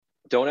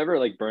don't ever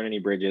like burn any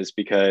bridges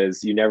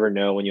because you never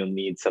know when you'll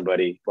need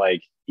somebody.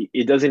 Like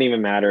it doesn't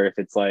even matter if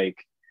it's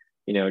like,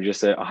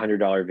 just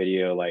 $100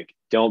 video. Like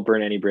don't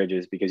burn any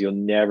bridges because you'll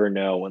never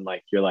know when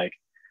like you're like,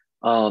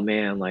 oh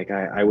man, like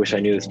I wish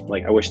I knew this.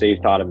 Like I wish they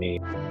thought of me.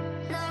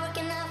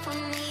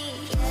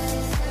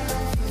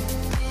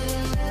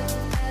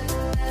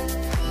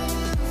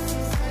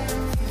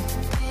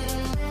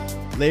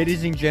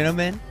 Ladies and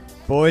gentlemen,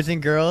 boys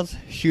and girls,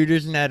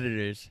 shooters and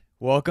editors,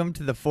 welcome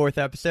to the 4th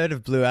episode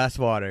of Blue Ass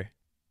Water.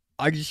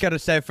 I just gotta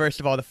say, first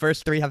of all, the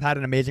first 3 have had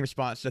an amazing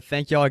response, so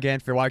thank you all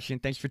again for watching.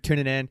 Thanks for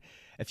tuning in.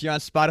 If you're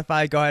on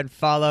Spotify, go ahead and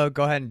follow.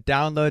 Go ahead and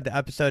download the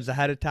episodes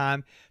ahead of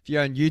time. If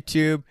you're on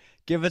YouTube,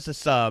 give us a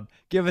sub,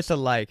 give us a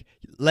like,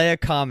 lay a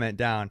comment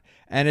down.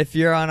 And if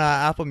you're on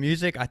Apple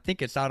Music, I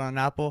think it's out on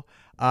Apple.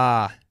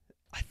 I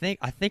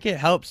think it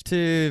helps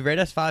to rate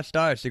us 5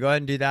 stars. So go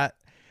ahead and do that.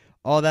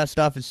 All that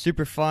stuff is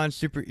super fun,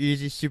 super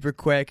easy, super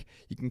quick.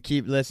 You can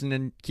keep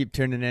listening, keep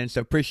tuning in.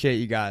 So appreciate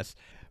you guys.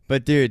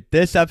 But dude,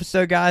 this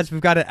episode, guys,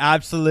 we've got an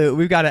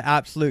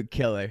absolute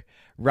killer.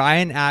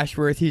 Ryan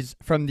Ashworth, he's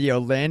from the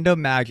Orlando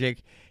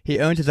Magic. He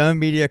owns his own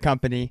media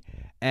company,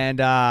 and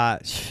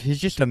he's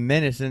just a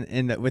menace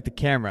with the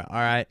camera. All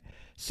right,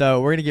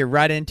 so we're gonna get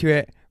right into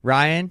it.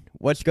 Ryan,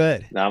 what's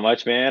good? Not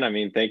much, man. I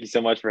mean, thank you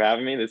so much for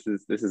having me. This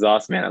is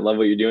awesome, man. I love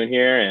what you're doing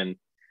here, and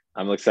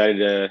I'm excited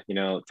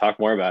to talk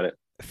more about it.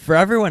 For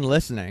everyone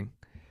listening,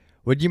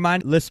 would you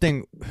mind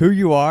listing who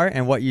you are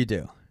and what you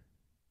do?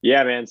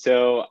 Yeah, man.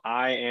 So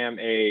I am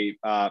a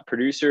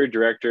producer,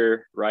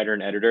 director, writer,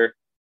 and editor.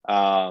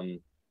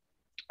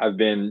 I've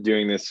been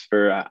doing this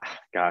for,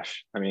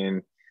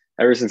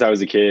 ever since I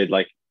was a kid,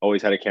 like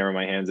always had a camera in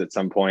my hands at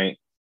some point.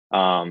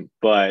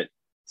 But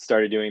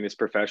started doing this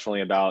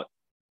professionally about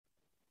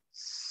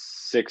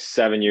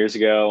 6-7 years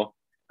ago.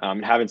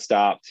 Haven't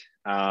stopped.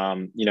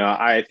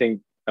 I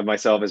think of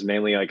myself as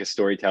mainly like a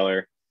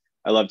storyteller.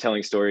 I love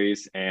telling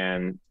stories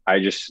and I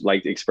just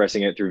like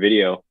expressing it through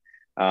video.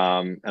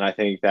 And I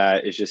think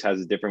that it just has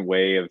a different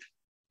way of,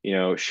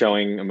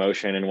 showing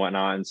emotion and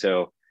whatnot. And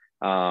so,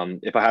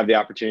 if I have the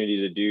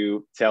opportunity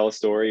to tell a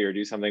story or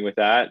do something with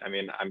that, I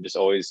mean, I'm just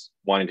always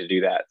wanting to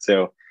do that.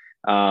 So,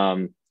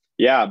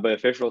 but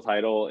official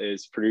title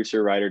is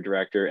producer, writer,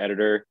 director,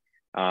 editor.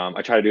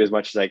 I try to do as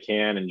much as I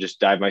can and just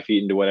dive my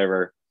feet into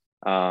whatever,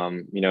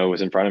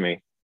 was in front of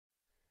me.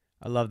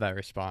 I love that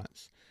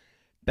response.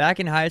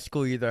 Back in high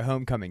school, you're the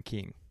homecoming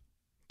king.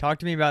 Talk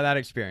to me about that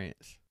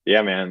experience.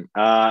 Yeah, man.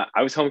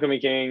 I was homecoming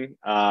king.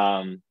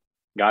 I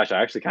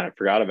actually kind of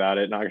forgot about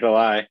it, not gonna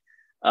lie,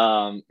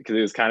 because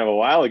it was kind of a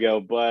while ago.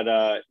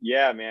 But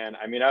yeah, man.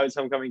 I mean, I was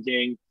homecoming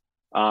king.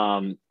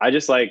 I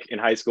just like in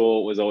high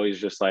school was always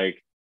just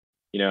like,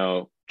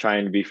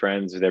 trying to be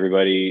friends with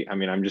everybody. I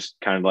mean, I'm just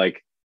kind of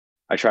like,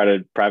 I try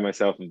to pride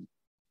myself in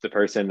the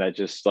person that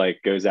just like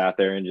goes out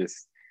there and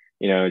just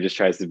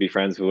tries to be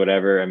friends with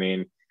whatever. I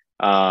mean,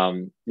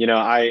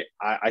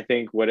 I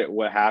think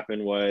what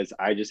happened was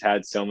I just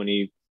had so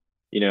many,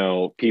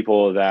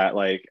 people that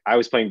like I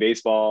was playing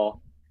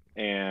baseball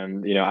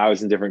and, I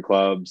was in different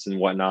clubs and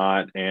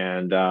whatnot.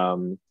 And,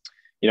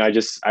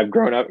 I've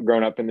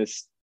grown up in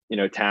this,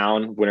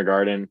 town, Winter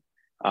Garden.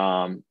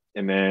 And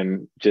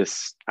then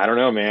just, I don't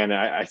know, man,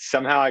 I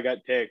somehow I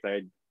got picked.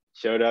 I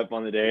showed up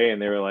on the day and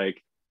they were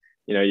like,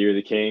 you're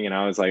the king. And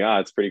I was like, oh,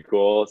 it's pretty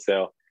cool.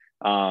 So,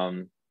 I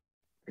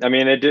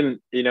mean, it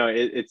didn't,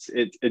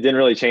 it didn't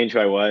really change who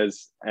I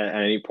was at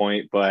any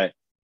point, but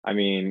I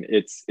mean,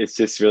 it's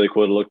just really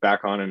cool to look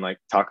back on and like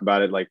talk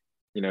about it, like,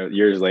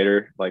 years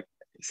later, like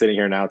sitting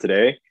here now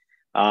today.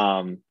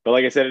 But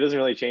like I said, it doesn't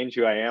really change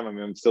who I am. I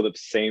mean, I'm still the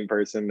same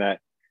person that,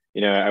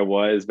 I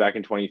was back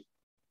in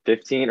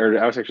 2015, or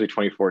I was actually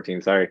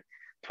 2014, sorry,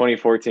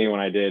 2014 when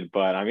I did.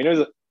 But I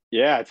mean,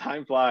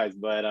 time flies,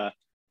 but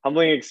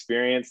humbling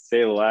experience to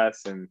say the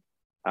less. And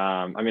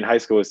I mean, high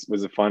school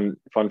was a fun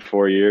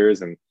 4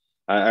 years, and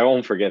I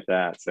won't forget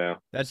that. So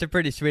that's a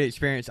pretty sweet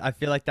experience. I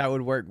feel like that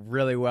would work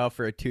really well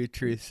for a 2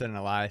 truths and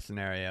a lie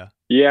scenario.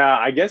 Yeah,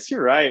 I guess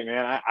you're right,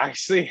 man. I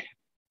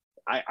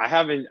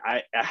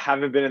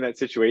haven't been in that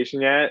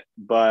situation yet,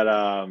 but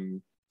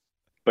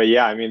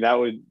yeah, I mean, that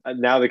would,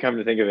 now that come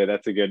to think of it,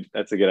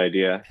 that's a good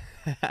idea.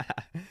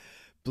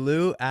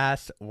 Blue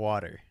ass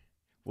water.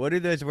 What do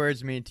those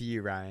words mean to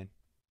you, Ryan?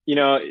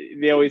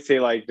 They always say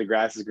like the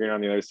grass is green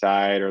on the other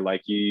side, or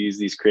like you use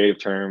these creative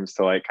terms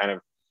to like kind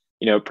of,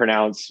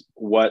 pronounce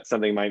what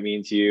something might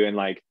mean to you. And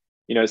like,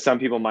 some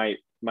people might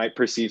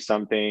perceive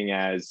something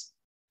as,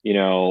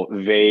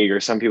 vague,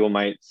 or some people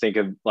might think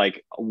of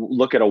like,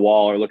 look at a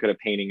wall or look at a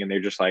painting and they're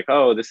just like,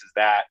 oh, this is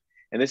that.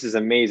 And this is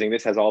amazing.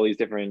 This has all these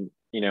different,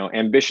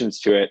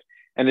 ambitions to it.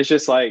 And it's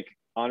just like,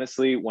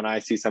 honestly, when I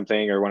see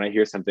something or when I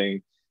hear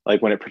something,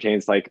 like when it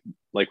pertains, like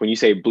when you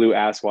say blue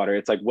ass water,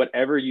 it's like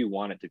whatever you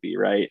want it to be,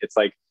 right? It's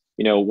like,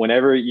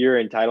 whenever you're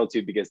entitled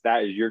to, because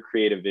that is your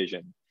creative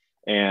vision.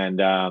 And,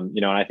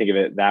 and I think of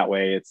it that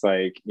way. It's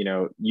like,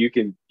 you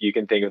can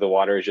think of the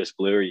water as just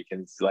blue, or you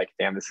can like,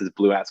 damn, this is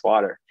blue ass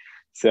water.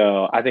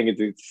 So I think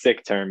it's a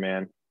sick term,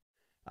 man.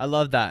 I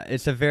love that.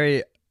 It's a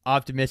very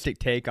optimistic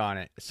take on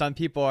it. Some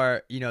people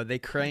are, they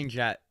cringe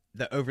at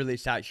the overly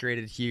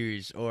saturated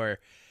hues or,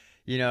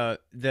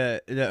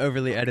 the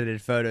overly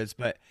edited photos.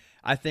 But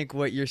I think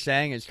what you're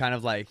saying is kind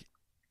of like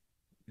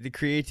the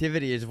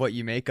creativity is what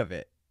you make of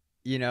it,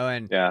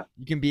 and Yeah.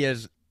 you can be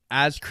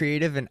as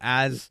creative and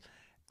as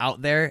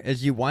out there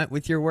as you want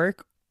with your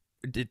work,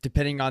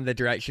 depending on the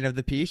direction of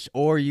the piece,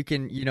 or you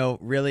can,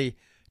 really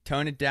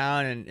tone it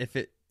down. And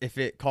if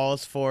it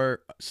calls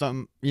for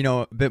some,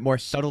 a bit more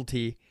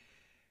subtlety,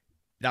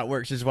 that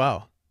works as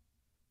well.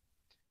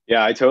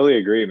 Yeah, I totally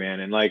agree, man.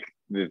 And like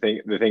the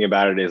thing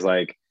about it is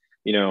like,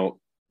 you know,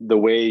 the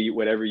way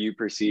whatever you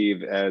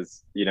perceive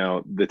as,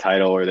 the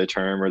title or the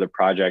term or the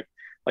project,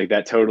 like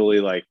that totally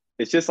like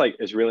it's just like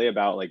it's really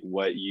about like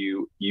what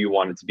you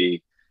want it to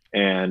be.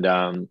 And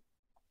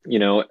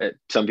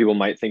some people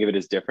might think of it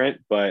as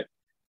different, but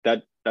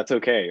that's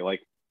okay.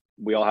 Like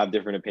we all have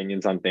different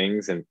opinions on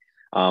things. And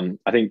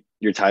I think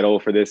your title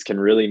for this can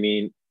really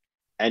mean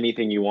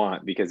anything you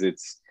want because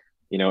it's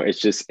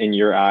just in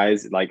your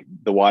eyes, like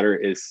the water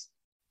is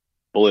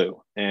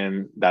blue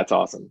and that's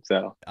awesome.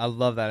 So, I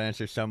love that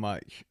answer so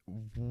much.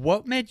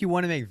 What made you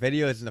want to make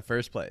videos in the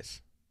first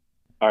place?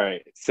 all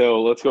right.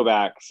 So let's go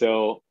back.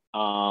 So,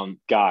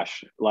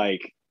 gosh,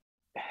 like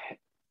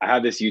I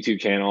have this YouTube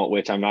channel,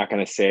 which I'm not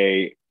going to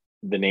say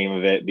the name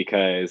of it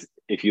because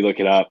if you look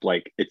it up,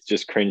 like it's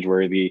just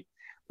cringeworthy.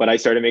 But I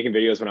started making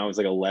videos when I was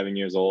like 11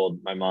 years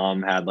old. My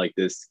mom had like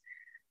this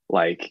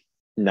like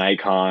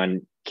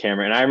Nikon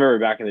camera. And I remember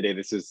back in the day,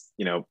 this is,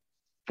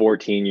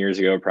 14 years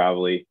ago,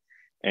 probably.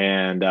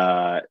 And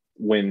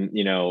when,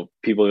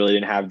 people really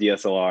didn't have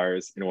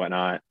DSLRs and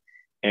whatnot.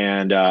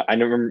 And I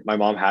remember my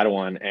mom had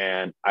one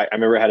and I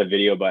remember I had a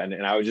video button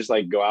and I would just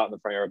like go out in the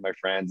front yard with my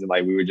friends and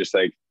like we would just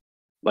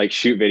like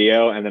shoot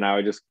video and then I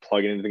would just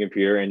plug it into the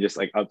computer and just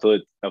like upload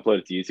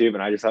it to YouTube.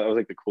 And I just thought that was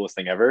like the coolest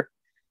thing ever.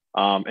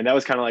 And that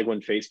was kind of like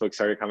when Facebook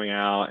started coming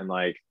out and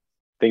like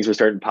things were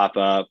starting to pop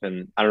up.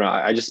 And I don't know,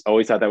 I just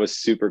always thought that was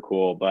super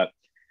cool. But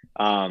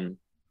and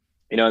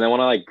then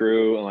when I like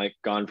grew and like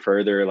gone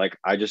further, like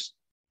I just,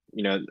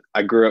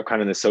 I grew up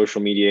kind of in the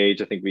social media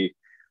age. I think a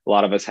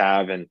lot of us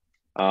have, and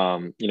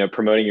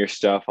promoting your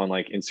stuff on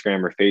like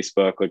Instagram or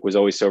Facebook, like was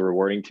always so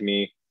rewarding to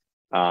me.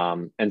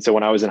 And so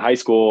when I was in high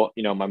school,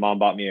 my mom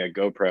bought me a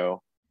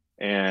GoPro,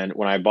 and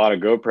when I bought a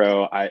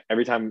GoPro,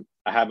 every time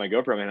I had my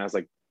GoPro, man, I was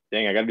like,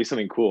 dang, I got to do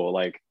something cool.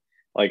 Like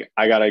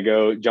I got to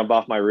go jump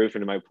off my roof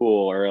into my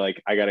pool, or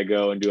like I got to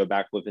go and do a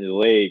backflip into the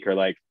lake, or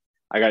like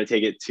I got to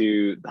take it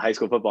to the high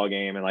school football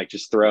game and like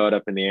just throw it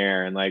up in the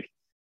air. And like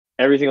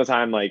every single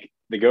time, like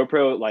the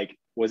GoPro like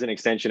was an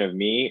extension of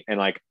me, and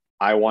like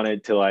I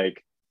wanted to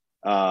like,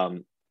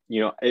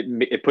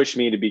 it pushed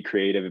me to be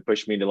creative. It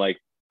pushed me to like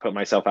put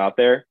myself out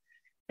there.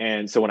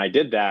 And so when I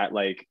did that,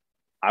 like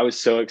I was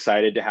so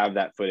excited to have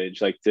that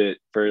footage, like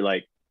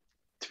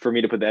for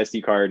me to put the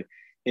SD card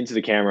into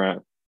the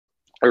camera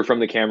or from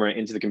the camera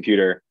into the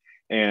computer.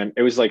 And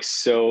it was like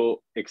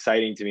so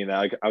exciting to me that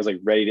like I was like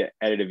ready to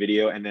edit a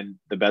video. And then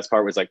the best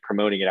part was like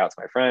promoting it out to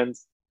my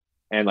friends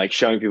and like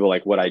showing people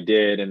like what I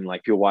did, and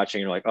like people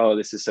watching are like, oh,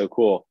 this is so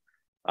cool.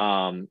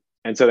 And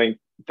so then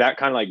that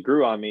kind of like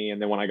grew on me.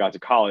 And then when I got to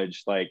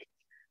college, like,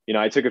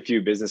 I took a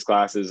few business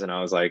classes and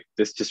I was like,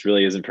 this just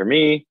really isn't for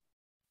me.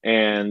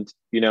 And,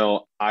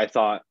 I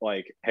thought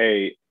like,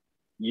 hey,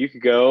 you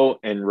could go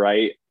and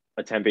write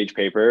a 10-page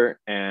paper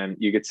and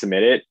you could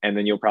submit it and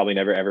then you'll probably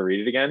never ever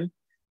read it again.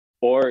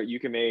 Or you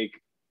can make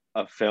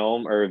a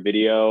film or a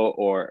video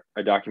or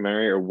a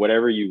documentary or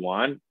whatever you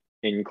want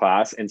in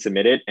class and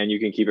submit it, and you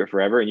can keep it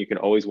forever and you can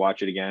always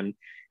watch it again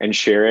and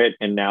share it.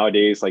 And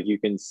nowadays, like you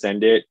can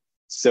send it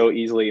so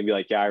easily and be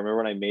like, yeah, I remember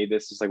when I made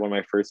this, just like one of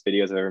my first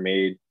videos I've ever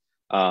made.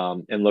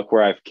 And look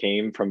where I've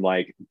came from,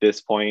 like this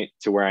point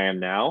to where I am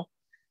now.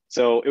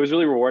 So it was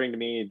really rewarding to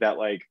me that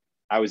like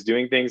I was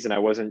doing things and I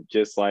wasn't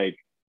just like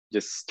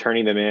just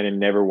turning them in and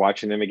never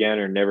watching them again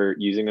or never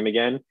using them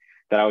again,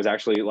 that I was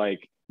actually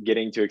like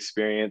getting to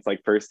experience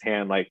like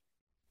firsthand, like,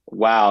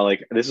 wow,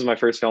 like this is my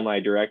first film I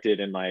directed.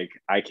 And like,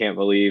 I can't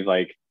believe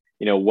like,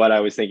 what I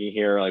was thinking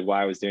here, like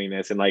why I was doing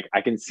this. And like,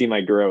 I can see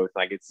my growth.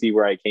 I could see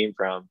where I came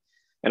from.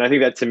 And I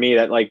think that to me,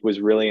 that like was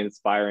really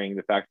inspiring,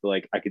 the fact that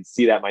like I could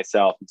see that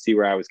myself and see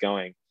where I was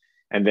going.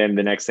 And then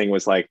the next thing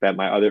was like that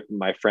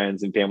my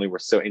friends and family were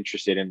so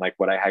interested in like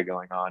what I had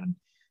going on and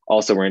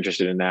also were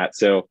interested in that.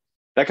 So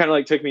that kind of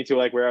like took me to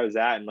like where I was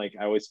at. And like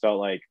I always felt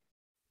like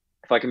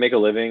if I can make a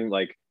living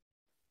like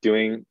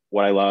doing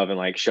what I love and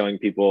like showing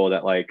people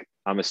that like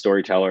I'm a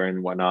storyteller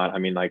and whatnot, I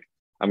mean, like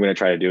I'm gonna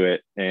try to do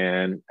it,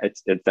 and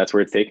that's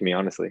where it's taking me,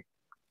 honestly.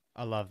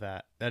 I love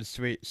that. That's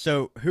sweet.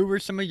 So, who were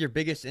some of your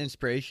biggest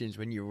inspirations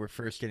when you were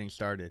first getting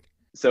started?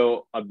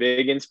 So a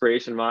big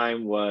inspiration of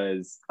mine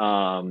was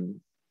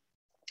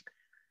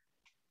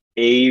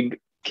Abe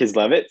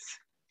Kislevitz,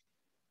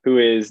 who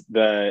is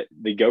the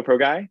GoPro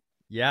guy.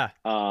 Yeah.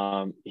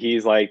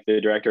 He's like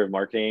the director of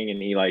marketing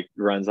and he like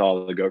runs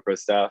all the GoPro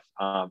stuff.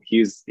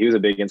 He was a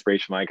big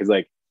inspiration of mine because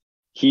like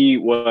he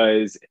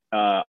was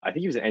I think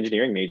he was an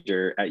engineering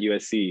major at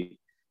USC,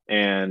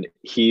 and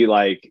he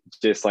like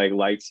just like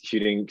liked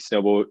shooting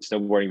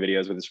snowboarding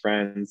videos with his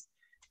friends,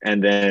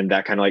 and then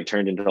that kind of like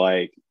turned into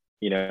like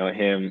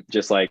him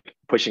just like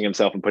pushing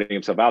himself and putting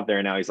himself out there,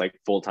 and now he's like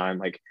full time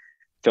like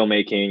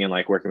filmmaking and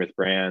like working with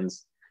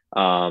brands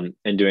and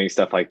doing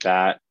stuff like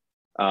that.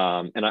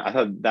 And I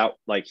thought that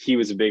like he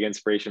was a big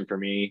inspiration for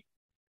me.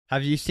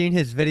 Have you seen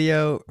his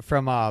video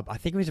from I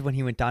think it was when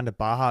he went down to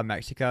Baja,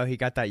 Mexico. He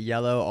got that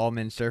yellow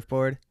almond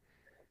surfboard.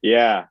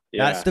 Yeah,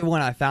 That's yeah. the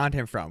one I found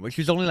him from, which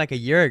was only like a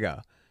year ago.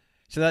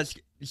 So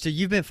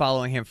you've been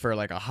following him for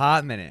like a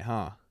hot minute,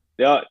 huh?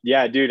 Yeah,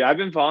 yeah, dude. I've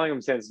been following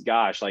him since,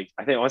 gosh, like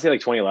I want to say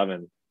like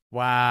 2011.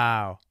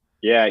 Wow.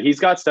 Yeah, he's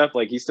got stuff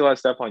like he still has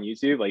stuff on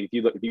YouTube. Like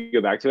if you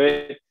go back to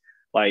it,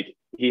 like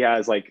he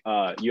has like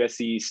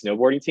USC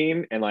snowboarding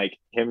team, and like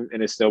him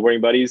and his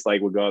snowboarding buddies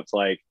like would go up to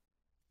like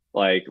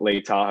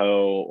Lake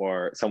Tahoe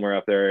or somewhere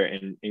up there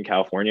in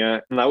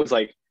California. And that was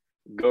like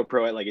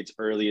GoPro at like its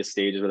earliest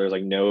stages where there's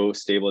like no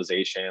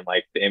stabilization,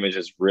 like the image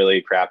is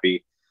really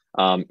crappy.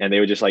 And they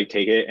would just like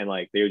take it and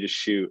like they would just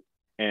shoot.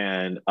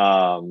 And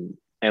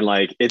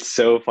like it's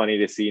so funny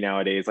to see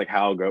nowadays like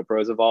how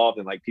GoPro's evolved,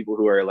 and like people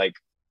who are like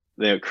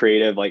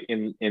creative like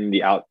in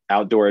the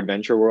outdoor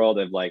adventure world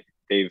have like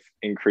they've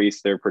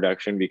increased their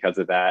production because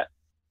of that.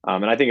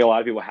 And I think a lot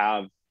of people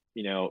have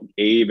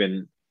Abe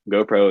and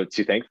GoPro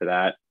to thank for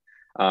that.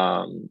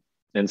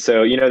 And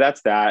so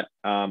that's that.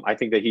 I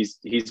think that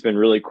he's been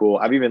really cool.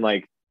 I've even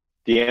like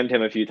DM'd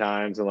him a few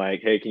times and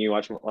like, hey, can you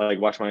watch my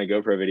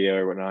GoPro video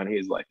or whatnot?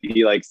 And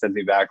he like sends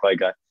me back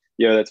like a,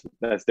 yo,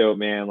 that's dope,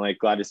 man. Like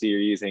glad to see you're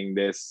using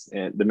this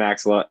and the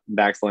max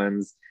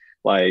lens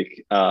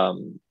like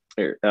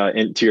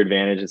into your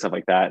advantage and stuff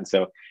like that. And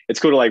so it's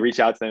cool to like reach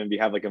out to them and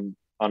have like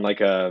on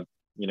like a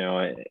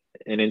an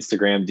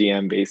Instagram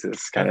DM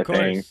basis kind Of of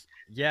thing. course.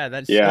 Yeah,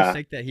 that's so Yeah.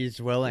 sick that he's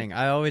willing.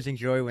 I always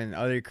enjoy when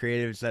other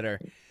creatives that are,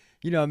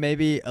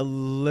 maybe a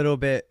little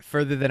bit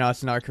further than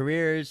us in our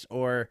careers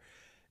or,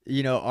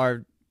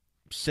 are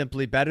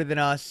simply better than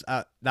us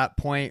at that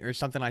point or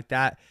something like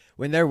that,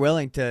 when they're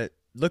willing to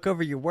look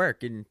over your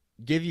work and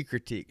give you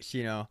critiques,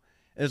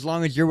 as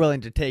long as you're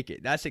willing to take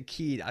it. That's a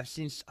key. I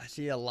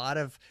see a lot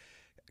of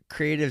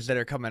creatives that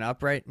are coming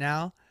up right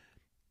now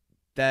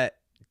that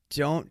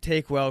don't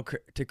take well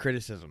to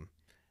criticism.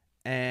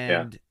 Yeah.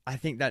 And I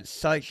think that's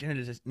such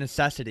a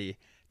necessity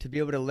to be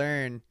able to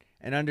learn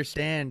and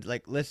understand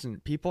like,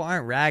 listen, people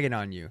aren't ragging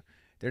on you.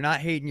 They're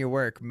not hating your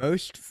work.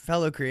 Most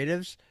fellow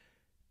creatives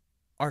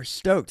are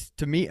stoked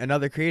to meet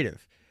another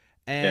creative.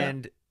 Yeah.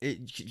 And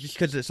just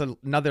because it's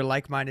another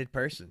like-minded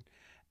person.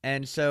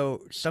 And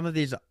so some of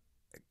these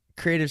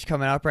creatives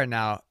coming up right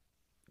now,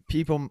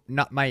 people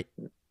not might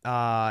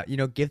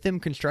give them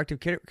constructive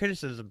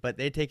criticism, but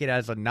they take it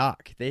as a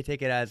knock. They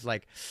take it as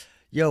like,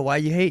 yo, why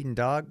you hating,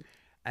 dog?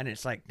 And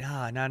it's like,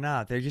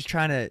 nah. They're just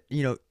trying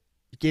to,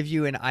 give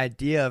you an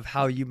idea of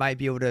how you might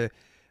be able to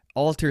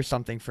alter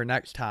something for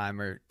next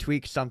time or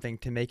tweak something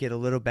to make it a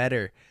little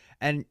better.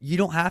 And you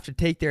don't have to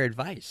take their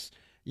advice.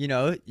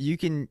 You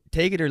can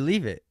take it or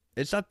leave it.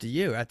 It's up to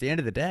you at the end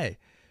of the day.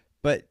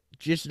 But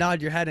just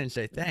nod your head and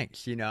say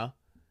thanks.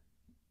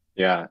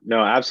 Yeah. No,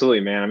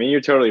 absolutely, man. I mean,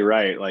 you're totally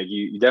right. Like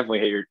you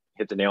definitely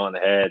hit the nail on the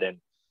head. And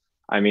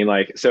I mean,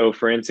 like, so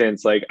for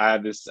instance, like I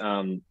have this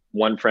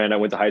one friend, I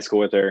went to high school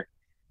with her,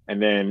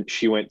 and then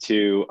she went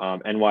to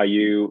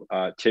NYU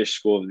Tisch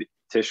School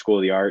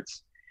of the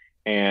Arts,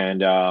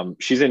 and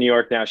she's in New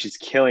York now. She's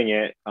killing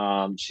it.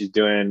 She's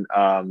doing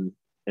an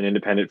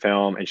independent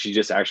film, and she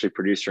just actually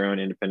produced her own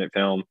independent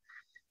film.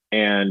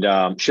 And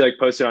she like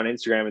posted on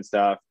Instagram and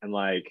stuff, and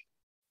like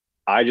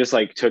I just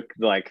like took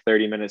like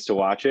 30 minutes to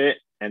watch it,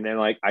 and then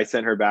like I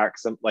sent her back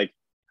some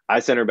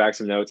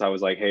notes. I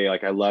was like, hey,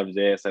 like I loved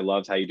this. I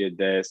loved how you did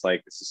this.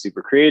 Like this is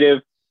super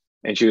creative.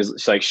 And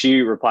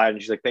she replied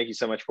and she's like, thank you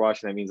so much for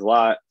watching. That means a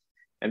lot.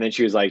 And then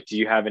she was like, do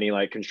you have any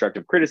like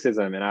constructive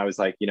criticism? And I was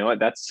like, you know what?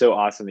 That's so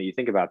awesome that you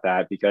think about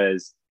that,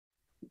 because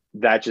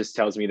that just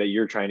tells me that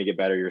you're trying to get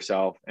better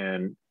yourself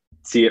and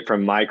see it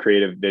from my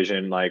creative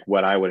vision, like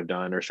what I would have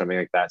done or something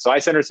like that. So I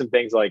sent her some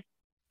things like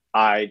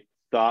I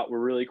thought were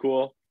really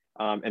cool.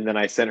 And then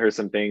I sent her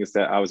some things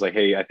that I was like,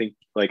 hey, I think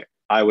like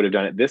I would have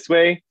done it this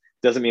way.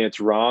 Doesn't mean it's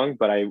wrong,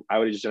 but I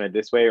would have just done it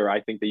this way, or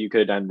I think that you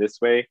could have done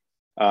this way.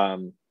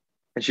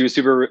 And she was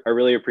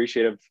really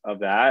appreciative of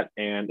that.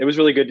 And it was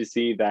really good to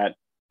see that,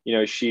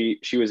 she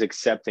was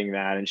accepting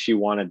that and she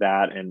wanted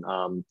that. And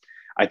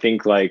I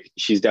think like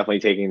she's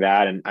definitely taking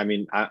that. And I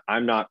mean,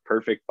 I'm not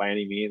perfect by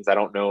any means. I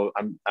don't know.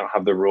 I don't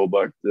have the rule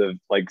book of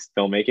like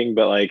filmmaking,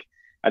 but like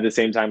at the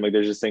same time, like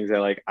there's just things that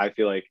like I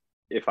feel like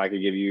if I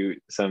could give you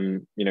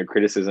some,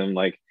 criticism,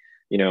 like,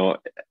 you know,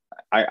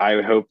 I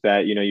would hope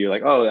that, you're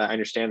like, oh, I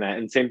understand that.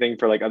 And same thing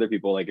for like other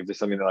people. Like if there's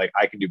something that like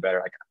I can do better,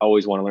 like I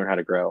always want to learn how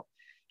to grow.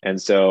 And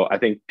so I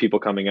think people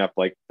coming up,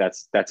 like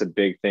that's a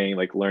big thing,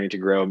 like learning to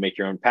grow, make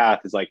your own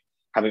path is like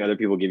having other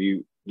people give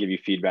you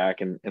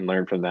feedback and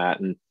learn from that.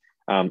 And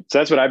so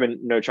that's what I've been,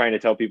 trying to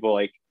tell people,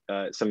 like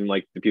some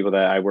like the people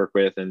that I work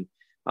with and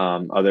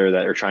other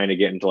that are trying to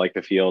get into like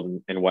the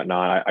field and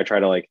whatnot. I try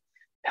to like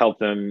help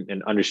them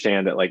and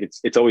understand that like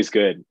it's always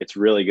good. It's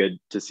really good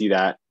to see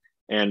that.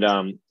 And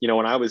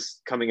when I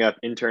was coming up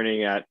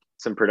interning at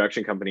some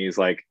production companies,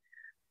 like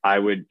I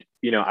would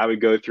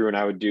go through and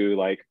I would do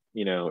like,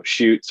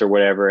 shoots or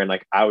whatever. And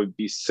like, I would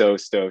be so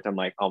stoked. I'm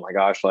like, oh my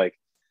gosh, like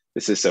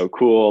this is so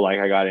cool. Like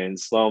I got it in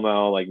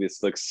slow-mo. Like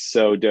this looks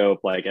so dope.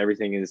 Like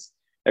everything is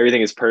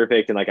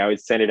perfect. And like, I would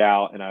send it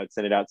out and I would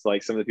send it out to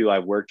like some of the people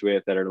I've worked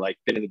with that are like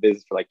been in the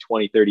business for like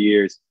 20, 30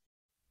 years.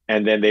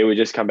 And then they would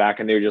just come back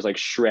and they would just like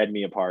shred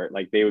me apart.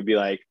 Like they would be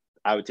like,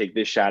 I would take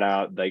this shot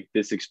out. Like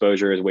this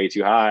exposure is way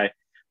too high.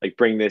 Like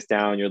bring this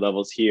down. Your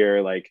levels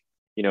here. Like,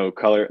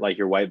 color, like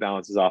your white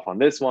balance is off on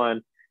this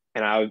one.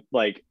 And I would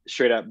like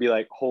straight up be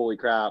like, holy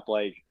crap.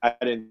 Like I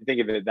didn't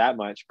think of it that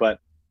much, but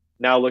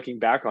now looking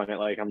back on it,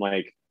 like, I'm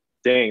like,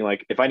 dang,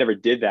 like if I never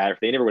did that, if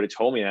they never would have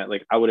told me that,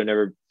 like I would have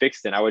never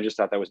fixed it. I would just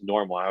thought that was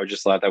normal. I would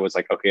just thought that was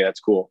like, okay,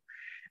 that's cool.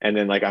 And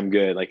then like, I'm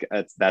good. Like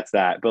that's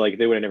that. But like, if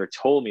they would have never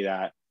told me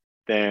that,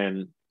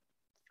 then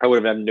I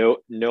would have had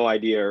no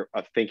idea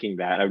of thinking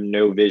that. I have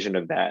no vision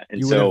of that.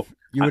 And so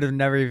You would have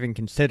never even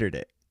considered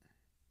it.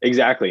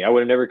 exactly, I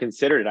would have never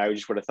considered it. I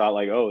just would have thought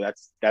like, oh,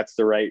 that's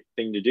the right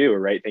thing to do, a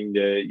right thing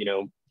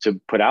to,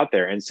 to put out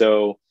there. And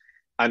so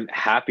I'm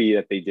happy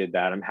that they did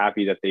that. I'm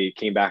happy that they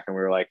came back and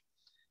we were like,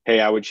 hey,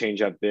 I would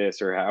change up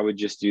this, or I would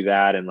just do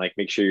that, and like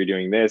make sure you're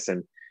doing this.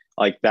 And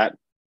like that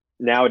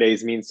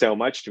nowadays means so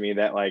much to me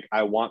that like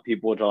I want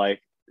people to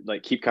like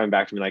keep coming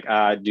back to me like,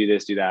 do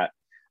this, do that.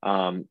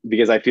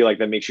 Because I feel like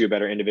that makes you a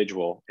better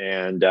individual,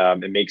 and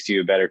it makes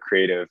you a better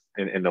creative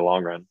in the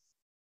long run.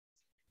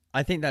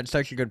 I think that's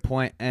such a good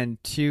point.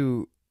 And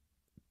to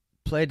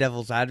play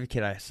devil's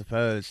advocate, I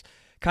suppose,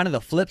 kind of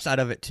the flip side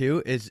of it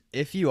too is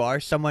if you are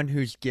someone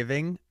who's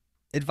giving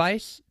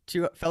advice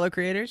to fellow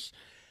creators,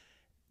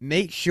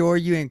 make sure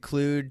you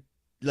include,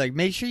 like,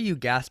 make sure you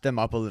gas them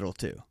up a little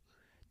too.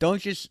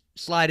 Don't just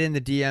slide in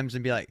the DMs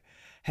and be like,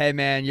 hey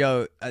man,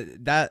 yo,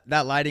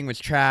 that lighting was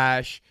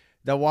trash.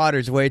 The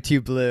water's way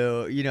too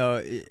blue.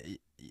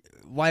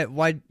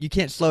 Why you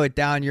can't slow it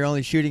down? You're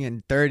only shooting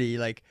in 30.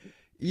 Like,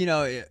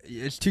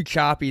 it's too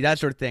choppy, that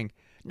sort of thing.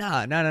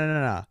 Nah,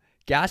 no.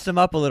 Gas them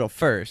up a little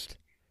first,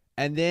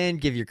 and then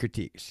give your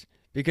critiques,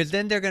 because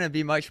then they're gonna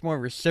be much more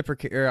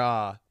reciprocal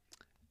or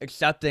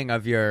accepting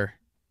of your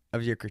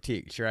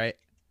critiques, right?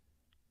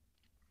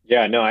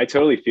 Yeah, no, I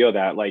totally feel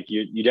that. Like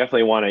you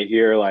definitely want to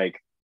hear like,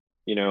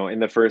 in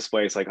the first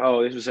place, like,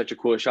 oh, this was such a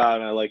cool shot,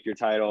 and I like your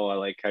title, I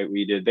like how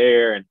we did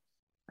there, and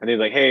then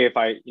like, hey, if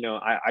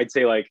I'd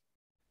say like,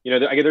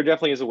 there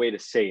definitely is a way to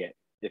say it,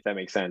 if that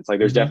makes sense. Like,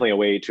 there's Mm-hmm. definitely a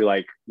way to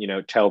like,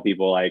 tell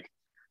people like,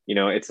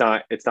 it's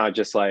not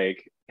just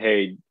like,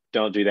 hey,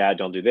 don't do that,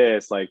 don't do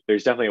this. Like,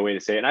 there's definitely a way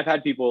to say it. And I've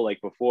had people like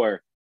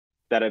before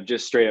that have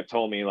just straight up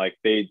told me like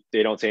they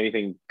don't say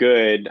anything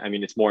good. I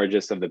mean, it's more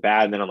just of the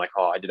bad, and then I'm like,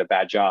 oh, I did a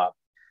bad job.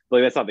 But,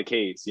 like, that's not the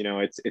case.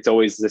 It's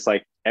always just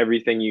like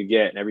everything you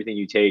get and everything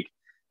you take,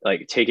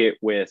 like take it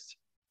with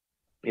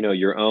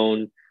your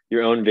own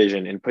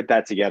vision and put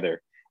that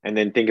together, and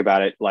then think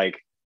about it. Like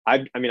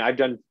I've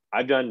done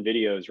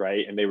videos,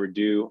 right, and they were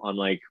due on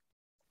like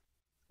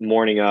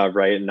morning of,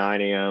 right, at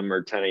 9 a.m.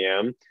 or 10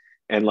 a.m.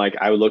 And like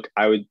I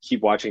would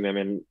keep watching them,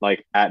 and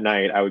like at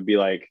night I would be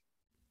like,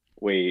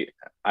 wait,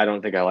 I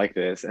don't think I like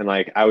this. And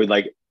like I would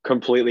like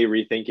completely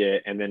rethink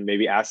it, and then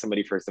maybe ask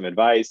somebody for some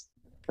advice,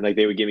 and like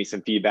they would give me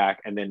some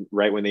feedback. And then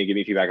right when they give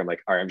me feedback, I'm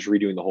like, all right, I'm just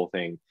redoing the whole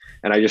thing.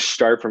 And I just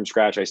start from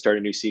scratch. I start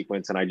a new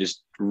sequence and I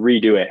just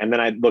redo it. And then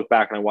I look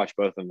back and I watch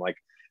both of them like,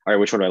 all right,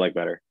 which one do I like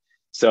better?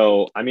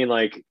 So I mean,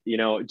 like,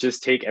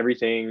 just take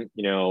everything,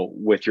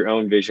 with your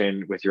own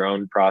vision, with your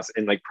own process,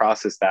 and like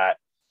process that.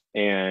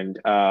 And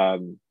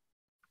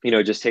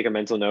just take a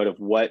mental note of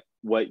what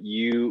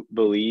you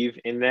believe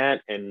in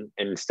that, and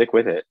stick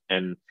with it,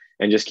 and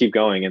just keep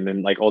going. And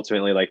then like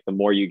ultimately, like the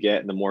more you get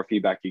and the more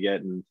feedback you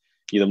get, and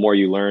the more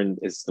you learn,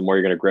 is the more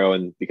you're going to grow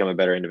and become a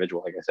better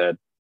individual, like I said.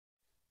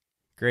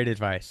 Great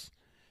advice.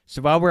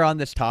 So while we're on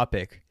this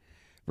topic,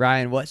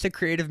 Ryan, what's a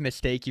creative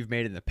mistake you've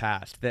made in the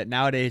past that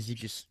nowadays you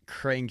just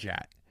cringe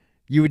at?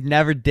 You would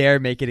never dare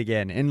make it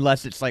again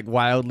unless it's like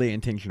wildly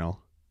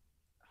intentional.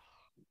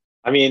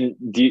 I mean,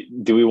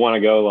 do we want to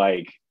go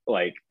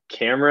like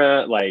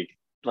camera, like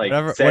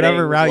Whatever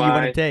settings route you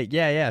want to wise? take.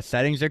 Yeah, yeah.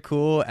 Settings are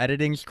cool.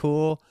 Editing's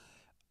cool.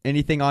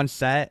 Anything on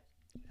set.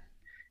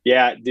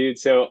 Yeah, dude.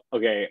 So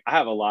okay, I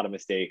have a lot of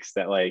mistakes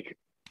that like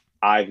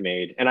I've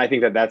made, and I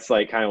think that that's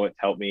like kind of what's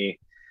helped me,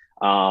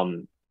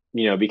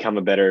 become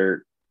a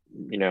better,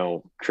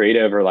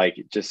 creative, or like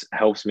it just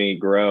helps me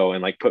grow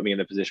and like put me in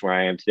the position where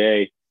I am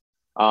today.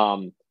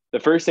 The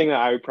first thing that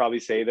I would probably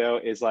say though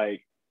is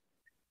like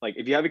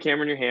if you have a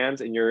camera in your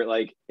hands and you're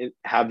like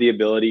have the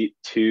ability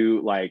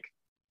to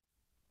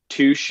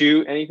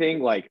shoot anything,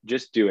 like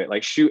just do it.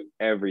 Like shoot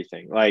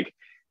everything. Like,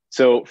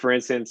 so for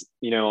instance,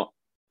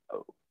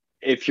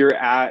 if you're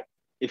at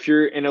if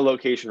you're in a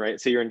location, right?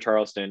 Say you're in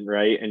Charleston,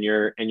 right? And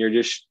you're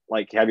just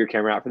like have your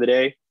camera out for the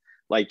day,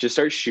 like just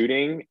start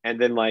shooting,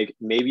 and then like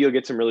maybe you'll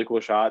get some really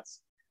cool shots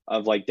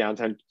of like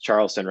downtown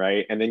Charleston,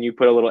 right? And then you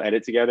put a little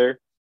edit together,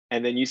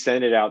 and then you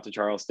send it out to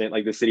Charleston,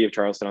 like the city of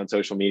Charleston on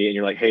social media, and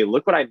you're like, hey,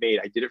 look what I made.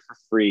 I did it for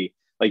free.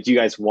 Like, do you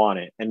guys want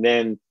it? And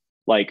then,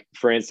 like,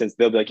 for instance,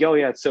 they'll be like, oh,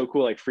 yeah, it's so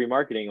cool. Like, free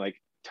marketing, like,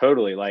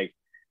 totally. Like,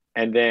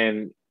 and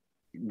then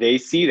they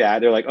see that.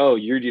 They're like, oh,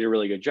 you did a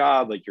really good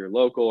job. Like, you're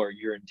local or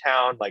you're in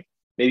town. Like,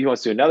 maybe he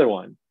wants to do another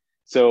one.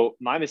 So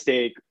my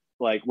mistake,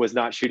 like, was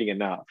not shooting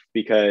enough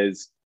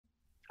because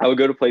I would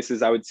go to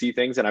places, I would see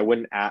things, and I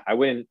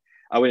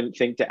wouldn't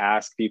think to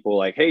ask people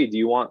like, hey, do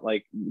you want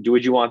like,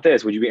 would you want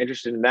this? Would you be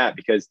interested in that?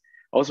 Because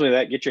ultimately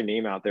that gets your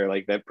name out there.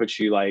 Like that puts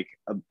you like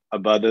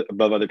above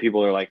other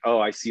people are like, oh,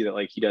 I see that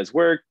like he does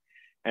work.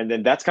 And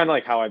then that's kind of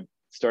like how I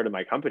started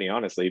my company,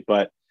 honestly.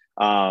 But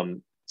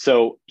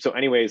so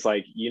anyways,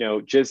 like,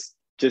 just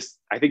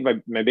I think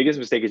my biggest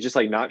mistake is just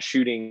like not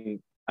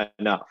shooting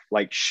enough.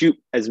 Like shoot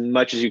as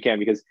much as you can,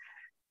 because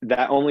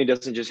that only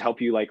doesn't just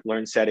help you like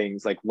learn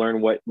settings, like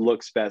learn what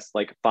looks best,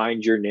 like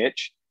find your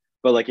niche,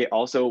 but like it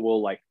also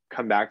will like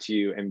come back to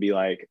you and be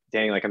like,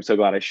 dang, like I'm so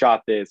glad I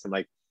shot this, and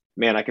like,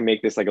 man, I can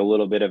make this like a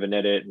little bit of an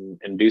edit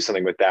and do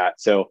something with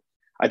that. So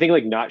I think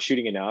like not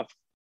shooting enough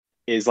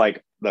is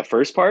like the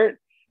first part,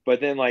 but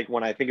then like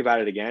when I think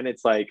about it again,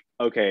 it's like,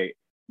 okay,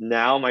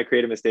 now my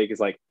creative mistake is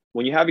like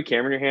when you have a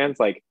camera in your hands,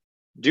 like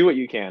do what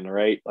you can,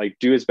 right? Like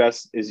do as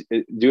best as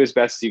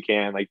you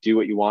can, like do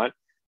what you want.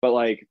 But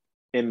like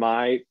in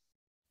my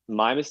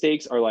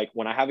mistakes are like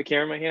when I have a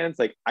camera in my hands,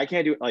 like I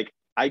can't do it, like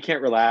I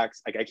can't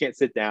relax, like I can't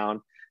sit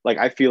down. Like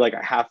I feel like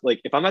I have,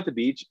 like if I'm at the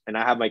beach and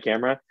I have my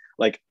camera,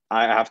 like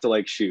I have to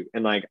like shoot,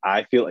 and like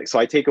I feel like, so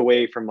I take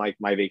away from like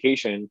my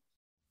vacation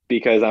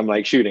because I'm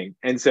like shooting.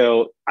 And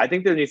so I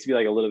think there needs to be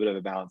like a little bit of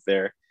a balance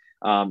there.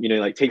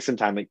 Like take some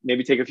time, like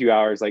maybe take a few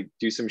hours, like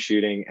do some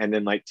shooting, and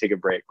then like take a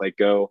break, like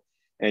go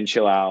and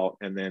chill out,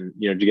 and then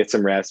to get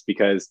some rest.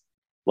 Because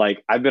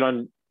like I've been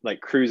on like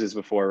cruises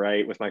before,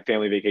 right, with my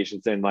family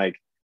vacations, and like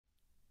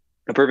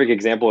a perfect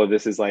example of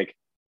this is like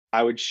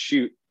I would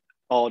shoot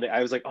all day.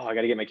 I was like, oh, I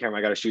got to get my camera,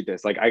 I got to shoot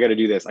this, like I got to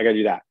do this, I got to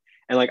do that.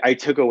 And like I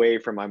took away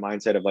from my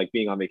mindset of like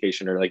being on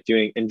vacation or like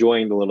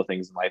enjoying the little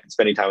things in life and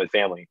spending time with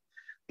family.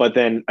 But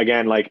then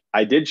again, like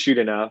I did shoot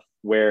enough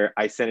where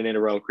I sent it into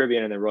Royal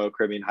Caribbean, and then Royal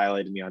Caribbean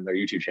highlighted me on their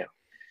YouTube channel.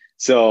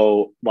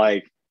 So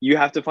like you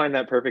have to find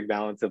that perfect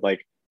balance of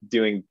like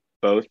doing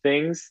both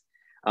things,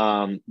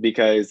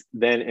 because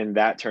then in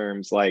that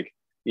terms, like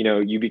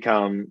you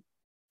become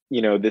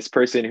this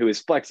person who is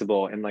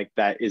flexible and like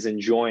that is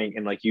enjoying,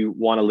 and like you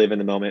want to live in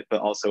the moment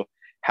but also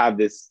have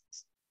this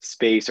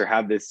space or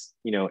have this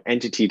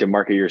entity to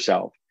market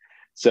yourself.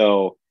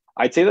 So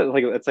I'd say that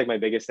like that's like my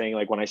biggest thing,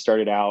 like when I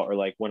started out, or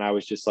like when I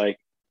was just like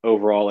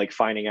overall like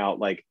finding out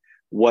like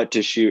what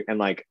to shoot and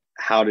like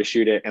how to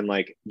shoot it, and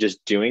like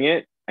just doing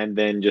it, and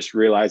then just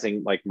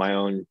realizing like my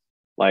own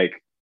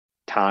like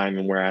time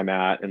and where I'm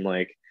at, and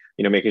like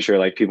making sure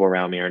like people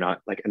around me are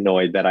not like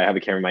annoyed that I have a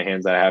camera in my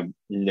hands, that I have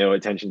no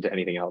attention to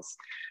anything else.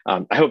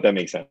 I hope that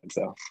makes sense.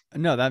 So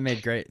No, that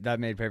made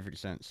perfect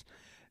sense.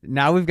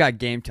 Now we've got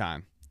game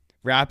time.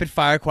 Rapid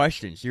fire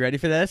questions. You ready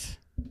for this?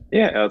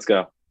 Yeah, let's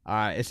go. All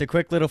right, it's a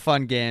quick little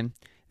fun game.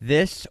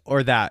 This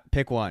or that,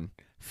 pick one.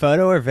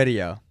 Photo or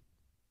video?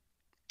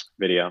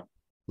 Video.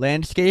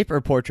 Landscape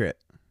or portrait?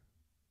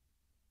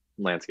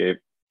 Landscape.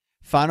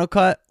 Final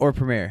Cut or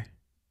Premiere?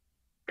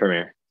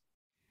 Premiere.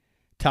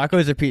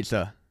 Tacos or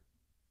pizza?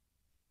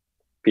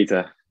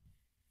 Pizza.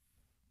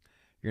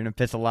 You're going to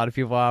piss a lot of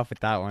people off with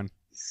that one.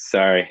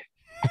 Sorry.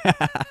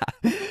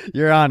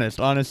 You're honest.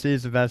 Honesty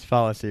is the best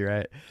policy,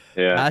 right?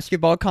 Yeah.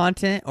 Basketball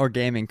content or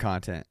gaming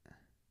content?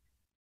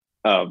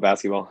 Oh,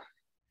 basketball.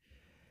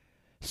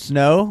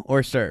 Snow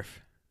or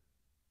surf?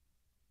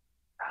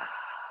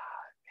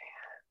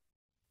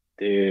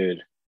 Dude,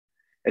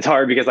 it's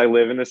hard because I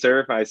live in the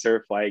surf. I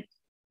surf like,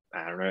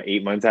 I don't know,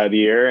 8 months out of the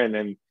year, and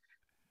then,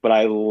 but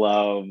I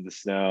love the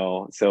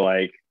snow. So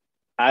like,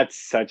 that's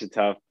such a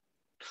tough.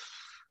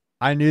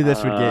 I knew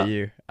this would get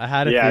you. I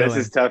had a feeling. This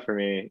is tough for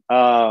me.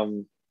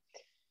 I'm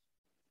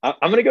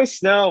gonna go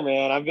snow,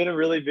 man. I've been a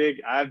really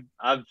big. I've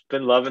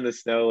been loving the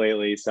snow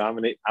lately, so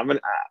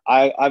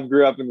I've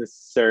grew up in the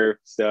surf,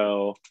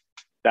 so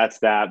that's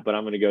that. But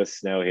I'm gonna go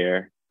snow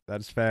here.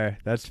 That's fair.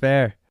 That's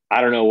fair. I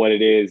don't know what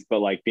it is, but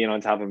like being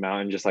on top of a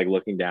mountain, just like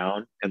looking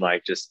down and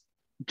like just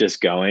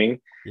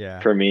going. Yeah.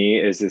 For me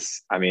is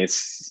this. I mean,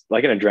 it's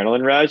like an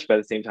adrenaline rush, but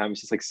at the same time,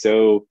 it's just like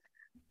so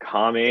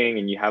calming,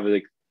 and you have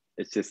like.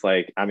 It's just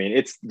like, I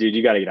mean, dude,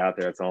 you got to get out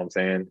there. That's all I'm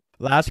saying.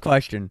 Last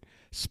question.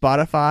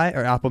 Spotify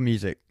or Apple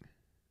Music?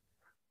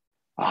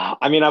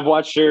 I mean, I've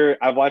watched the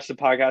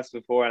podcast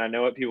before, and I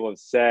know what people have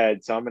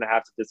said, so I'm going to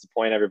have to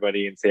disappoint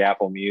everybody and say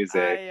Apple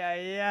Music.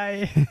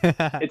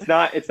 It's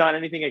not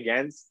anything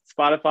against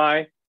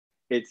Spotify.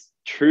 It's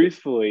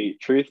truthfully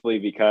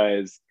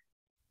because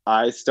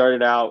I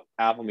started out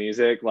Apple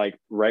Music like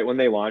right when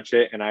they launched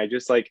it, and I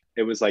just like,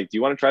 it was like, do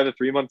you want to try the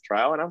 3-month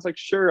trial? And I was like,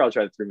 sure, I'll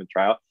try the 3-month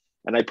trial.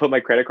 And I put my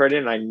credit card in,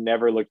 and I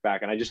never looked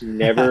back, and I just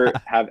never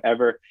have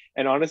ever.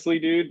 And honestly,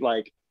 dude,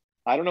 like,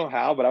 I don't know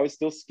how, but I was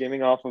still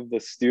skimming off of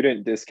the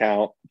student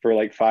discount for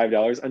like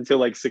 $5 until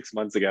like 6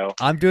 months ago.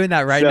 I'm doing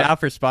that right now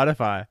for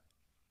Spotify.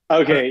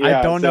 Okay, I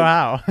yeah. don't know So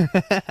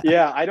how.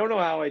 yeah, I don't know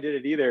how I did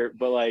it either,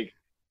 but like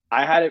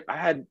I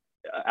had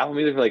Apple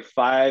Music for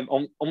like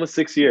almost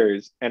 6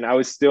 years, and I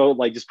was still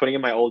like just putting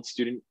in my old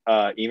student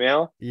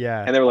email,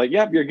 Yeah. and they were like,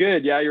 "Yep, you're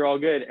good. Yeah, you're all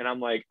good." And I'm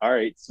like, "All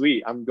right,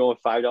 sweet. I'm going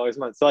with $5 a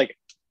month." So like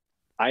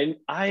I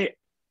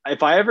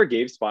if I ever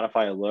gave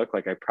Spotify a look,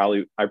 like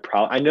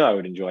I know I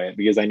would enjoy it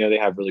because I know they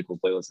have really cool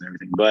playlists and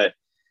everything, but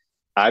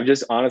I've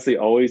just honestly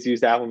always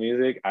used Apple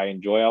Music. I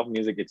enjoy Apple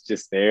Music. It's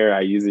just there.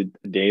 I use it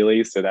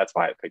daily, so that's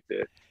why I picked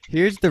it.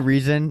 Here's the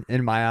reason,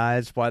 in my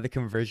eyes, why the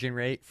conversion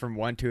rate from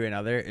one to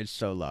another is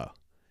so low.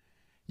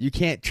 You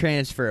can't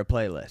transfer a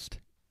playlist,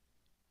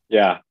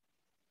 Yeah,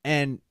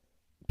 and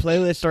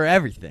playlists are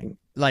everything.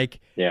 Like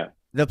yeah,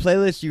 the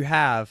playlists you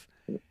have,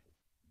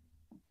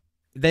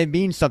 they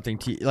mean something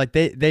to you. Like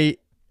they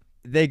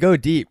go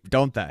deep,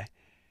 don't they?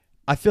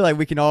 I feel like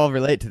we can all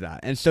relate to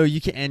that. And so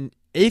you can, and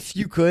if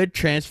you could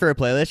transfer a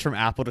playlist from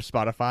Apple to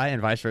Spotify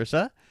and vice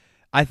versa,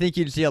 I think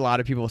you'd see a lot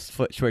of people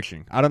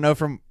switching. I don't know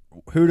from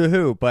who to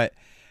who, but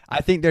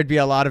I think there'd be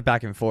a lot of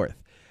back and forth.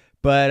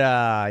 But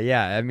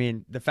yeah, I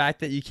mean, the fact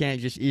that you can't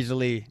just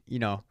easily,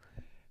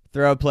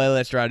 throw a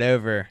playlist right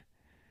over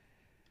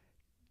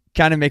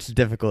kind of makes it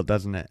difficult,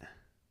 doesn't it?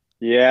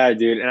 yeah,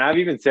 dude. And I've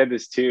even said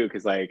this too,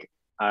 because like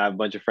I have a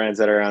bunch of friends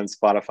that are on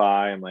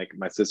Spotify, and like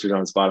my sister's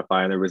on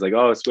Spotify, and everybody's like,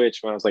 "Oh, switch."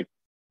 And I was like,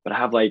 "But I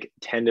have like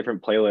 10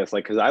 different playlists,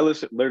 like because I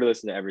literally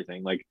listen to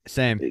everything, like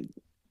Same. it,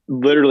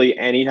 literally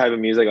any type of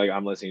music, like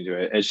I'm listening to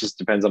it. It just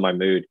depends on my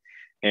mood,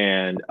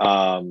 and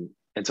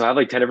so I have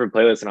like 10 different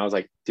playlists, and I was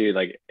like, dude,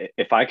 like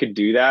if I could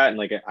do that, and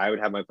like I would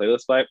have my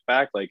playlist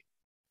back, like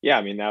yeah,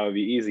 I mean that would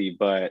be easy,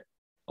 but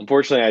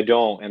unfortunately I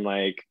don't, and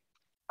like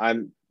I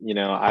don't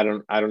know. I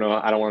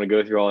don't want to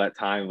go through all that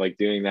time like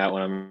doing that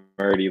when I'm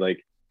already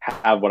like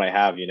have what I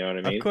have. You know what I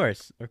Of mean?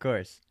 course, of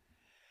course.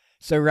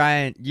 So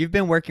Ryan, you've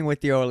been working with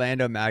the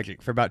Orlando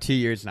Magic for about 2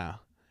 years now.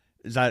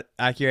 Is that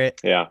accurate?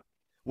 Yeah.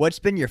 What's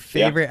been your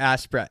Yeah. favorite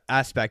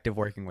aspect of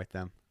working with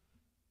them?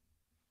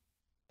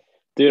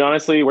 Dude,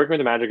 honestly, working with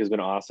the Magic has been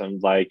awesome.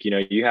 Like,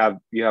 you have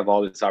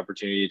all this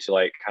opportunity to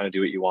like kind of do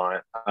what you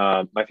want.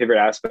 My favorite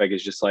aspect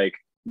is just like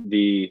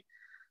the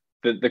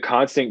the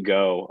constant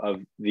go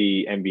of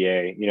the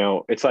NBA.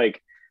 It's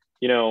like,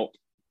 you know,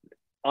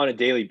 on a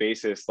daily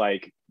basis,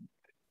 like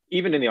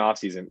even in the off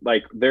season,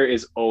 like there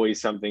is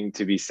always something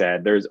to be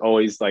said. There's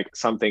always like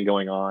something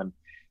going on.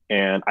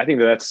 And I think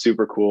that that's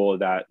super cool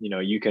that,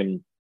 you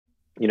can,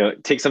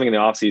 take something in the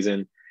off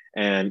season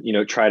and,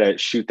 try to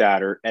shoot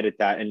that or edit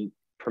that and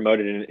promote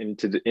it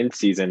into the in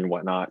season and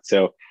whatnot.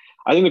 So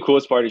I think the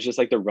coolest part is just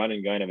like the run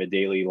and gun of a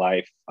daily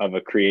life of a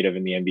creative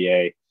in the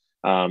NBA.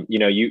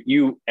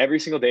 You every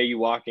single day you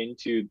walk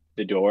into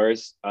the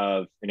doors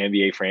of an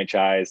NBA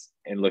franchise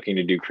and looking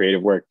to do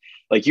creative work,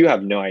 like you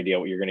have no idea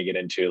what you're going to get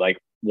into. Like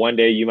one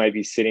day you might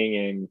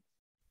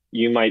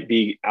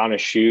be on a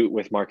shoot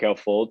with Markel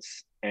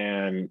Fultz,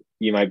 and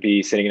you might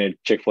be sitting in a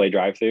Chick-fil-A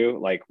drive-through,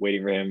 like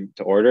waiting for him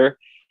to order.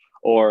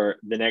 Or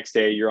the next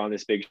day you're on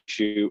this big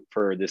shoot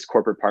for this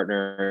corporate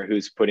partner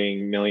who's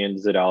putting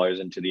millions of dollars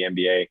into the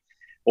NBA.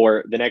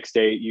 Or the next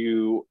day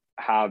you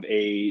have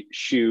a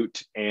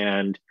shoot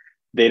and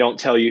they don't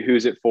tell you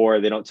who's it for.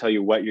 They don't tell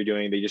you what you're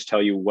doing. They just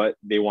tell you what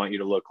they want you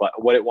to look like,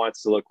 what it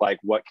wants to look like,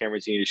 what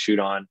cameras you need to shoot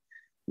on,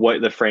 what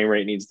the frame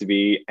rate needs to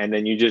be. And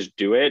then you just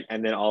do it.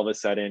 And then all of a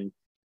sudden,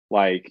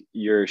 like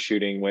you're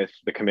shooting with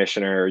the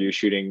commissioner, or you're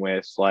shooting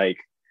with like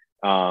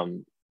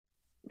um,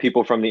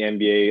 people from the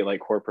NBA, like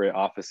corporate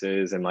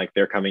offices, and like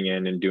they're coming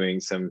in and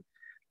doing some,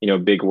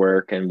 big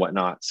work and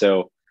whatnot.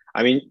 So,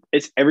 I mean,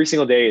 it's every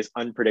single day is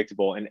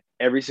unpredictable, and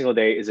every single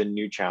day is a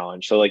new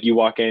challenge. So, like, you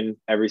walk in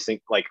every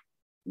single, like,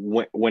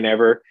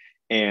 whenever,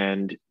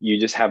 and you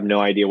just have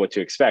no idea what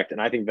to expect.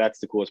 And I think that's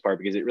the coolest part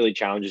because it really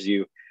challenges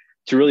you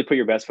to really put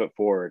your best foot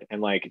forward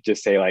and like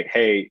just say, like,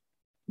 hey,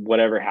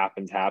 whatever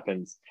happens,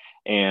 happens.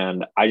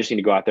 And I just need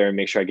to go out there and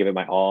make sure I give it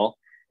my all.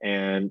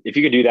 And if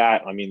you can do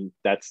that, I mean,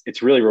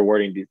 it's really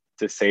rewarding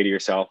to say to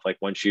yourself, like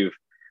once you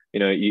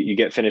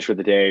get finished with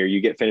the day, or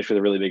you get finished with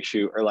a really big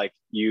shoot, or like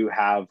you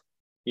have,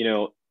 you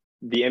know,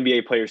 the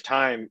NBA players'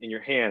 time in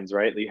your hands,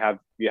 right? You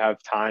have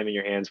time in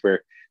your hands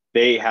where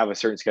they have a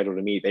certain schedule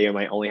to meet. They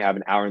might only have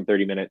an hour and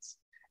 30 minutes,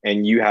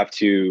 and you have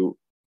an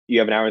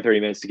hour and 30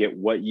 minutes to get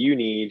what you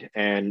need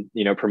and,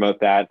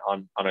 promote that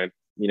on a,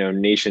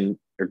 nation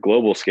or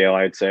global scale,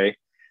 I'd say.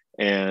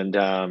 And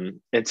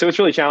so it's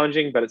really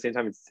challenging, but at the same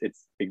time,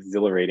 it's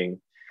exhilarating.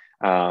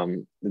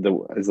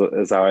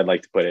 Is how I'd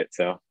like to put it.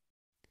 So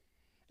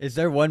Is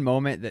there one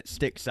moment that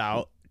sticks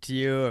out to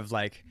you of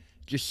like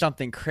just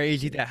something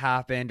crazy that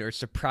happened or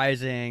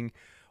surprising,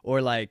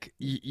 or like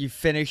you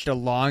finished a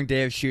long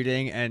day of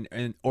shooting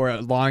and or a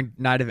long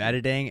night of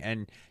editing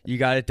and you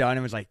got it done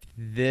and was like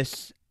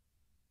this,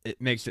 it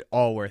makes it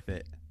all worth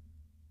it?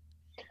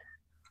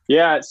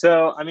 yeah,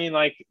 so I mean,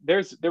 like,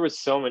 there's been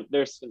so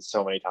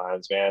many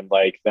times, man,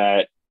 like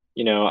that.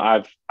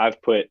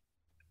 I've put,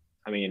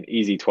 I mean,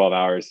 easy 12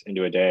 hours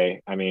into a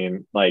day. I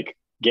mean, like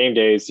game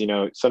days,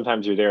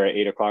 sometimes you're there at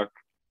 8 o'clock,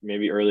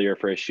 maybe earlier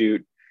for a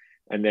shoot.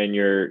 and then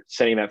you're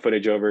sending that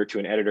footage over to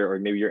an editor, or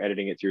maybe you're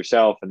editing it to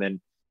yourself, and then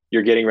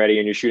you're getting ready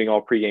and you're shooting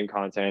all pregame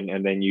content,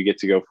 and then you get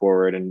to go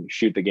forward and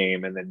shoot the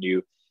game, and then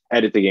you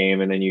edit the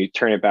game, and then you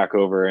turn it back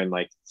over and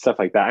like stuff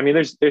like that. I mean,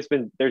 there's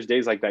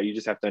days like that. You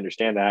just have to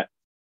understand that.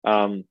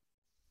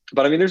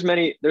 But I mean, there's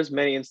many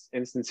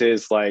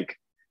instances like,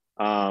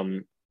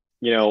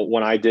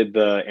 when I did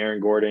the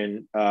Aaron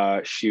Gordon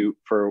shoot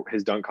for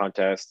his dunk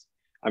contest.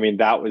 I mean,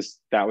 that was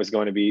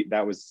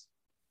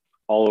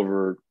all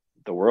over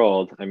the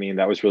world. I mean,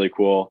 that was really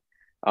cool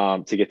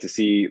to get to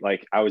see.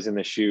 Like, I was in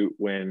the shoot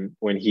when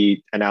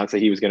he announced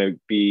that he was going to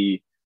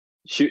be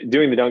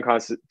doing the dunk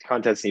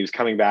contest, and he was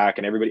coming back,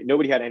 and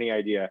nobody had any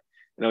idea,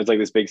 and it was like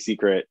this big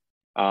secret.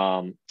 So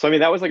I mean,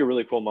 that was like a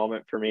really cool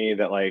moment for me,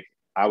 that like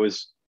I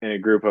was in a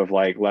group of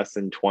like less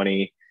than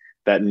 20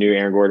 that knew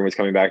Aaron Gordon was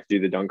coming back to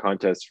do the dunk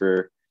contest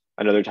for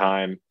another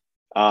time.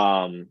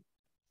 And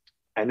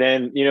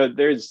then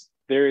there's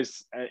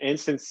an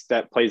instance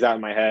that plays out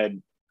in my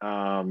head,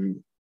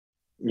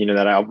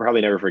 that I'll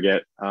probably never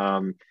forget.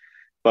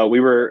 But we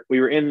were at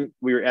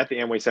the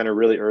Amway Center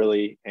really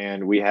early,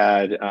 and we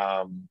had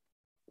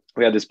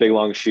this big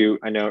long shoot.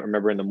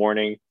 Remember in the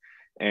morning,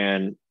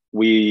 and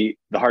the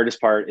hardest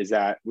part is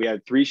that we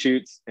had 3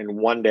 shoots in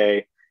one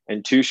day,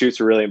 and 2 shoots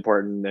were really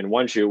important, and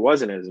 1 shoot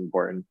wasn't as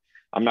important.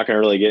 I'm not going to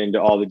really get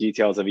into all the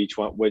details of each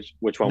one, which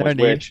one was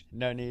which.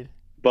 No need.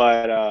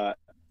 But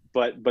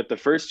the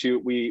first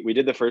shoot, we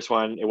did the first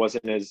one. It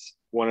wasn't as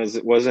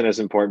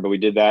important, but we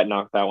did that,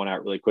 knocked that one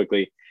out really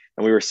quickly,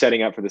 and we were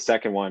setting up for the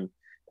second one.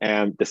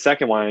 And the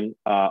second one,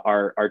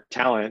 our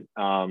talent,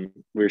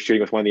 we were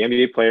shooting with one of the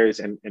NBA players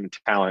and a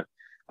talent,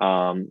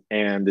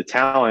 and the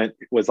talent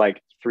was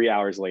like 3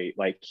 hours late.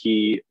 Like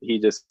he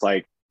just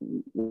like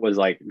was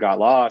like got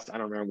lost. I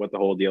don't remember what the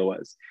whole deal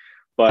was,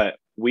 but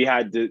we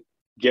had to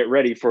get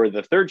ready for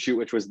the third shoot,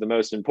 which was the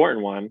most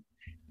important one,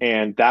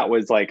 and that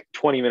was like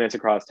 20 minutes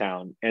across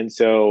town. And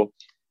so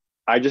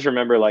I just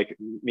remember like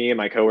me and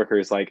my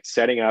coworkers like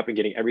setting up and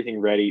getting everything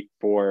ready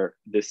for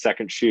this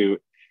second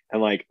shoot,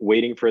 and like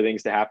waiting for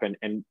things to happen.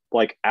 And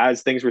like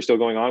as things were still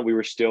going on, we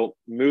were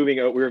moving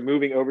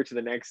over to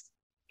the next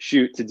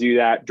shoot to do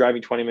that,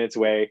 driving 20 minutes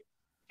away.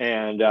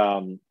 And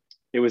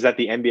it was at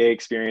the NBA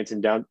experience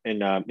in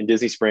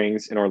Disney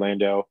Springs in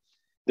Orlando.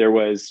 There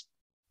was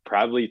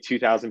probably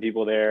 2,000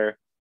 people there.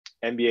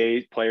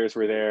 NBA players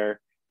were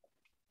there.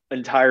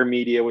 Entire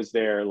media was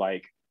there,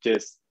 like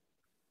just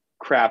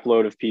crap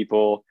load of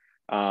people.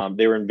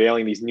 They were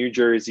unveiling these new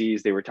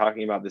jerseys. They were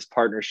talking about this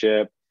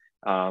partnership.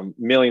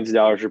 Millions of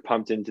dollars were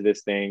pumped into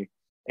this thing.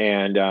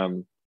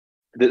 And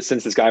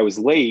since this guy was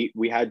late,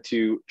 we had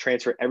to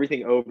transfer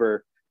everything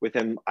over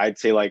within, I'd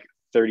say, like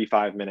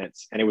 35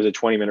 minutes. And it was a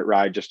 20-minute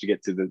ride just to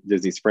get to the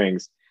Disney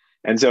Springs.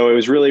 And so it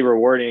was really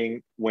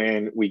rewarding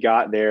when we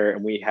got there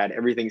and we had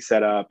everything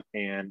set up,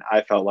 and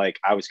I felt like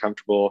I was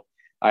comfortable.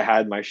 I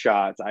had my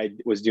shots. I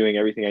was doing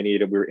everything I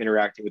needed. We were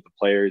interacting with the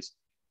players,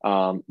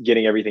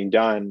 getting everything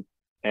done.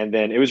 And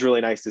then it was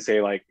really nice to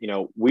say, like,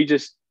 we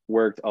just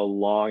worked a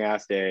long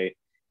ass day,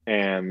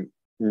 and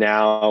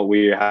now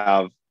we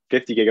have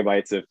 50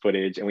 gigabytes of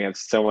footage, and we have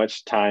so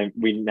much time.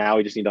 We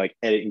just need to like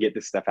edit and get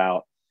this stuff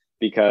out,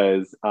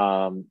 because,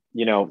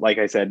 like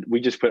I said,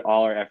 we just put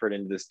all our effort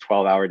into this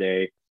 12-hour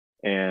day.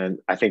 And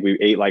I think we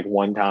ate like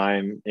one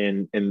time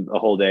in the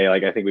whole day.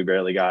 Like, I think we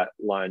barely got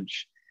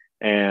lunch.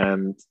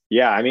 And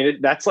yeah, I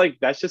mean, that's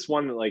just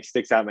one that like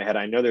sticks out in my head.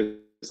 I know there's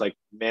like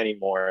many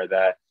more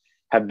that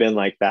have been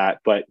like that,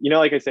 but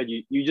like I said,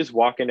 you just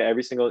walk into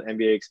every single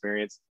NBA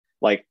experience,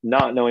 like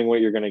not knowing what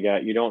you're going to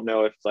get. You don't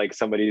know if like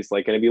somebody's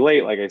like going to be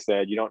late. Like I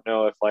said, you don't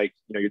know if like,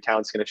 your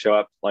talent's going to show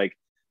up like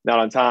not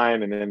on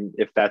time. And then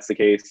if that's the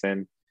case,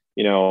 then,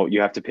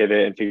 you have to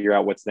pivot and figure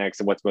out what's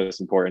next and what's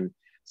most important.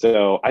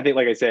 So I think,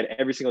 like I said,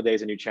 every single day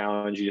is a new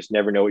challenge. You just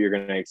never know what you're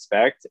going to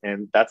expect.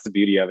 And that's the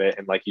beauty of it.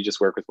 And like, you just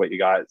work with what you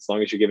got. As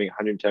long as you're giving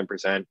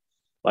 110%,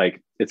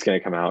 like it's going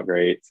to come out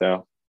great.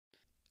 So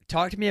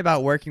Talk to me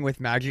about working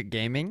with Magic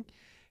Gaming,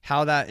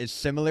 how that is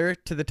similar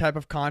to the type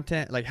of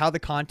content, like how the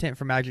content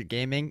for Magic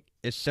Gaming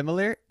is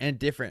similar and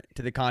different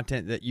to the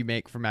content that you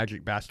make for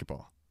Magic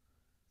Basketball.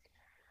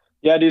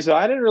 yeah, dude. So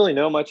I didn't really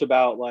know much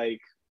about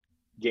like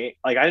I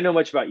didn't know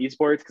much about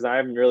esports, because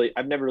I've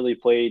never really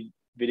played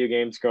video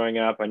games growing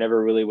up. I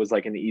never really was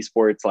like in the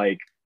esports,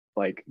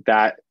 like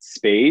that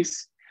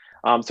space.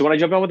 So when I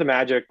jumped on with the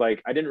Magic,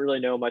 like I didn't really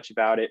know much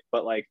about it,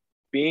 but like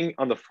being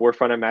on the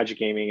forefront of Magic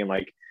Gaming and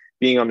like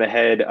being on the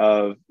head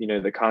of,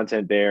 the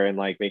content there, and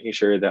like making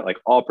sure that like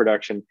all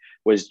production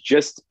was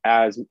just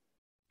as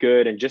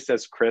good and just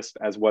as crisp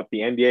as what the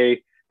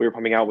NBA we were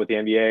pumping out with the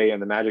NBA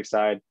and the Magic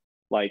side.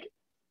 Like,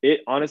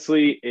 it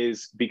honestly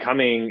is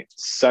becoming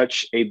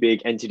such a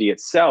big entity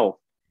itself.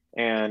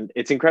 And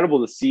it's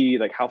incredible to see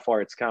like how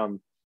far it's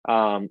come.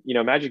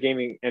 Magic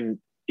Gaming and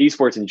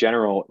esports in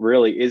general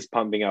really is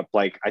pumping up.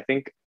 Like, I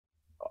think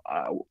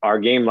our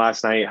game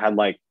last night had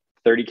like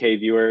 30K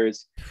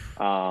viewers.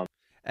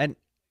 And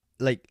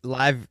like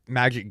live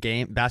Magic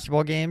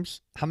basketball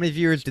games, how many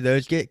viewers do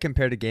those get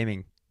compared to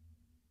gaming?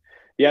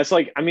 Yeah, it's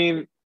like, I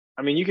mean,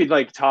 I mean, you could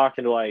like talk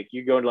into like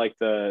you go into like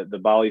the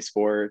Bali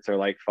Sports or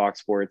like Fox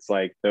Sports,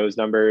 like those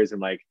numbers,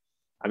 and like,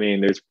 I mean,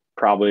 there's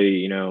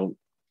probably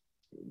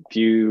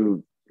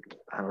few.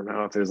 I don't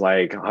know if there's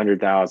like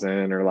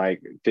 100,000 or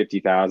like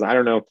 50,000. I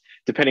don't know,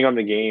 depending on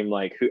the game,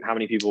 like how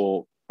many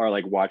people are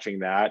like watching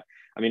that.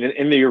 I mean,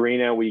 in the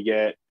arena, we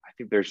get, I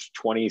think there's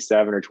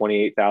 27 or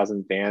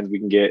 28,000 fans we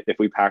can get if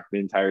we pack the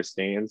entire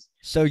stands.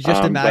 So just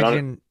But on,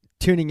 imagine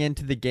tuning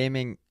into the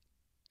gaming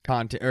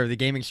content or the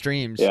gaming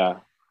streams, yeah,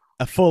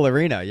 a full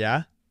arena,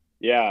 yeah?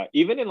 yeah,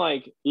 even in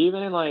like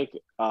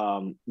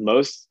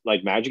most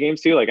like Magic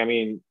games too. Like, I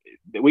mean,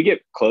 we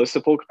get close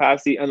to full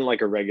capacity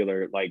unlike a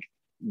regular like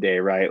day,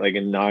 right? Like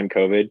in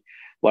non-COVID,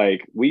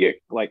 like we get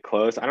like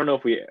close. I don't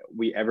know if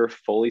we ever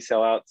fully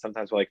sell out.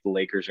 Sometimes like the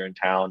Lakers are in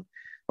town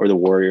or the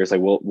Warriors, like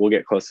we'll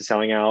get close to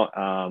selling out.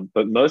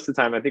 But most of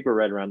the time, I think we're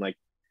right around like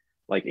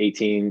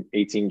 18K,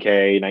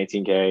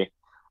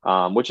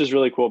 19K, which is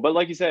really cool. But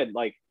like you said,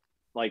 like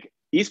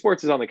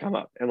esports is on the come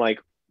up, and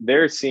like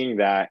they're seeing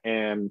that,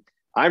 and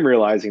I'm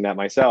realizing that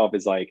myself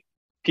is like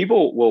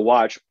people will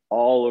watch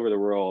all over the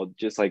world,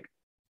 just like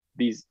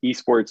these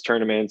esports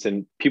tournaments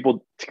and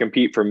people to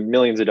compete for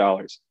millions of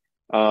dollars.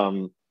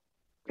 Um,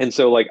 and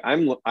so like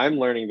I'm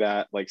learning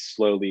that like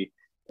slowly,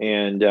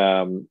 and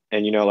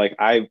like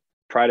I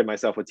prided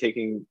myself with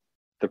taking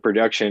the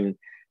production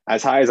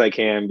as high as I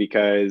can,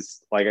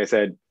 because like I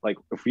said, like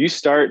if you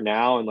start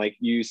now and like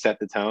you set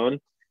the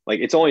tone, like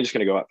it's only just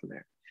going to go up from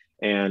there.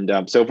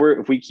 And so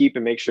if we keep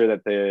and make sure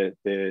that the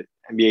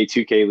NBA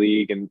 2K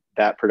league and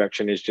that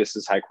production is just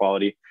as high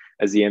quality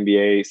as the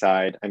NBA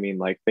side, I mean,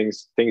 like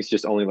things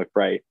just only look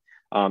bright.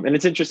 And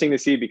it's interesting to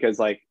see because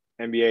like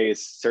NBA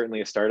is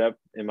certainly a startup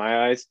in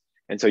my eyes,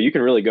 and so you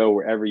can really go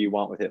wherever you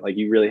want with it. Like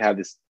you really have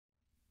this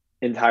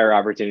entire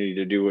opportunity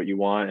to do what you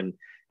want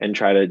and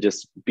try to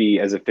just be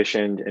as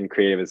efficient and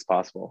creative as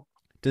possible.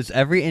 Does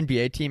every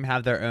NBA team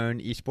have their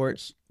own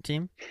esports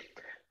team?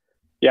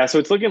 Yeah, so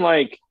it's looking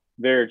like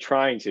they're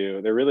trying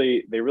to. They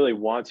really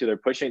want to. They're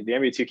pushing. The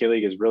NBA 2K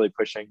League is really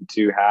pushing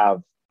to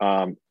have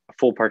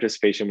full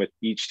participation with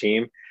each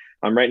team.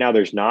 Right now,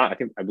 there's not.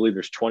 I believe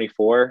there's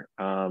 24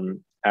 out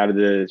of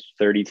the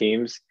 30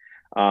 teams.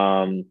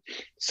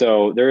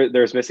 So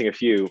there's missing a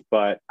few,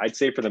 but I'd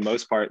say for the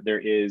most part there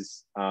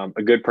is a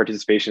good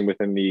participation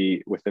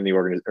the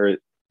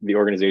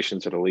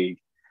organizations of the league.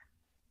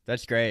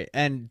 That's great.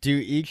 And do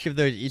each of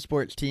those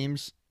esports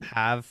teams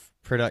have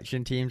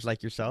production teams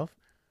like yourself?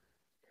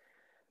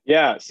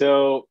 Yeah,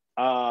 so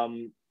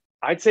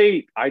I'd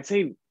say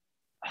some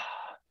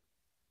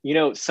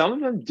of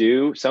them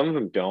do, some of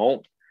them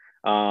don't.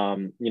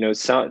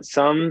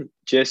 Some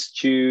just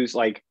choose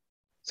like,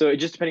 so it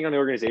just depending on the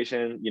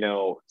organization.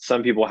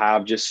 Some people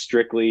have just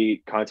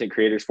strictly content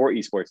creators for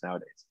esports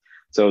nowadays,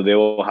 so they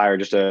will hire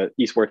just a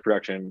esports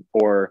production,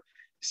 or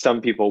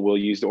some people will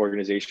use the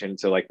organization.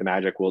 So like the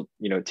Magic will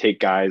take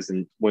guys,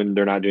 and when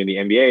they're not doing the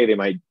NBA, they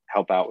might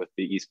help out with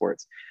the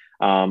esports.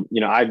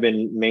 I've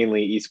been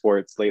mainly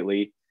esports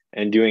lately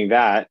and doing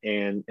that,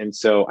 and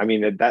so I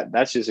mean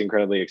that's just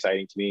incredibly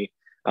exciting to me,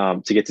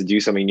 to get to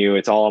do something new.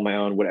 It's all on my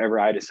own. Whatever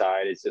I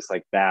decide, it's just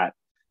like that.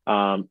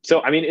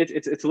 So I mean,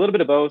 it's a little bit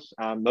of both.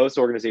 Most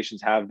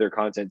organizations have their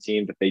content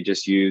team that they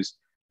just use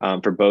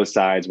for both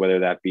sides, whether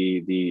that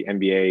be the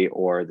NBA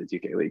or the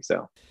 2K League.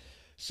 So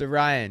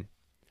Ryan,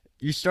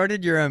 you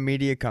started your own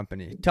media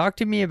company. Talk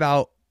to me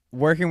about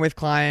working with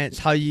clients,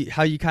 how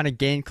you kind of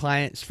gain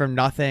clients from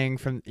nothing,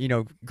 from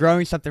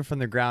growing something from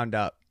the ground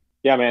up.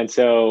 Yeah, man.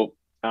 So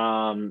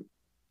I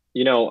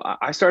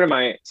started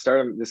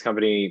this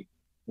company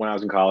when I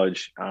was in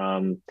college.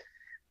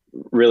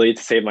 Really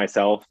to save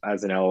myself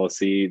as an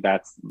LLC.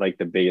 That's like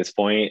the biggest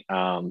point.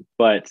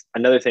 But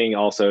another thing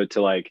also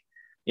to like,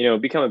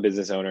 become a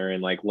business owner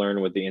and like learn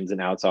what the ins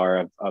and outs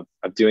are of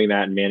doing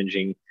that and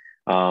managing,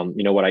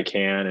 what I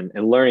can,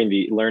 and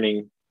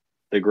learning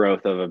the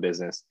growth of a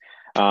business.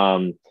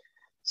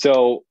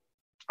 So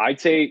I'd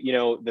say,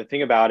 the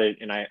thing about it,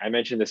 and I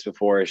mentioned this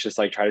before, is just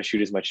like try to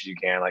shoot as much as you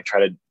can, like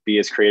try to be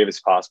as creative as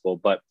possible,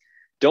 but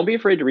don't be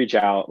afraid to reach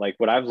out. Like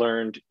what I've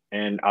learned,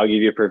 and I'll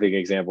give you a perfect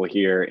example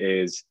here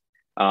is,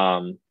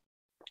 um,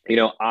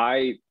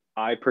 I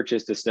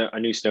purchased a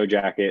new snow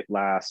jacket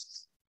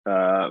last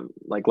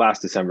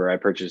December. I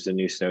purchased a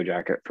new snow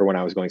jacket for when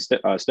I was going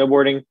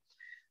snowboarding.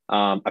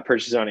 I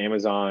purchased it on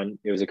Amazon.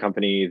 It was a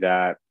company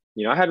that,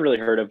 I hadn't really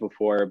heard of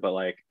before, but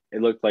like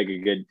it looked like a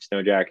good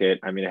snow jacket.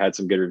 I mean, it had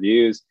some good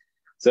reviews.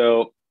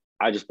 So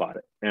I just bought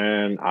it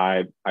and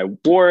I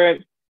wore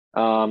it.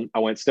 I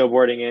went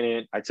snowboarding in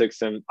it.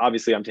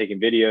 Obviously I'm taking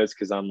videos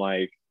because I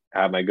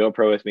have my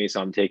GoPro with me.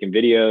 So I'm taking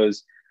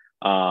videos.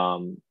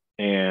 And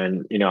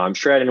I'm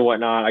shredding and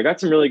whatnot. I got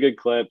some really good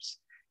clips,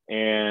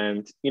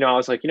 and I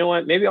was like, you know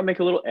what, maybe I'll make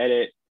a little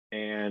edit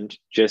and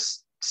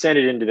just send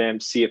it into them,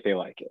 see if they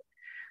like it.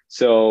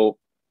 So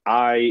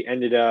I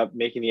ended up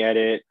making the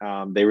edit.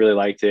 They really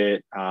liked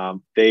it.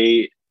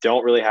 They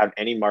don't really have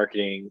any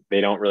marketing.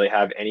 They don't really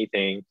have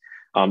anything.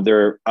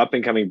 They're up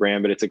and coming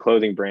brand, but it's a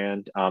clothing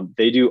brand.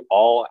 They do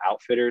all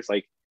outfitters.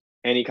 Like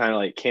any kind of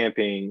like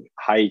camping,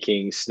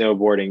 hiking,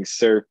 snowboarding,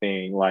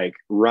 surfing, like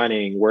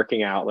running,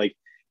 working out, like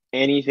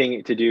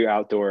anything to do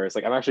outdoors.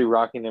 Like I'm actually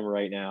rocking them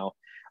right now.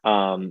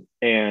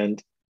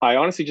 And I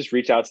honestly just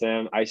reached out to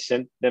them. I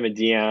sent them a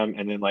DM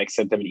and then like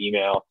sent them an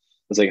email.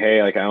 I was like,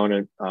 hey, like I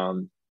own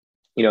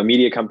a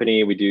media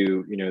company. We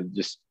do,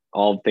 just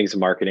all things of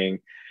marketing.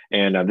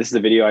 And this is a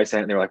video I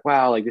sent, and they're like,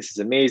 wow, like this is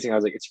amazing. I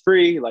was like, it's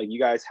free. Like you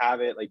guys have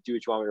it. Like do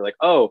what you want. They're like,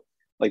 oh,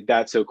 like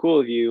that's so cool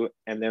of you.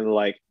 And then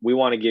like, we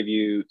want to give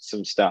you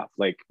some stuff.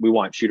 Like we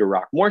want you to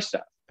rock more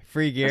stuff.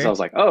 Free And so I gear. was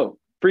like, oh,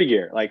 free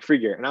gear, like free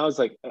gear. And I was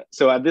like,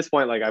 so at this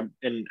point, like I've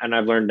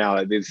learned now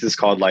that this is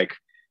called like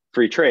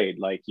free trade.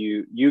 Like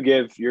you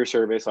give your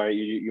service, all right,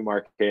 you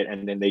market it,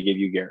 and then they give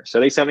you gear. So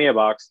they sent me a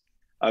box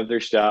of their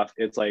stuff.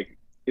 It's like,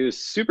 it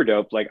was super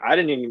dope. Like I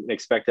didn't even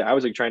expect it. I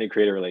was like trying to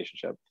create a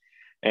relationship.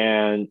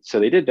 And so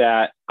they did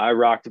that. I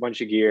rocked a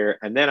bunch of gear,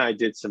 and then I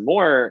did some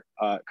more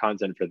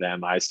content for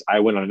them. I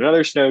went on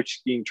another snow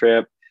skiing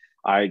trip.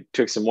 I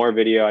took some more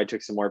video. I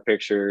took some more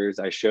pictures.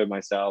 I showed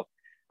myself.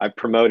 I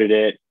promoted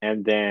it.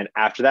 And then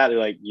after that, they're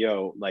like,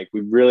 yo, like,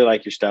 we really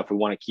like your stuff. We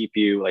want to keep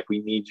you. Like, we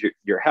need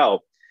your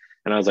help.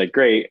 And I was like,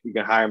 great. You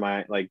can hire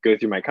go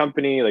through my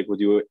company. Like, we'll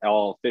do it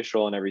all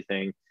official and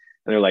everything. And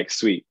they're like,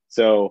 sweet.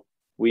 So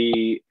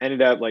we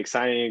ended up like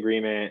signing an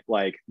agreement.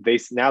 Like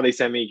now they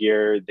send me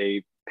gear.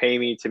 They pay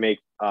me to make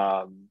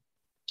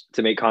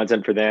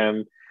content for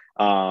them.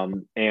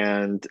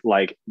 And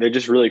like, they're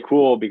just really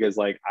cool because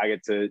like I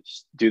get to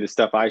do the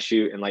stuff I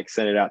shoot and like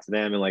send it out to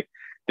them, and like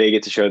they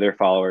get to show their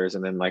followers,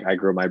 and then like I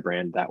grow my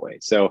brand that way.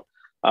 So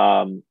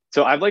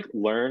so I've like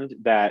learned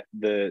that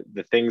the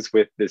things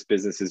with this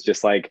business is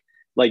just like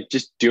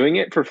just doing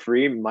it for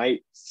free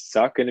might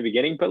suck in the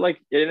beginning, but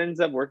like it ends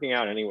up working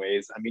out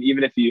anyways. I mean,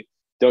 even if you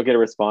don't get a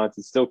response,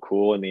 it's still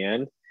cool in the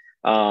end.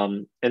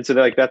 And so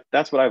like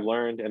that's what I've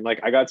learned. And like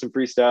I got some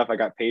free stuff. I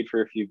got paid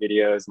for a few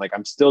videos. Like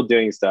I'm still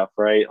doing stuff,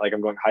 right? Like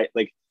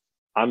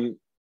I'm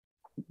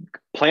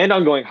planned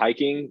on going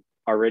hiking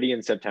already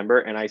in September,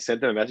 and I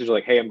sent them a message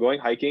like, hey, I'm going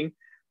hiking.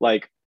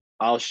 Like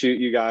I'll shoot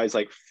you guys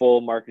like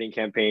full marketing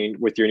campaign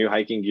with your new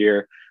hiking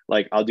gear.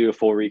 Like I'll do a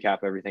full recap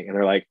of everything. And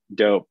they're like,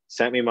 dope.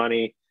 Sent me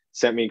money,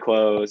 sent me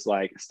clothes,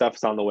 like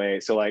stuff's on the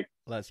way. So like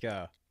Let's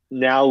go.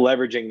 now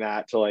leveraging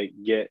that to like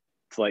get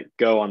to like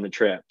go on the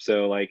trip.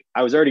 So like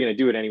I was already going to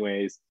do it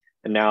anyways,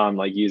 and now I'm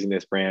like using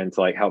this brand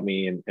to like help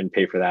me and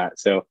pay for that.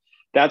 So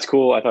that's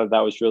cool. I thought that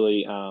was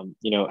really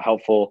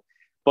helpful.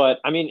 But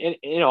I mean,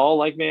 in all,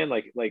 like, man,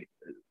 like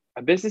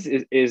a business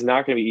is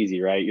not going to be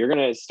easy, right? You're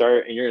going to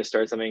start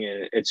something,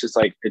 and it's just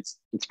like it's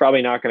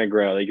probably not going to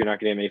grow. Like you're not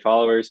going to have many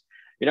followers.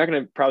 You're not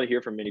going to probably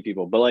hear from many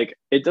people, but like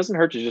it doesn't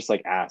hurt to just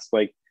like ask.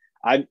 Like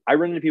I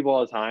run into people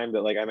all the time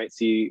that like I might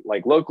see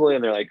like locally,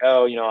 and they're like,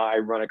 oh, I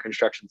run a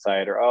construction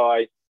site, or oh,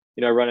 I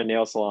run a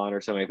nail salon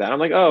or something like that. And I'm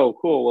like, oh,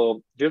 cool.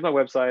 Well, here's my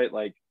website.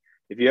 Like,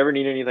 if you ever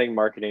need anything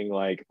marketing,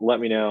 like, let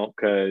me know,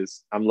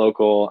 because I'm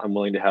local. I'm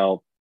willing to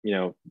help.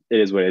 It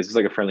is what it is. It's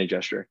like a friendly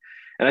gesture.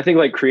 And I think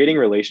like creating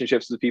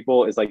relationships with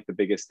people is like the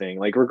biggest thing.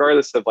 Like,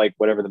 regardless of like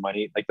whatever the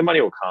money, like the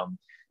money will come.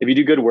 If you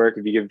do good work,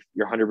 if you give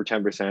your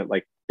 110%,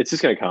 like it's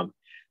just going to come.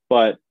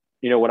 But,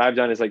 what I've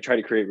done is like try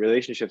to create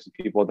relationships with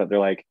people that they're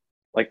like,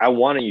 I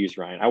want to use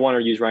Ryan. I want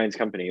to use Ryan's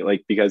company,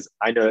 like, because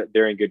I know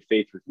they're in good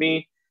faith with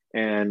me.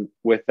 And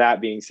with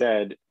that being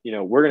said,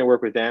 we're going to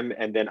work with them.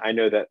 And then I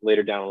know that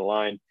later down the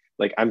line,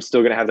 like I'm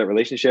still going to have that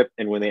relationship.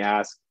 And when they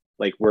ask,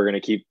 like, we're going to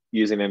keep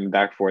using them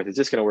back and forth. It's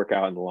just going to work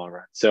out in the long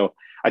run. So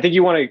I think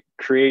you want to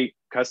create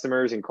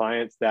customers and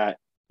clients that,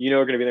 are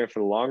going to be there for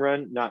the long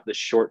run, not the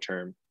short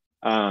term.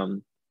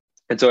 And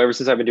so ever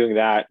since I've been doing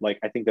that, like,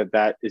 I think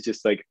that is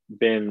just like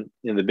been,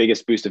 the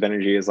biggest boost of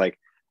energy is like,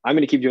 I'm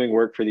going to keep doing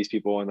work for these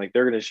people, and like,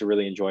 they're going to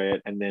really enjoy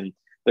it. And then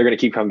they're going to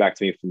keep coming back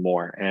to me for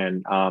more.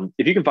 And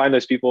if you can find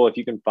those people, if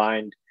you can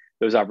find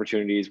those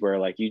opportunities where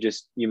like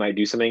you might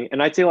do something,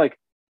 and I'd say like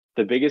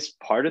the biggest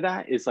part of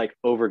that is like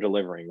over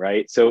delivering,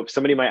 right? So if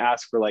somebody might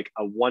ask for like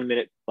a 1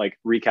 minute like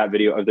recap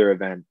video of their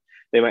event,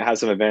 they might have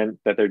some event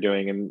that they're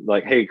doing, and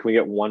like, hey, can we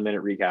get 1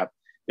 minute recap?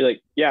 You're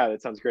like, yeah,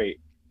 that sounds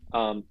great.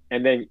 And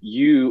then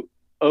you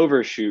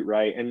overshoot,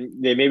 right?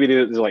 And they're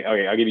like,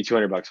 okay, I'll give you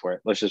 $200 for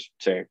it. Let's just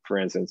say, for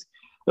instance,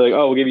 they're like,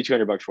 oh, we'll give you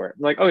 $200 for it.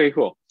 I'm like, okay,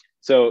 cool.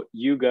 So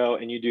you go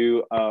and you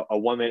do a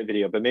 1 minute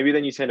video, but maybe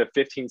then you send a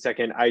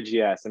 15-second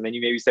IGS, and then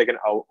you maybe second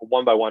a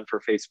one by one for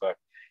Facebook.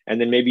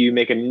 And then maybe you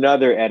make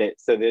another edit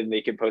so then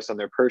they can post on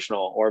their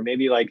personal, or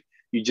maybe like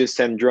you just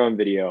send drone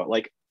video.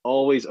 Like,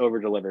 always over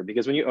deliver,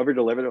 because when you over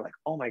deliver, they're like,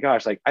 oh my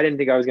gosh, like I didn't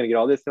think I was going to get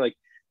all this. They're like,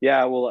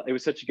 yeah, well, it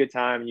was such a good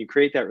time. And you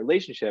create that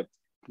relationship.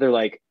 They're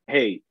like,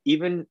 hey,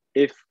 even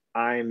if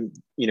I'm,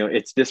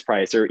 it's this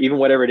price, or even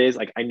whatever it is,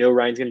 like, I know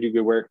Ryan's going to do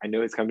good work. I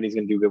know his company's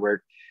going to do good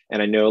work.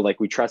 And I know like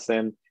we trust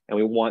them and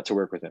we want to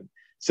work with him.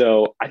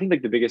 So I think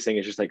like the biggest thing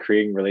is just like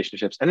creating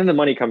relationships, and then the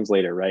money comes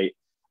later, right?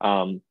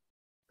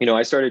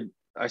 I started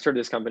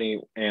this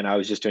company, and I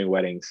was just doing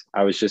weddings.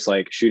 I was just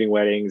like shooting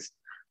weddings,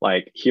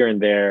 like here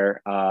and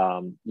there.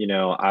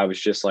 I was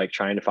just like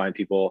trying to find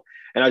people,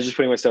 and I was just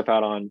putting my stuff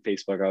out on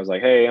Facebook. I was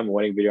like, hey, I'm a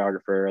wedding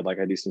videographer. Like,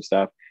 I do some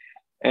stuff.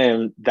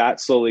 And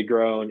that's slowly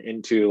grown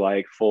into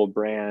like full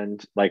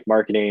brand like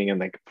marketing and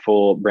like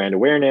full brand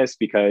awareness,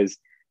 because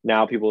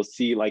now people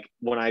see like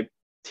when I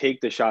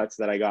take the shots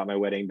that I got at my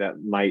wedding that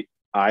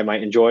I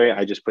might enjoy,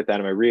 I just put that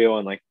in my reel,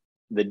 and like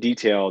the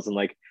details and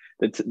like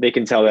they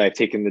can tell that I've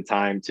taken the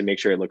time to make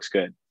sure it looks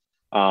good.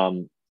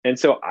 And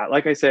so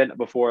like I said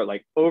before,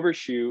 like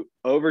overshoot,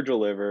 over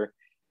deliver,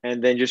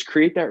 and then just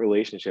create that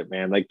relationship,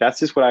 man. Like that's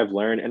just what I've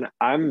learned. And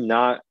I'm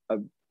not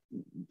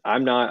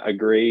a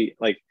great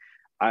like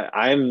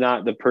I'm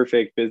not the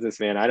perfect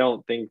businessman. I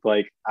don't think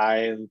like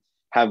I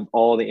have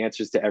all the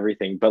answers to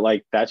everything, but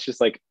like that's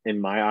just like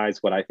in my eyes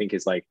what I think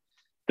is like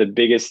the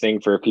biggest thing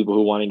for people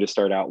who wanting to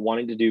start out,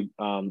 wanting to do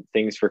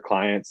things for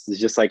clients is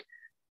just like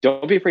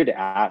don't be afraid to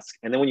ask.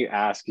 And then when you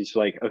ask, it's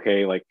like,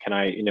 okay, like can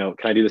I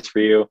do this for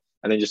you?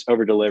 And then just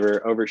over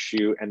deliver,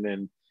 overshoot, and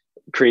then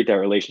create that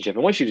relationship.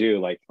 And once you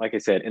do, like I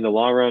said, in the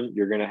long run,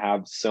 you're gonna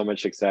have so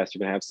much success. You're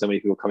gonna have so many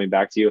people coming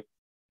back to you.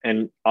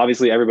 And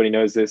obviously everybody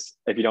knows this.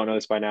 If you don't know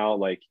this by now,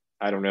 like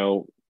I don't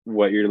know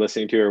what you're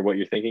listening to or what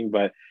you're thinking,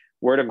 but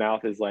word of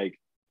mouth is like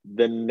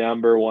the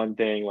number one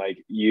thing.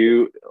 Like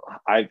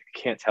I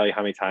can't tell you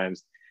how many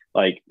times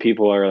like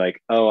people are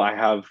like, oh, I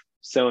have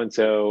so and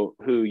so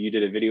who you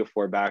did a video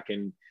for back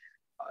in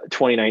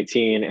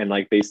 2019, and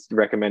like they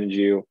recommended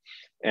you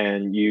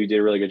and you did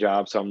a really good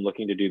job, so I'm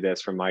looking to do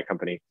this from my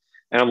company.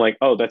 And I'm like,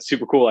 oh, that's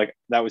super cool. Like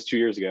that was 2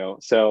 years ago.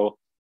 So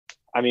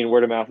I mean,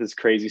 word of mouth is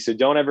crazy. So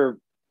don't ever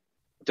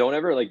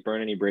like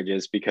burn any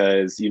bridges,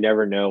 because you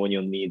never know when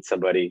you'll need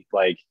somebody.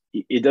 Like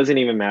it doesn't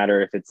even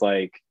matter if it's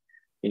like,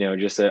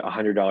 just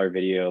 $100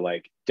 video.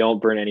 Like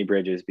don't burn any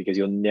bridges, because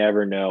you'll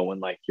never know when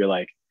like you're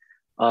like,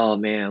 oh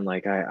man,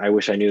 like I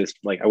wish I knew this.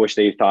 Like I wish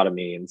they thought of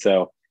me. And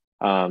so,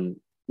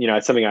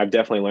 it's something I've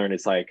definitely learned.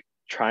 It's like,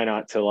 try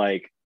not to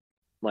like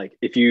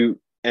if you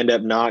end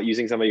up not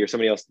using somebody or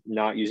somebody else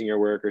not using your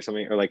work or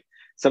something, or like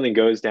something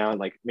goes down,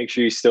 like make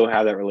sure you still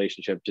have that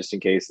relationship just in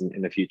case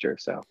in the future.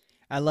 So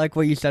I like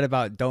what you said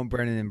about don't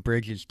burn any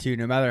bridges too,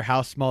 no matter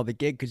how small the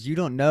gig, because you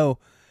don't know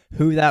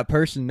who that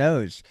person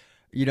knows.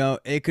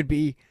 It could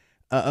be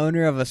a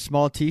owner of a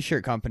small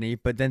T-shirt company,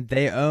 but then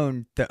they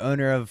own the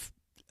owner of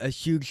a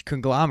huge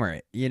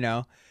conglomerate.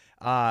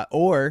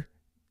 Or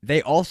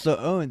they also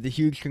own the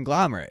huge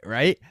conglomerate,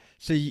 right?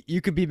 So you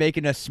could be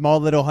making a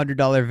small little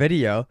 $100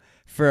 video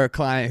for a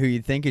client who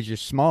you think is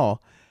just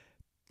small,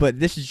 but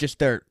this is just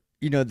their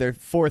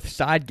fourth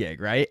side gig,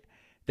 right?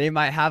 They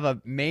might have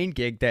a main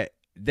gig that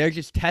they're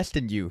just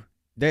testing you.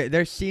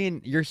 They're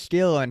seeing your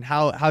skill and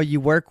how you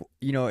work,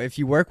 if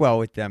you work well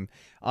with them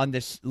on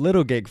this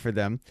little gig for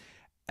them.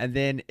 And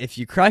then if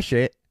you crush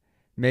it,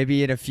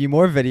 maybe in a few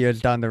more videos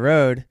down the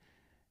road,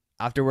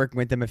 after working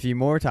with them a few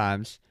more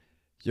times,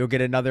 you'll get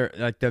another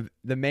like the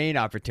main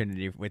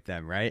opportunity with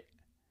them, right?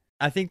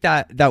 I think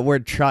that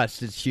word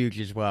trust is huge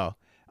as well.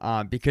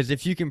 Because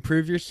if you can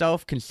prove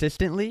yourself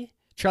consistently,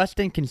 trust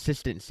and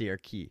consistency are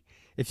key.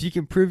 If you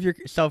can prove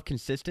yourself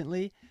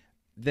consistently,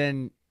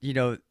 then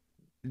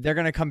they're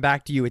gonna come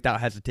back to you without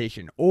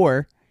hesitation,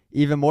 or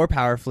even more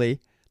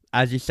powerfully,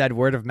 as you said,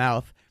 word of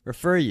mouth,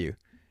 refer you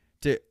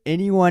to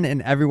anyone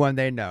and everyone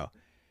they know.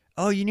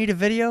 Oh, you need a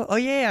video? Oh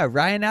yeah,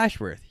 Ryan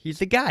Ashworth. He's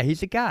the guy. He's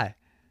the guy.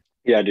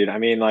 yeah, dude. I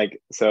mean,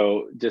 like,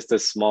 so just a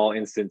small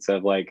instance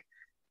of like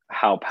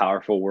how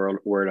powerful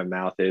word of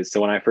mouth is.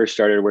 So when I first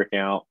started working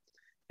out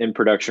in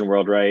production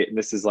world, right? And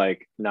this is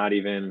like not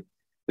even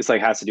this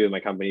like has to do with my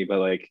company, but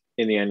like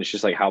in the end, it's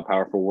just like how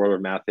powerful word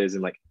of mouth is.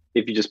 And like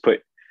if you just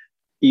put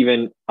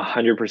even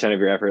 100% of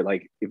your effort,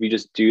 like if you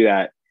just do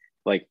that,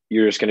 like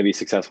you're just going to be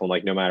successful,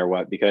 like no matter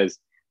what. Because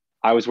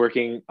I was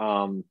working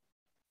on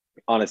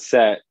a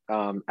set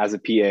as a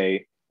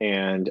PA,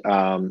 and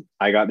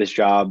I got this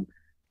job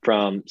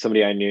from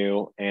somebody I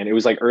knew, and it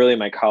was like early in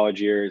my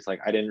college years. Like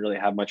I didn't really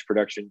have much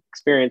production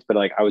experience, but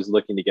like I was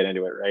looking to get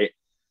into it, right?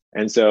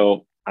 And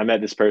so I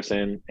met this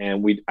person,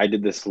 and I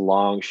did this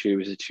long shoot. It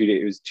was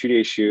a 2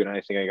 day shoot, and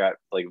I think I got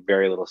like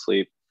very little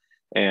sleep.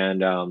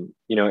 And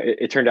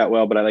it turned out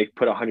well, but I like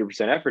put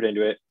 100% effort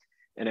into it,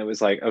 and it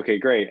was like, okay,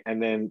 great.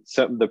 And then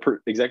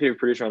executive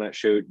producer on that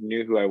show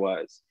knew who I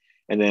was,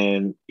 and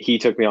then he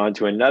took me on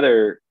to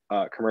another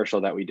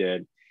commercial that we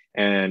did,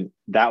 and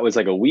that was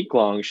like a week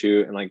long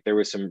shoot, and like there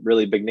was some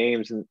really big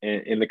names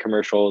in the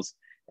commercials,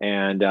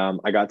 and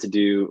I got to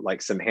do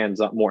like some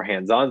more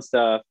hands-on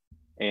stuff,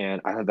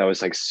 and I thought that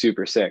was like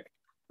super sick.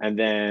 And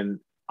then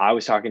I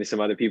was talking to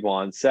some other people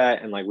on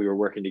set, and like we were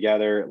working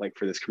together like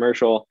for this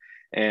commercial,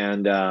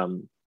 and I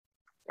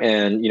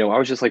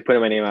was just like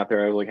putting my name out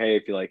there. I was like, hey,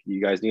 if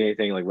you guys need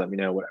anything, like let me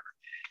know, whatever.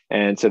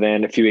 And so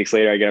then a few weeks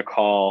later, I get a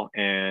call,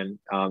 and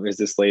there's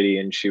this lady,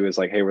 and she was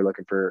like, hey, we're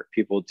looking for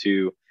people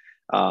to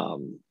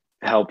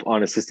help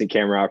on assistant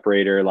camera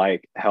operator,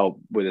 like help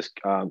with this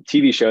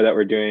TV show that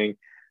we're doing.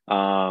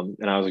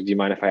 And I was like, do you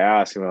mind if I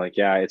ask? And they're like,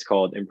 yeah, it's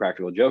called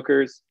Impractical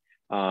Jokers.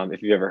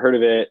 If you've ever heard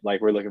of it,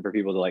 like we're looking for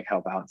people to like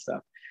help out and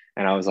stuff.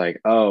 And I was like,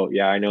 oh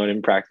yeah, I know what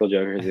Impractical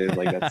Jokers is.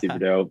 Like that's super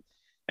dope.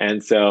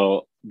 And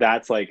so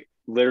that's like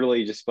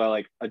literally just about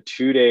like a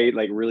 2 day,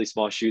 like really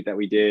small shoot that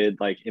we did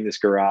like in this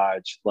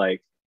garage.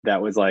 Like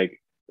that was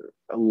like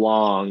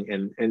long,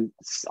 and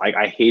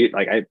I hate it.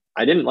 Like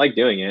I didn't like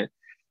doing it,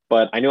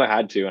 but I knew I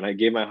had to, and I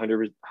gave my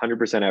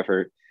 100%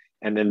 effort.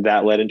 And then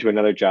that led into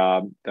another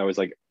job that was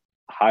like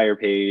higher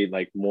paid,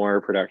 like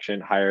more production,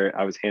 higher.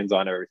 I was hands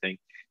on everything,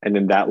 and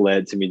then that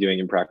led to me doing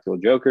Impractical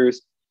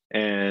Jokers,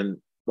 and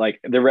like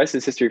the rest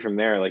is history from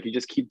there. Like you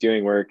just keep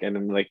doing work, and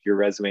then like your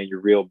resume,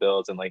 your real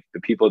builds, and like the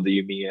people that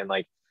you meet, and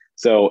like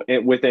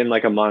within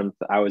like a month,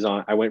 I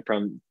went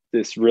from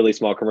this really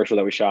small commercial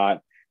that we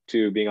shot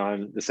to being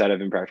on the set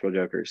of Impractical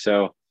Jokers.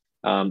 So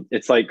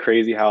it's like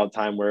crazy how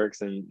time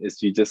works, and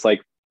it's you just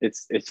like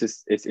it's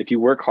if you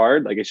work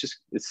hard, like it's just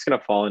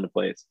gonna fall into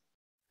place.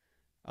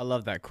 I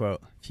love that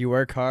quote. If you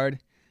work hard,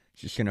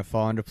 it's just gonna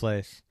fall into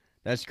place.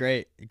 That's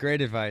great.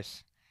 Great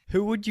advice.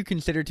 Who would you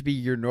consider to be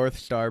your North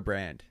Star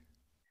brand?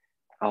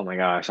 Oh my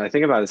gosh, I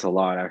think about this a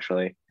lot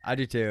actually. I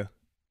do too.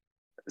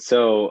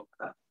 So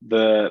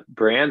the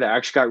brand that I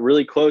actually got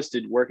really close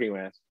to working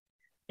with,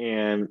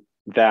 and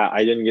that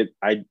I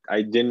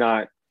did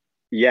not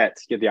yet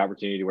get the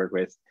opportunity to work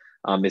with,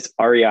 is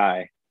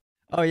REI.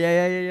 Oh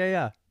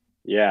yeah.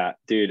 Yeah,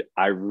 dude,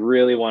 I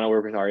really want to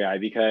work with REI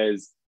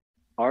because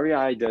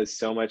REI does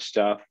so much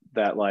stuff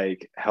that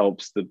like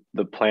helps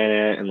the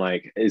planet, and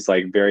like is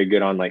like very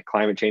good on like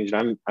climate change,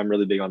 and I'm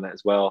really big on that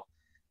as well.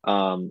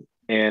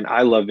 And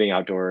I love being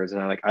outdoors,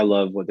 and I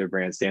love what their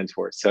brand stands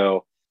for.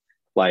 So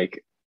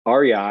like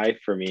REI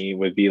for me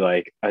would be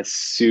like a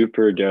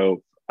super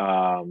dope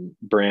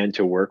brand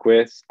to work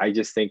with. I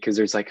just think because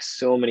there's like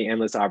so many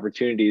endless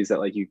opportunities that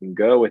like you can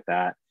go with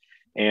that.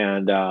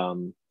 And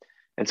um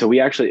and so we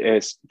actually,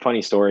 it's a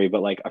funny story,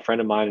 but like a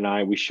friend of mine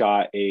and we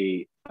shot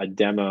a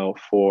demo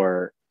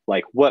for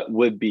like what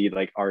would be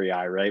like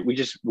REI, right? We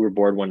were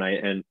bored one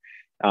night, and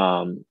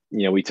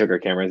we took our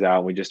cameras out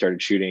and we just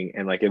started shooting,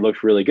 and like it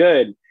looked really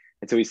good.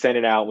 And so we sent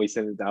it out. We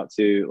sent it out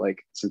to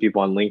like some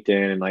people on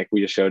LinkedIn, and like we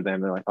just showed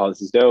them. They're like, "Oh,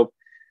 this is dope."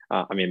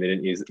 I mean, they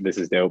didn't use "this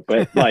is dope,"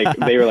 but like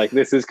they were like,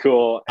 "This is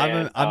cool."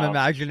 And I'm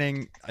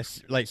imagining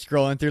like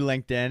scrolling through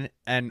LinkedIn,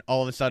 and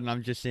all of a sudden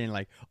I'm just seeing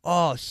like,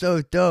 oh,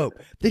 so dope.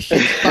 This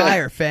shit's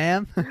fire,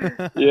 fam.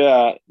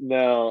 yeah,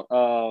 no,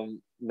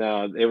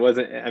 it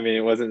wasn't. I mean,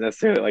 it wasn't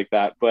necessarily like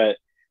that, but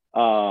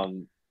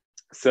um,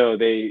 so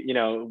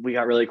we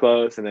got really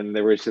close, and then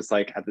there was just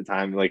like at the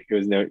time, like it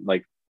was no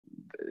like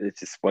it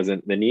just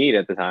wasn't the need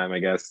at the time, I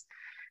guess.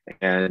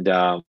 And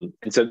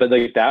so, but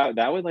like that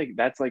would like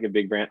that's like a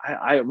big brand.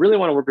 I really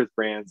want to work with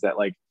brands that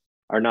like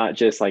are not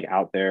just like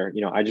out there.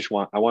 I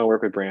want to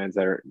work with brands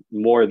that are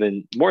more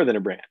than a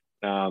brand.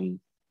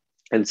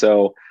 And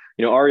so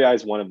REI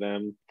is one of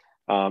them.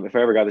 If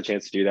I ever got the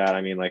chance to do that,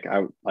 I mean, like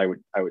I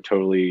would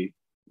totally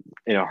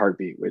in a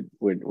heartbeat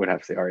would have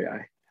to say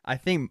REI. I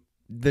think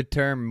the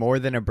term more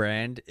than a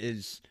brand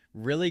is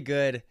really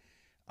good,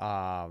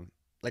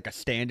 like a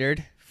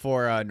standard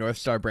for a North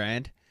Star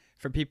brand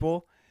for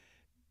people.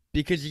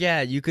 Because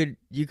yeah, you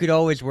could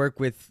always work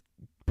with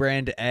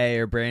brand A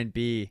or brand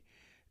B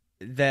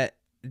that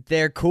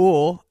they're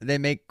cool. They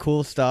make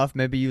cool stuff.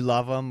 Maybe you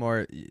love them,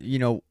 or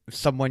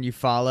someone you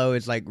follow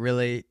is like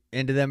really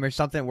into them or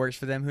something, works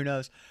for them, who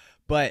knows.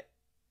 But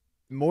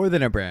more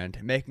than a brand,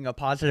 making a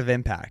positive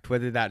impact,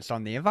 whether that's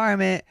on the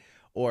environment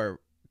or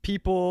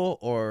people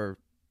or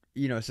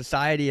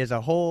society as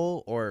a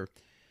whole, or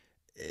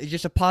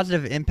just a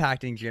positive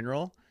impact in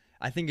general,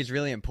 I think is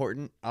really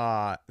important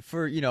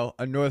for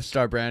a North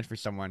Star brand for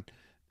someone.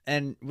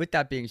 And with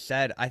that being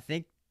said, I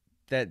think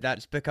that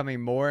that's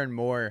becoming more and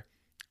more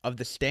of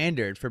the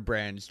standard for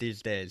brands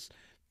these days.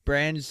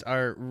 Brands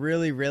are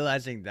really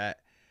realizing that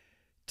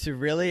to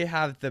really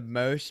have the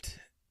most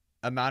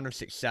amount of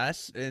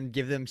success and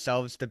give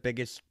themselves the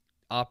biggest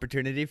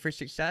opportunity for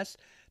success,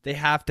 they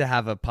have to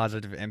have a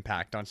positive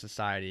impact on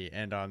society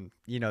and on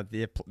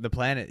the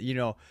planet.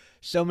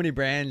 So many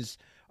brands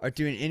are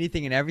doing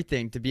anything and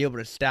everything to be able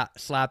to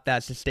slap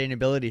that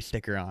sustainability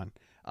sticker on,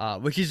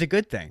 which is a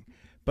good thing.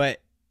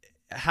 But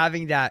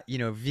having that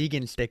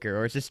vegan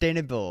sticker or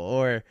sustainable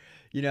or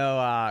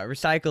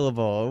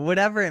recyclable,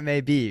 whatever it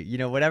may be,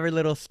 whatever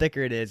little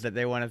sticker it is that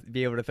they want to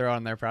be able to throw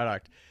on their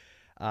product,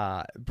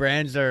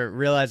 brands are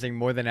realizing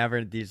more than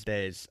ever these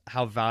days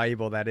how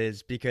valuable that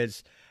is,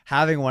 because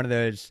having one of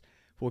those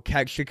will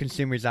catch the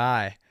consumer's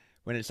eye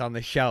when it's on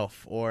the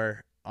shelf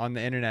or on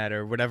the internet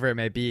or whatever it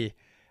may be,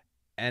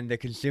 and the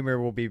consumer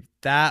will be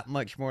that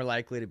much more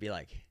likely to be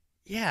like,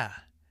 yeah,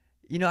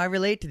 I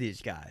relate to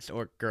these guys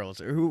or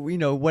girls or who,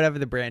 whatever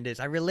the brand is.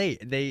 I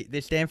relate.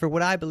 They stand for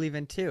what I believe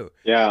in too.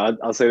 Yeah,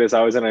 I'll say this.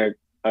 I was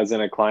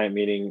in a client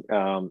meeting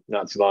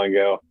not too long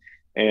ago,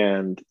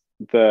 and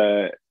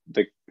the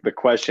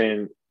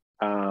question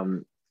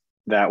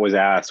that was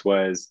asked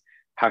was,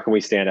 how can we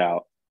stand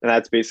out? And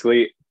that's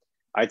basically,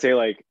 I'd say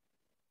like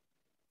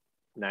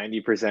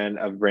 90%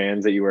 of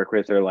brands that you work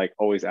with are like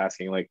always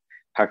asking like,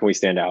 how can we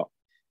stand out?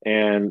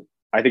 And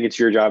I think it's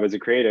your job as a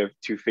creative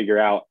to figure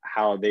out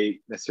how they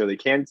necessarily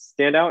can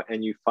stand out,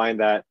 and you find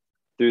that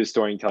through the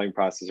storytelling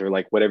process, or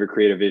like whatever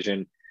creative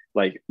vision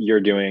like you're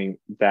doing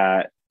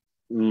that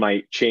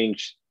might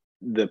change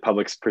the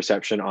public's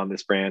perception on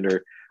this brand,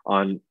 or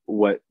on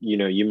what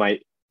you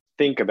might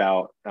think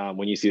about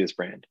when you see this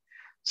brand?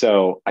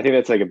 So I think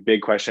that's like a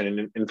big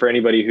question. And for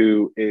anybody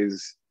who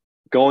is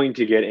going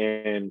to get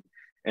in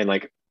and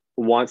like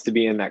wants to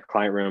be in that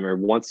client room or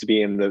wants to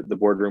be in the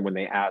boardroom when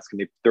they ask and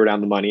they throw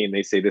down the money and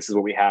they say, this is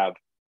what we have.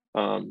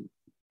 Um,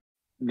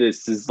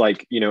 this is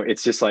like,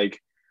 it's just like,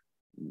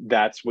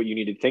 that's what you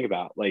need to think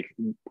about. Like,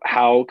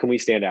 how can we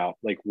stand out?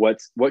 Like,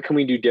 what can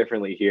we do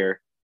differently here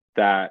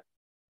that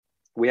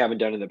we haven't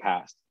done in the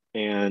past?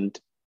 And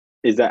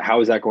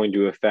how is that going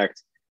to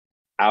affect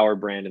our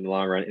brand in the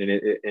long run?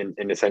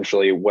 And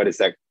essentially, what is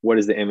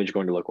the image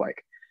going to look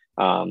like?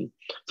 So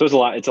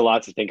it's a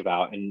lot to think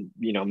about. And,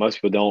 most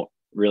people don't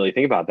really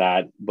think about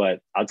that,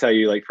 but I'll tell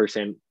you, like,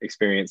 firsthand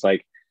experience,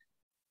 like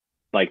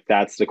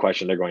that's the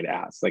question they're going to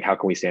ask. Like, how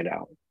can we stand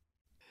out?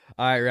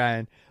 All right,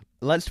 Ryan,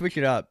 let's switch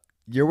it up.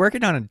 You're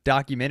working on a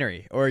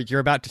documentary, or you're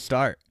about to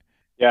start.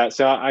 Yeah,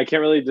 so I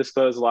can't really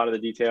disclose a lot of the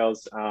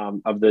details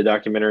of the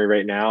documentary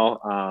right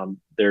now.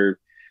 There's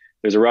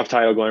a rough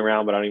title going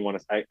around, but I don't even want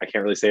to. I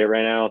can't really say it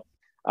right now.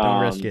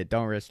 Don't risk Um, it.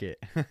 Don't risk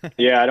it.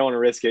 yeah, I don't want to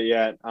risk it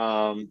yet.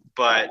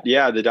 But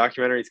yeah, the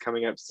documentary is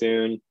coming up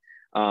soon.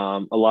 A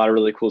lot of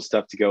really cool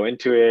stuff to go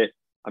into it.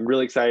 I'm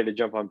really excited to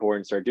jump on board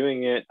and start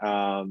doing it.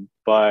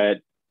 But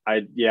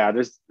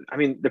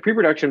the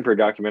pre-production for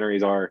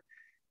documentaries are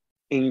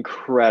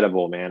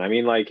incredible, man. I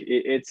mean, like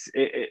it's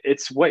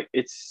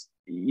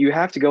you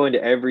have to go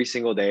into every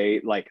single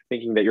day like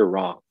thinking that you're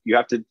wrong. You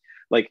have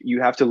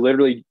to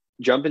literally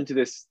jump into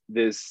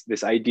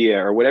this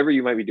idea or whatever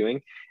you might be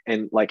doing,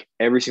 and like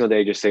every single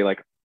day just say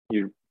like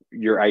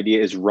your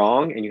idea is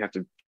wrong and you have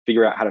to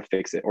figure out how to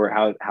fix it or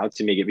how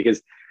to make it,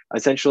 because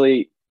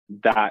essentially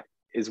that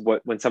is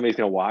what, when somebody's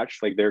going to watch,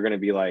 like they're going to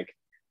be like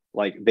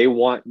they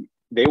want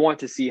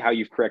to see how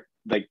you've correct,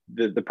 like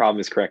the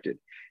problem is corrected.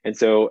 And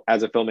so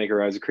as a filmmaker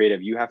or as a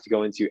creative, you have to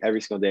go into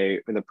every single day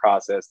in the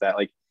process that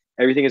like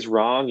everything is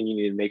wrong and you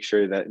need to make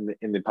sure that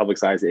in the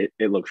public's eyes it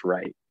looks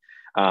right.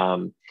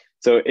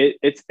 So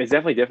it's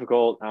definitely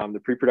difficult. The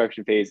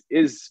pre-production phase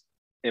is,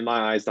 in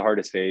my eyes, the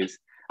hardest phase.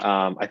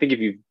 I think if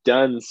you've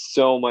done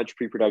so much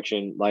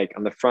pre-production, like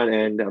on the front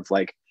end of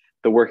like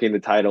the working the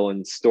title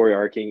and story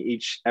arcing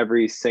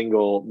every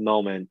single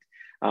moment,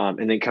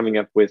 and then coming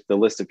up with the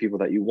list of people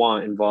that you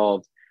want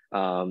involved,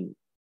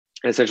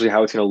 essentially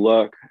how it's going to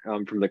look,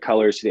 from the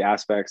colors to the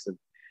aspects of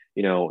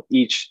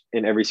each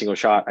and every single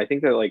shot. I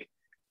think that like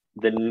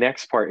the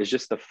next part is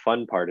just the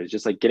fun part. Is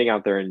just like getting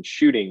out there and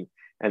shooting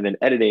and then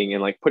editing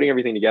and like putting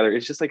everything together.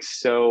 It's just like,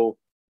 so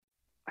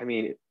I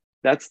mean,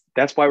 that's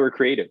why we're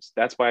creatives.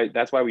 That's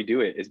why we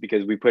do it, is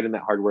because we put in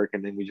that hard work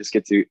and then we just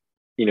get to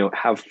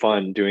have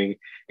fun doing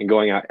and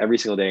going out every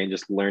single day and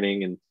just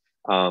learning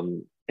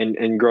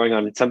and growing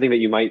on something that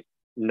you might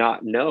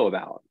not know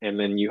about, and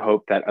then you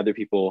hope that other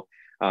people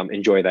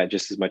enjoy that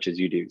just as much as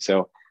you do.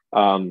 So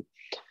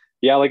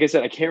yeah, like I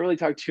said, I can't really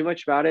talk too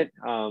much about it,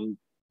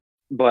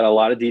 but a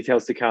lot of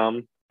details to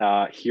come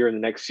here in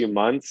the next few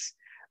months.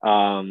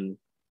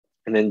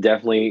 And then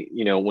definitely,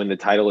 when the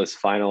title is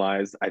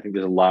finalized, I think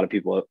there's a lot of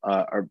people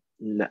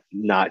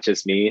not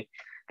just me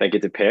that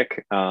get to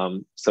pick.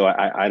 So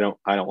I don't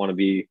want to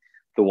be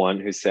the one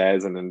who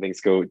says and then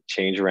things go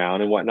change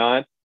around and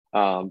whatnot.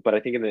 But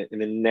I think in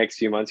the next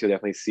few months, you'll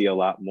definitely see a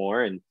lot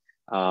more and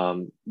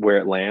where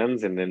it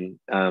lands, and then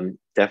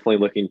definitely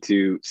looking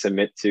to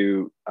submit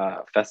to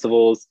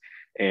festivals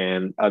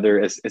and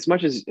other as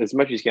much as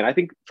you can. I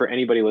think for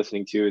anybody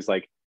listening to is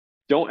like,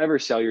 don't ever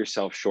sell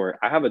yourself short.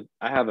 I have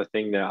a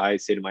thing that I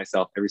say to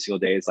myself every single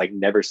day. It's like,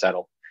 never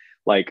settle.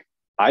 Like,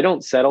 I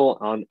don't settle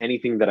on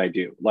anything that I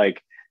do.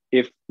 Like,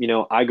 if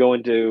I go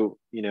into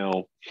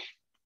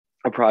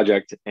a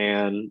project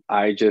and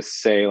I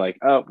just say like,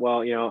 oh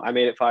well, I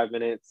made it 5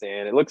 minutes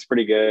and it looks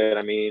pretty good.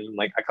 I mean,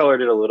 like, I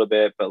colored it a little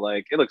bit, but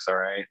like it looks all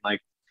right. Like,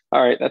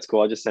 all right, that's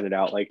cool. I'll just send it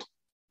out. Like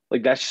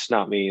that's just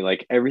not me.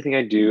 Like, everything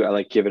I do, I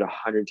like give it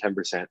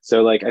 110%.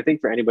 So like, I think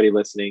for anybody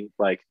listening,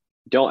 like,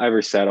 don't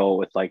ever settle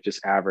with like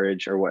just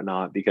average or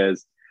whatnot,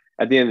 because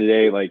at the end of the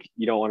day, like,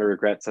 you don't want to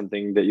regret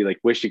something that you like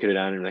wish you could have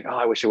done, and like, oh,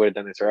 I wish I would have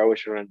done this, or I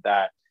wish I would have done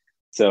that.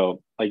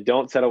 So like,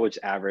 don't settle with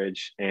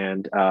average.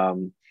 And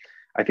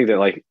I think that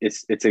like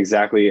it's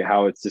exactly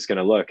how it's just going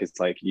to look.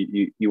 It's like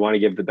you want to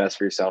give the best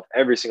for yourself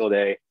every single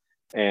day,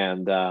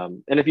 and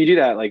if you do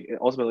that, like,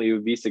 ultimately you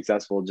would be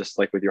successful, just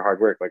like with your hard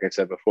work, like I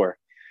said before.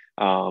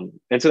 And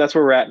so that's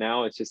where we're at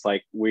now. It's just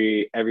like,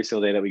 every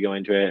single day that we go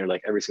into it, or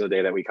like every single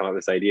day that we come up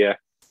with this idea,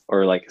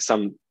 or like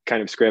some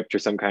kind of script or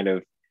some kind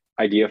of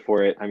idea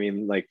for it, I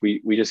mean, like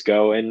we just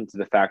go into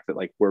the fact that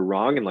like we're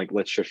wrong, and like,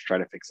 let's just try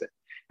to fix it,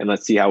 and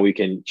let's see how we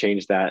can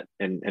change that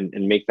and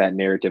make that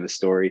narrative a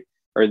story,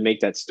 or make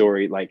that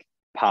story like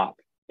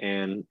pop,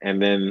 and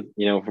then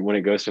from when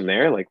it goes from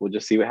there, like, we'll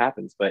just see what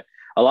happens. But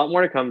a lot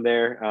more to come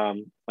there.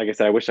 Like I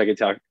said, I wish I could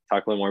talk a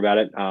little more about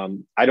it.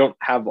 I don't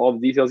have all the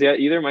details yet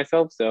either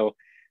myself, so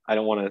I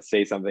don't want to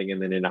say something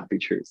and then it not be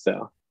true.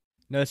 So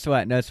No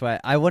sweat, no sweat.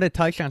 I want to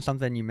touch on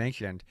something you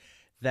mentioned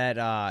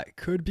that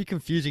could be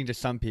confusing to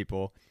some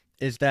people,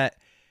 is that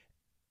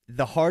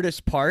the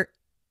hardest part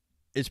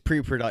is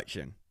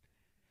pre-production.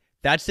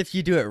 That's if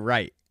you do it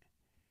right.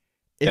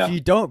 if Yeah.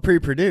 you don't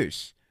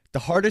pre-produce, the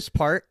hardest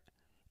part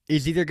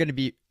is either going to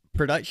be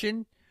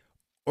production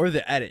or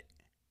the edit.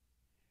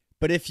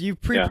 But if you Yeah.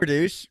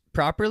 pre-produce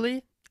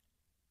properly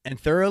and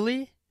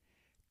thoroughly,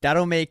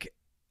 that'll make,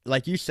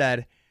 like you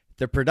said,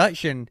 the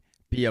production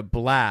be a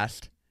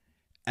blast,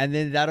 and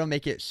then that'll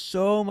make it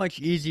so much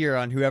easier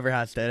on whoever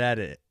has to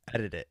edit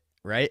it,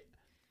 right?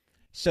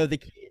 So the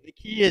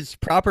key is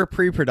proper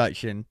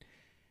pre-production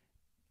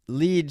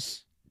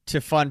leads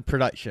to fun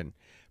production.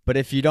 But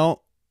if you don't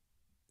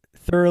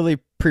thoroughly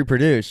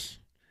pre-produce,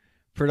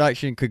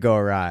 production could go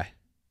awry.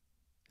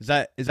 Is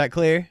that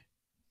clear?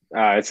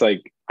 It's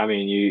like, I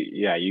mean,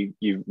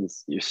 you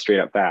straight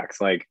up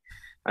facts. Like,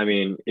 I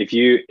mean, if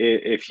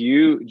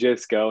you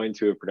just go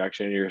into a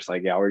production and you're just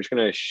like, yeah, we're just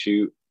gonna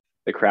shoot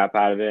the crap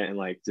out of it and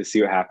like just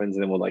see what happens,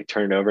 and then we'll like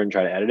turn it over and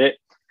try to edit it.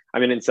 I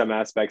mean, in some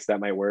aspects that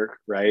might work,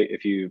 right?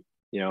 If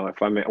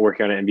I'm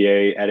working on an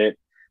NBA edit,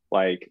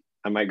 like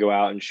I might go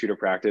out and shoot a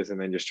practice and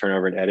then just turn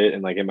over and edit,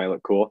 and like it might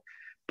look cool.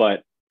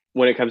 But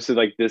when it comes to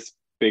like this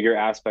bigger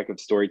aspect of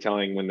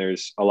storytelling, when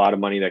there's a lot of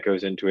money that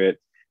goes into it,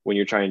 when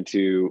you're trying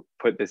to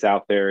put this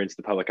out there into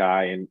the public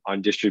eye and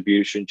on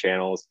distribution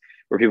channels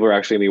where people are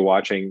actually going to be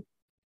watching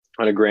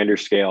on a grander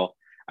scale.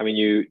 I mean,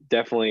 you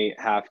definitely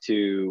have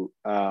to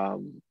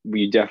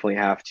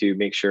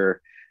make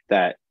sure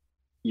that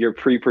you're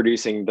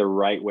pre-producing the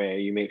right way.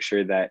 You make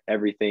sure that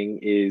everything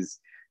is,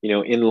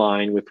 in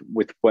line with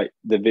what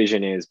the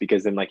vision is,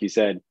 because then, like you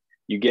said,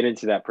 you get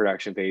into that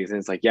production phase and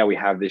it's like, yeah, we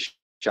have this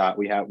shot,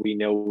 we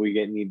know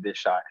need this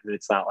shot, and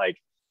it's not like,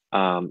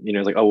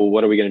 it's like, oh, well,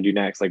 what are we going to do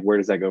next? Like, where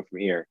does that go from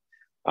here?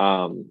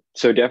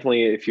 So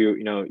definitely, if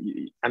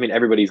I mean,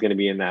 everybody's going to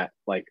be in that,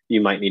 like,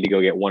 you might need to go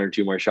get one or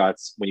two more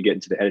shots when you get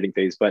into the editing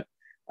phase. But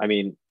I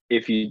mean,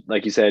 if you,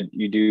 like you said,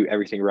 you do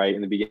everything right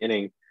in the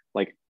beginning,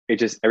 like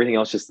everything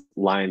else just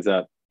lines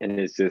up and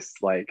it's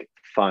just like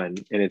fun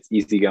and it's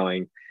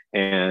easygoing.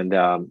 And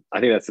I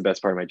think that's the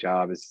best part of my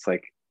job is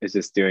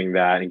just doing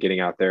that and getting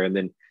out there and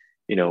then,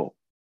 you know,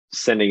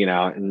 sending it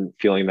out and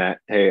feeling that,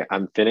 hey,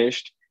 I'm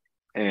finished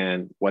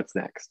and what's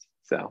next.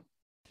 So,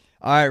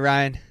 All right,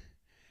 Ryan.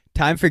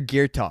 Time for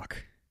gear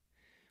talk.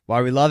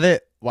 Why we love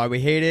it, why we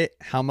hate it,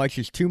 how much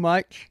is too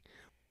much.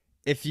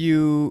 If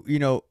you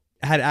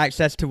had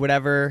access to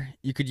whatever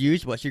you could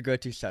use, what's your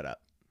go-to setup?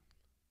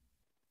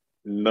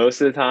 most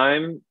of the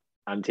time,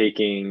 I'm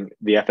taking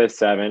the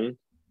FS7.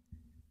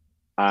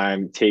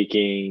 I'm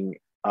taking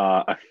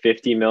a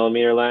 50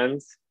 millimeter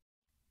lens,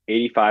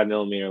 85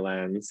 millimeter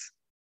lens,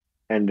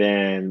 and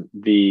then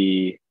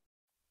the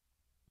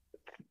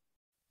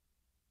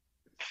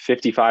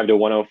 55 to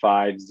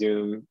 105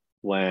 zoom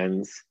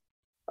lens.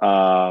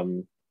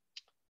 Um,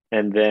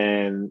 and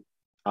then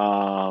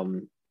I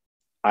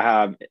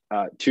have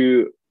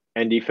two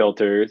ND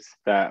filters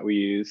that we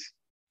use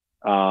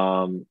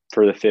for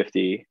the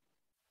 50.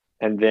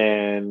 And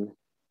then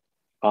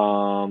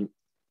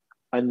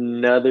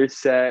another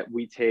set,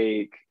 we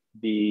take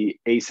the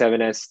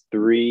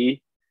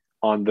A7S3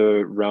 on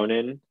the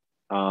Ronin.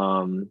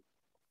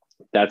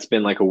 That's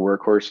been like a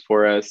workhorse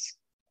for us.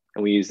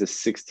 And we use the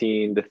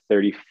 16 to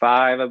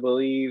 35, I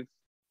believe.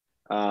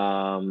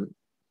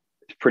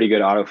 It's pretty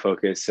good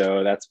autofocus.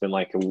 So that's been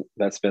like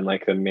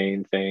the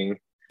main thing.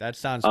 That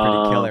sounds pretty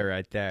Um, killer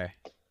right there.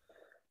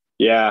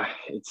 yeah,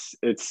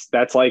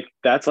 that's like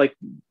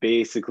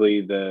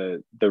basically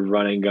the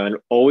run and gun.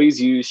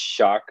 Always use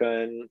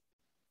shotgun.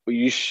 We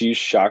use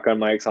shotgun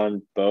mics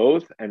on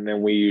both, and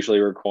then we usually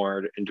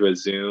record into a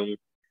Zoom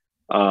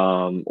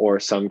or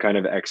some kind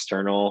of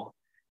external,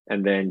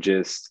 and then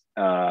just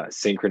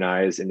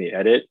synchronize in the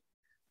edit.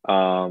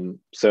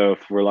 So if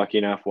we're lucky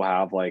enough, we'll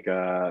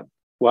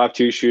have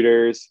two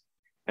shooters,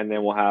 and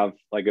then we'll have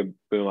like a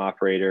boom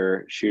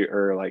operator shoot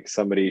or like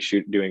somebody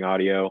shoot doing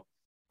audio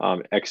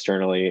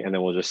externally, and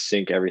then we'll just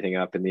sync everything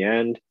up in the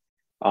end.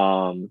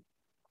 Um,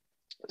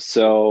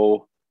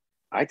 so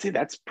I'd say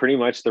that's pretty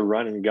much the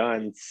run and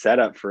gun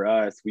setup for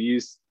us. We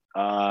use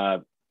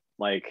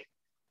like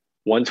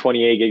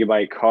 128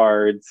 gigabyte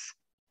cards.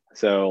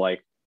 So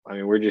like, I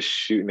mean, we're just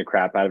shooting the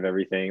crap out of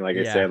everything. Like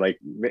I Yeah. said, like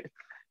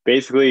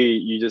basically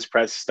you just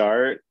press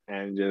start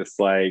and just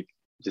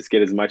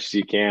get as much as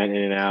you can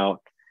in and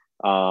out.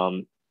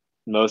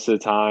 Most of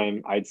the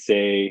time, I'd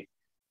say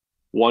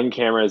one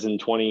camera is in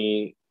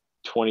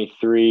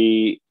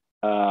 2023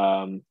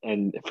 and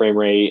frame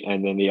rate,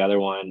 and then the other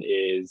one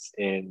is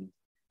in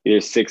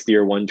either 60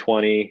 or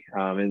 120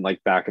 and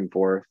like back and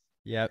forth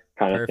Yep.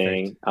 kind of Perfect.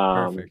 thing.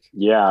 Perfect.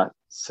 Yeah.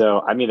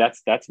 So I mean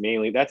that's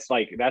mainly that's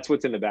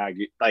what's in the bag.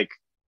 Like,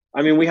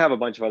 I mean, we have a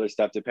bunch of other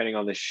stuff depending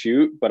on the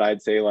shoot, but I'd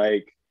say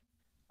like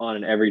on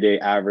an everyday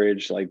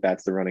average, like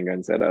that's the run and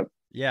gun setup.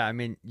 Yeah, I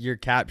mean, you're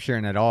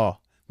capturing it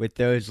all with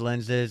those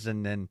lenses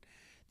and then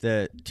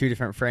the two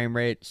different frame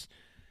rates.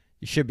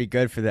 You should be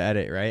good for the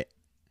edit, right?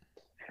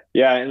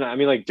 Yeah, and I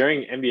mean, like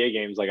during NBA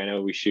games, like I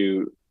know we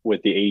shoot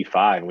with the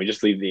 85, and we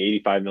just leave the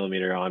 85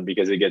 millimeter on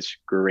because it gets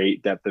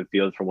great depth of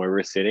field from where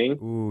we're sitting.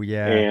 Ooh,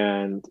 yeah.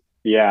 And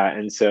yeah,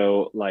 and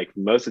so like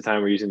most of the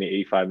time we're using the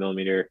 85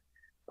 millimeter.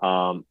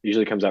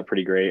 Usually comes out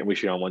pretty great, and we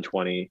shoot on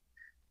 120.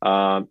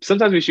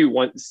 Sometimes we shoot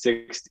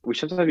 160.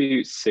 Sometimes we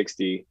shoot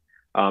 60.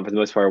 For the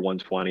most part,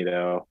 120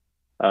 though.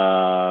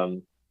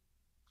 Um,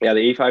 yeah,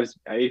 the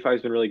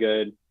 85's been really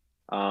good.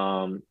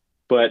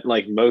 But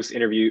like most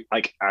interview,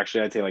 like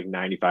actually, I'd say like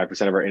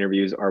 95% of our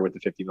interviews are with the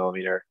 50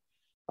 millimeter.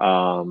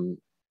 Um,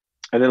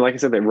 and then, like I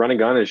said, the run and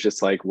gun is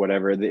just like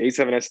whatever. The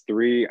A7S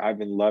III, I've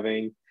been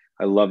loving.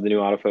 I love the new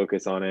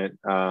autofocus on it.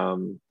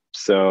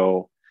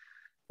 So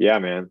yeah,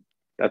 man,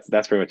 that's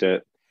pretty much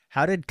it.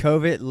 How did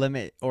COVID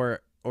limit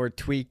or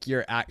tweak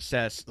your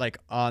access like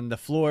on the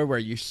floor where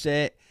you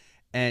sit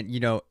and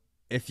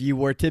if you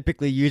were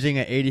typically using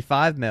an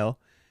 85 mil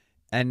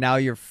and now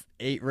you're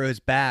 8 rows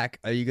back,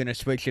 are you going to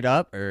switch it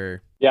up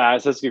or Yeah,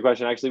 that's a good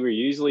question. Actually, we're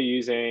usually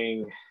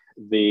using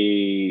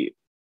the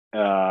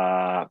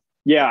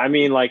yeah, I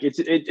mean like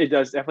it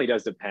does definitely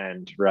does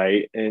depend,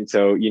 right? And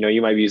so,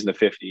 you might be using the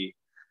 50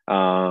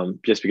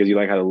 just because you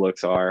like how the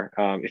looks are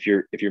if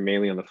you're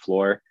mainly on the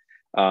floor.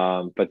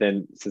 But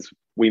then since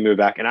we moved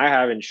back and I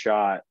haven't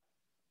shot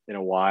in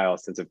a while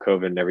since of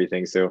COVID and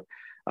everything. So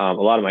a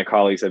lot of my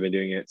colleagues have been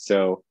doing it.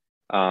 So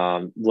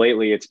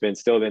lately it's been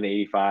still been the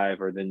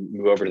 85 or then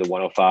move over to the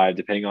 105,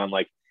 depending on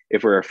like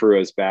if we're a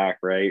furrows back,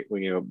 right?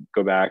 We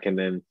go back and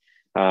then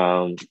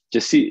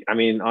just see. I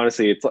mean,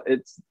 honestly, it's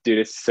dude,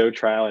 it's so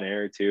trial and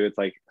error too. It's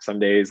like some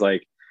days,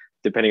 like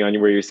depending on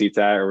where your seat's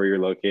at or where you're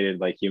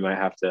located, like you might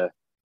have to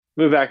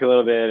move back a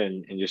little bit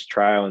and just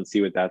trial and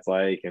see what that's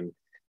like and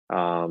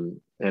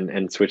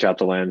switch out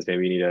the lens.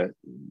 Maybe you need to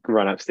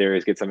run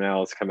upstairs, get something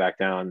else, come back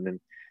down, and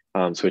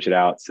then switch it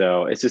out.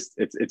 So it's just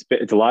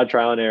it's a lot of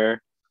trial and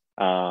error.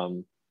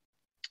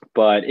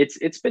 But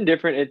it's been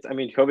different. I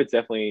mean, COVID's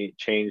definitely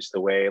changed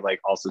the way, like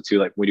also too,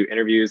 like when we do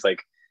interviews,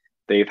 like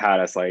they've had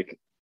us like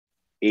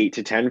 8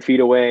 to 10 feet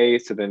away.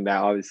 So then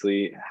that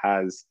obviously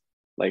has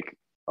like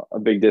a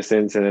big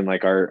distance, and then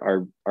like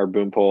our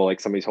boom pole, like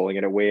somebody's holding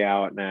it way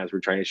out, and as we're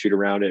trying to shoot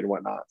around it and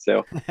whatnot.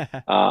 So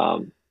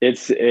it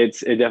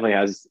definitely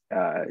has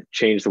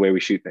changed the way we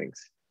shoot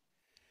things.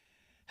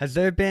 has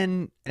there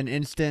been an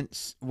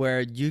instance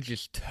where you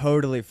just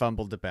totally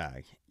fumbled the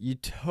bag? You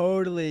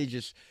totally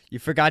just you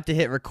forgot to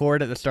hit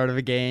record at the start of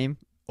a game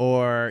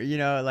or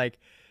like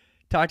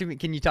talk to me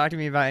can you talk to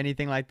me about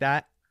anything like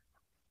that?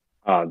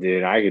 Oh,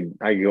 dude, I could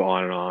go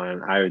on and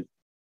on. I would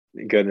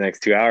go the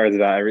next 2 hours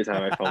about every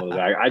time I fumble the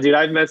bag.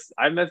 I've messed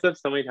up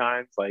so many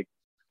times. Like,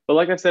 but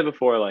like I've said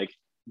before, like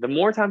the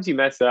more times you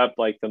mess up,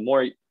 like the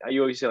more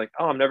you always say like,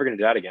 oh, I'm never gonna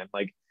do that again.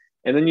 Like,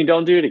 and then you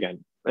don't do it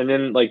again, and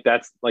then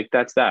that's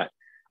that.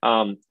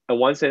 And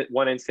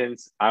one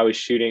instance, I was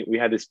shooting. We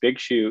had this big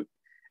shoot,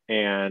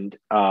 and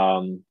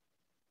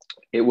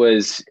it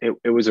was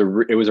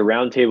a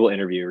round table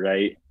interview,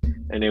 right?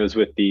 And it was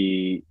with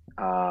the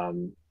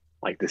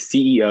like the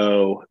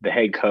CEO, the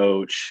head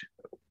coach,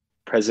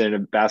 president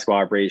of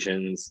basketball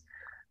operations,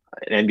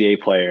 an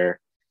NBA player,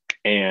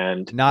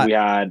 and we Not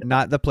had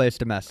not the place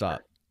to mess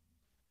up.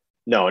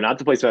 no, not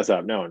the place to mess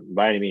up, no,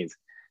 by any means.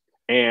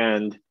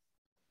 And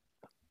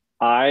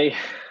I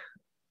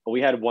we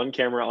had one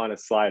camera on a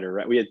slider,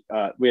 right? We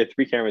had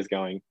three cameras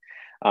going,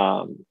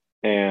 and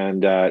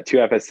two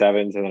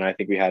FS7s, and then I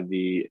think we had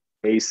the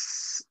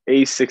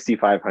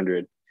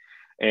A6500,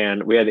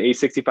 and we had the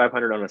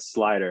A6500 on a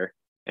slider,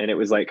 and it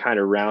was like kind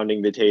of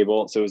rounding the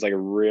table, so it was like a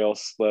real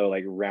slow,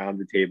 like round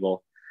the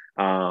table,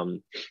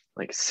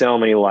 like so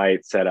many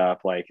lights set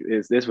up, like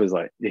this was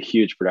like a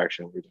huge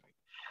production we were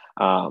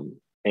doing,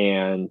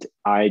 and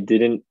I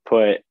didn't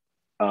put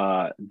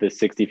the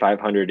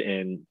 6500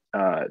 in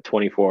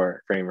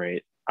 24 frame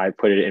rate. I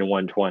put it in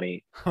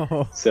 120.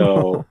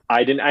 So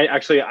I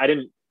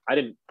didn't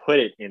put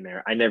it in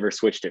there. I never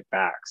switched it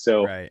back.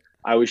 So Right.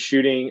 I was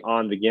shooting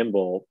on the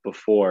gimbal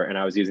before and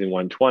I was using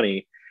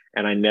 120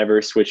 and I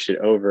never switched it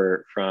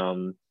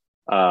from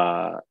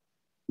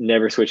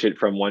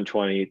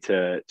 120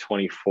 to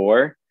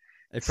 24.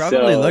 It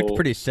probably looked So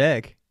pretty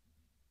sick.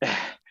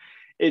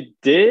 it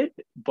did,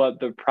 but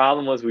the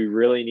problem was we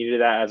really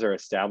needed that as our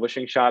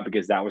establishing shot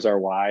because that was our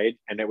wide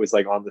and it was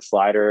like on the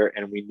slider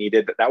and we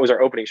needed that was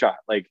our opening shot.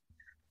 Like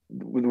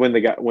when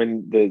the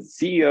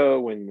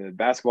CEO, when the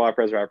basketball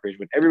president operation,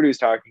 when everybody was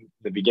talking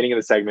at the beginning of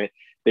the segment,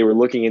 they were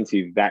looking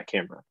into that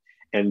camera.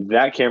 And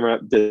that camera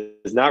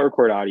does not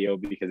record audio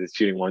because it's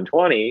shooting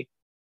 120.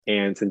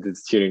 And since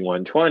it's shooting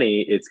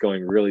 120, it's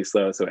going really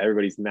slow. So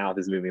everybody's mouth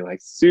is moving like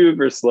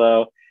super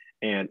slow.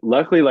 And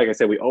luckily, like I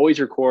said, we always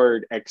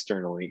record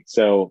externally.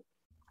 So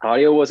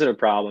audio wasn't a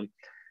problem,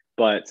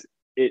 but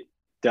it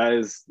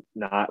does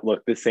not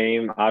look the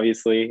same,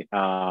 obviously.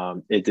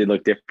 It did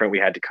look different. We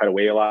had to cut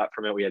away a lot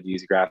from it. We had to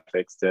use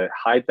graphics to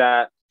hide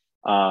that.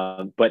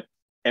 But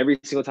every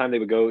single time they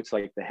would go to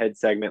like the head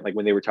segment, like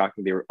when they were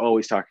talking, they were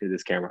always talking to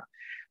this camera.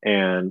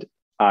 And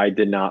I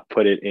did not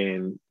put it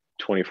in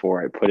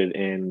 24. I put it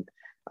in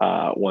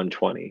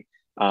 120.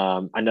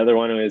 Another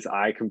one was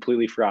I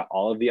completely forgot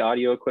all of the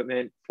audio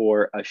equipment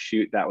for a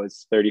shoot that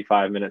was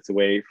 35 minutes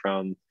away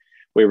from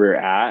where we were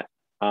at.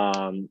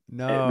 We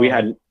No.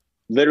 had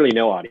literally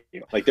no audio.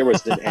 Like there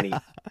wasn't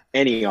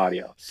any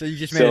audio. So you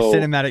just made a So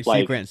cinematic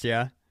like sequence,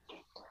 yeah?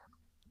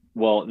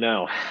 Well,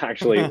 no,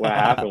 actually, what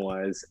happened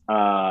was,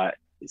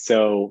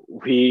 so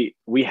we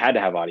had to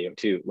have audio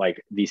too.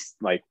 Like these,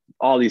 like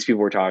all these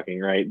people were talking,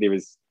 right? There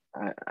was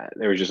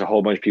just a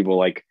whole bunch of people,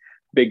 like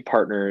big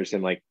partners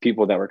and like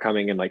people that were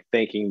coming and like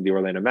thanking the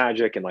Orlando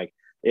Magic, and like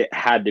it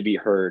had to be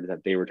heard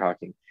that they were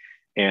talking.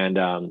 And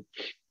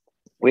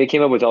we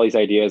came up with all these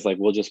ideas, like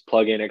we'll just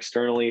plug in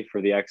externally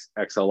for the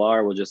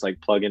XLR. We'll just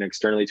like plug in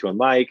externally to a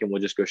mic and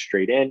we'll just go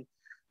straight in.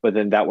 But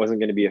then that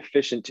wasn't going to be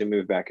efficient to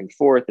move back and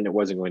forth, and it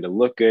wasn't going to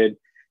look good.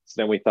 So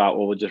then we thought,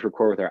 well, we'll just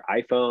record with our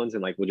iPhones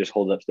and like we'll just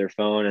hold it up to their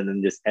phone and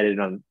then just edit it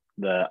on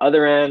the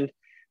other end.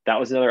 That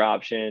was another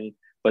option.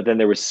 But then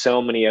there was so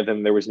many of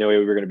them, there was no way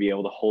we were going to be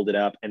able to hold it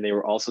up. And they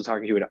were also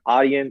talking to an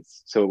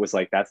audience. So it was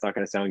like, that's not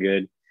going to sound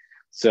good.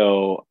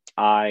 So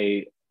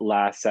I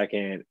last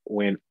second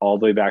went all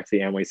the way back to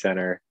the Amway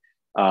Center,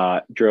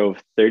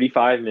 drove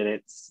 35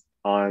 minutes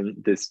on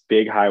this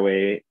big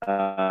highway,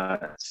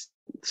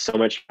 so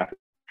much traffic.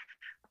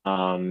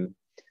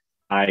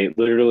 I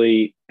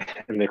literally,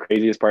 and the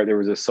craziest part, there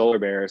was a Solar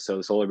Bear. So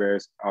the Solar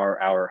Bears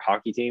are our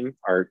hockey team,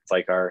 it's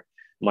like our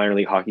minor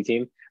league hockey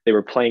team. They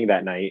were playing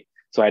that night.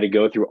 So I had to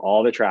go through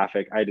all the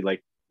traffic. I had to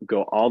like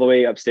go all the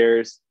way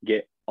upstairs,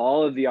 get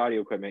all of the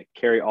audio equipment,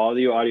 carry all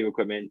the audio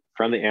equipment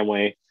from the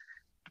Amway,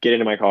 get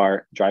into my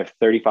car, drive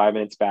 35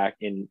 minutes back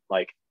in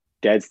like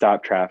dead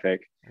stop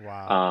traffic.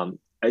 Wow.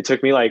 It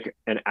took me like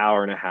an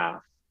hour and a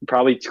half,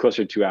 probably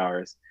closer to 2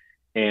 hours.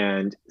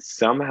 And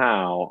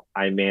somehow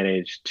I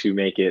managed to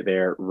make it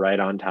there right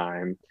on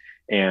time.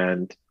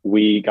 And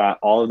we got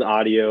all of the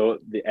audio.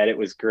 The edit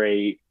was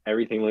great.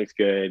 Everything looks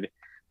good.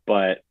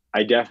 But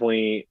I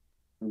definitely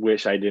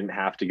wish I didn't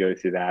have to go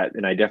through that.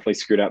 And I definitely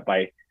screwed up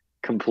by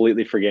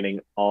completely forgetting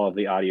all of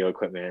the audio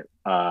equipment.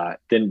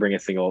 Didn't bring a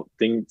single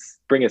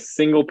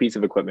piece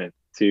of equipment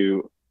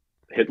to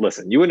hit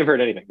listen. You wouldn't have heard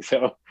anything.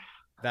 So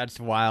That's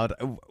wild.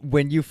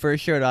 When you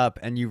first showed up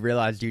and you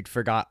realized you'd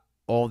forgot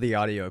all the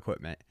audio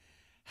equipment,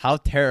 how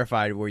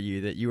terrified were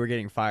you that you were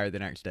getting fired the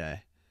next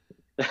day?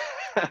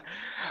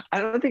 I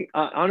don't think,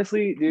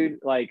 honestly, dude,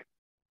 like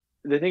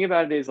the thing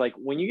about it is like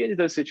when you get into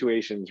those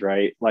situations,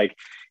 right? Like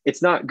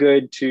it's not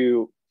good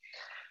to,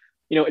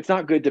 it's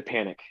not good to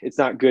panic. It's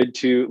not good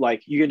to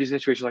like, you get into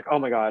situations like, oh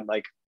my God,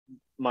 like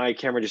my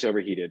camera just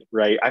overheated,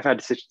 right? I've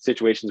had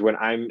situations when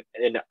I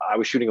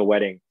was shooting a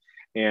wedding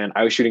and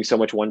I was shooting so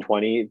much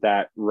 120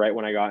 that right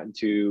when I got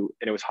into,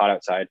 and it was hot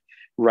outside,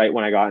 right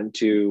when I got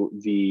into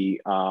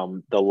the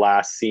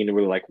last scene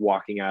where they're like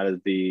walking out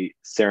of the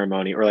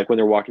ceremony, or like when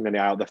they're walking down the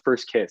aisle, the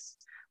first kiss,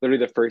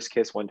 literally the first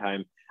kiss one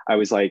time, I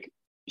was like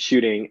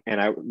shooting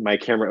and my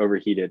camera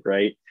overheated,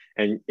 right?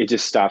 And it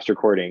just stops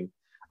recording.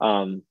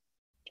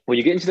 When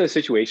you get into those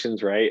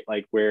situations, right,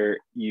 like where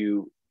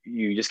you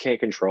just can't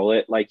control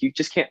it, like you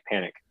just can't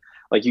panic.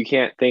 Like you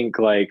can't think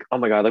like, oh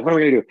my God, like what am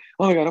I gonna do?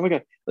 Oh my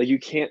God. Like you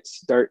can't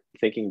start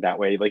thinking that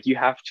way. Like you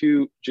have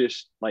to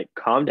just like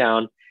calm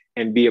down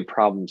and be a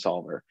problem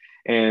solver.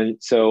 And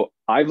so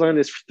I've learned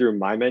this through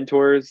my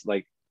mentors,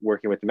 like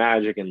working with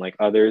Magic and like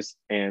others,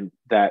 and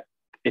that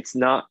it's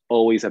not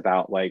always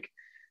about like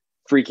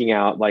freaking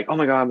out, like, oh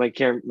my God, my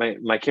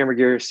camera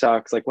gear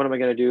sucks. Like, what am I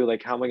gonna do?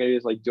 Like, how am I gonna do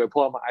this? Like, do I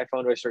pull out my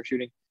iPhone? Do I start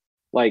shooting?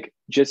 Like,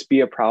 just be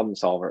a problem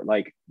solver.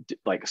 Like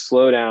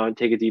slow down,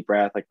 take a deep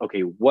breath. Like,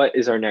 okay, what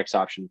is our next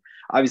option?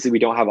 Obviously, we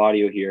don't have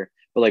audio here,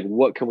 but like,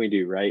 what can we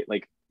do? Right?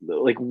 Like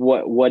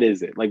what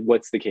is it? Like,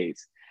 what's the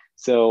case?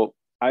 So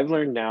I've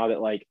learned now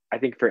that like I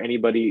think for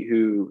anybody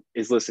who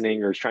is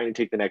listening or is trying to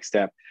take the next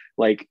step,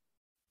 like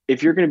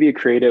if you're going to be a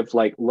creative,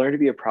 like learn to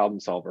be a problem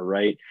solver,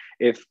 right?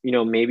 If,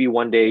 maybe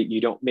one day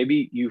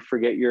maybe you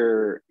forget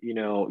your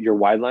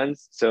wide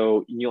lens.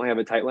 So you only have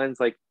a tight lens,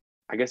 like,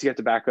 I guess you have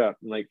to back up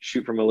and like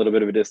shoot from a little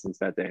bit of a distance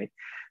that day.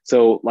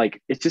 So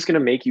like, it's just going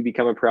to make you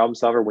become a problem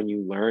solver when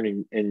you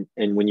learn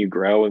and when you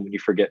grow and when you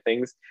forget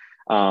things.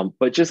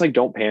 But just like,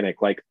 don't panic,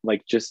 like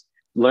just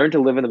learn to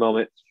live in the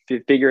moment,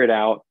 figure it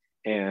out.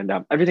 And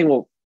everything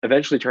will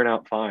eventually turn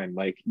out fine.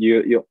 Like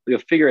you'll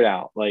figure it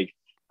out. Like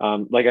I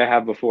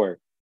have before.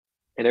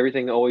 And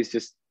everything always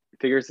just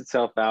figures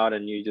itself out,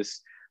 and you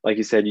just, like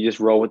you said, you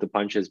just roll with the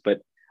punches. But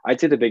I'd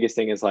say the biggest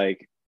thing is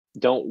like,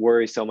 don't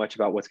worry so much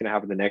about what's going to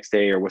happen the next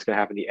day or what's going to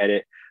happen in the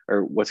edit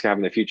or what's going to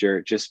happen in the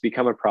future. Just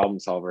become a problem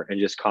solver and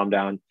just calm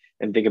down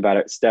and think about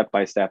it step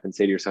by step and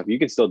say to yourself, you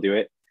can still do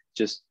it.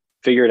 Just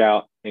figure it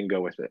out and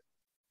go with it.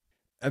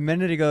 A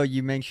minute ago,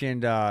 you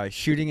mentioned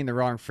shooting in the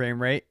wrong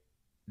frame rate,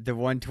 the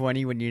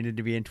 120 when you needed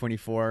to be in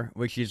 24,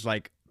 which is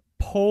like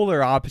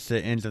polar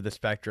opposite ends of the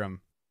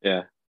spectrum.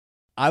 Yeah.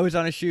 I was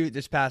on a shoot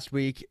this past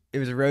week. It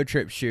was a road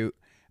trip shoot.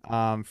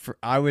 My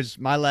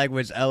leg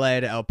was LA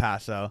to El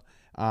Paso.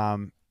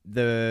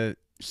 The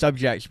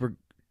subjects were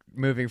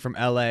moving from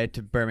LA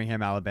to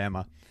Birmingham,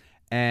 Alabama,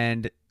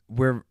 and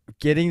we're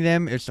getting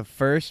them. It's the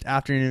first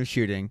afternoon of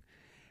shooting,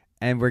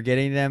 and we're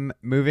getting them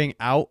moving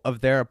out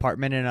of their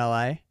apartment in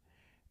LA.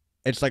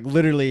 It's like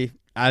literally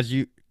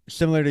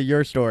similar to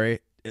your story,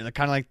 kind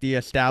of like the Yeah.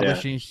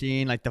 establishing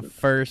scene, like the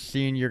first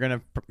scene you're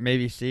gonna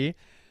maybe see.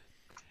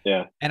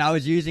 Yeah. And I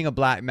was using a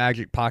Black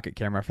Magic pocket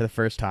camera for the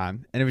first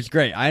time, and it was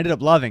great. I ended up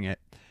loving it.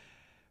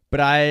 but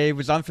I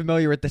was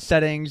unfamiliar with the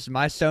settings.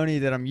 My Sony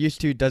that I'm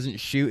used to doesn't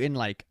shoot in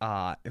like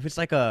if it's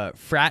like a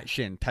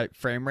fraction type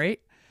frame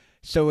rate.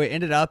 So it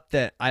ended up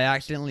that I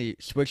accidentally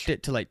switched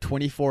it to like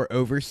 24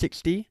 over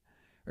 60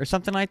 or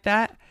something like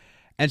that.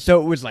 And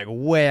so it was like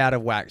way out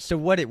of whack. So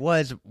what it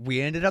was, we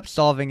ended up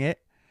solving it,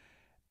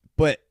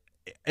 but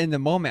in the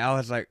moment I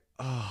was like,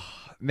 "Oh,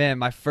 man,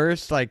 my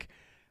first like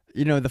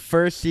the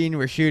first scene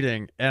we're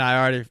shooting and I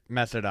already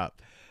messed it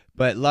up."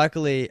 But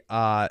luckily,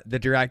 the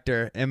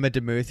director, Emma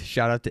DeMuth,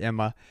 shout out to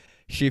Emma,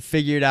 she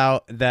figured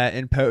out that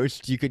in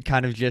post you could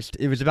kind of just,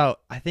 it was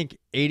about, I think,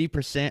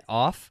 80%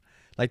 off.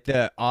 Like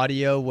the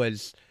audio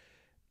was,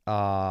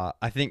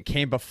 I think,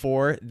 came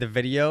before the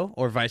video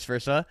or vice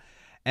versa.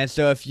 And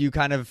so if you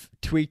kind of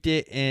tweaked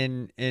it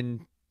in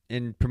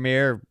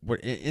Premiere,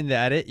 in the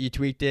edit, you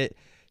tweaked it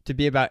to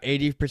be about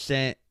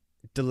 80%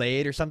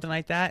 delayed or something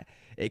like that,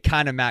 it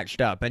kind of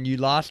matched up, and you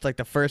lost like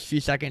the first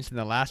few seconds and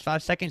the last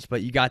 5 seconds,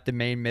 but you got the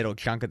main middle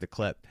chunk of the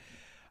clip.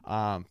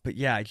 But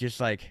yeah, just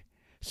like,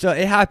 so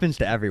it happens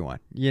to everyone.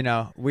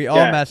 We all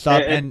Yeah, mess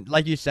up, and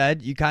like you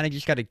said, you kind of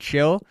just got to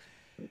chill.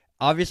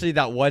 Obviously,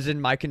 that was in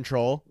my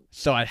control,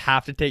 so I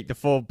have to take the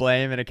full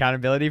blame and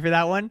accountability for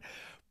that one.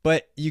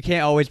 But you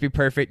can't always be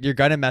perfect. You're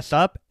gonna mess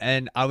up.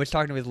 And I was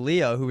talking with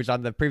Leo, who was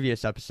on the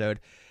previous episode,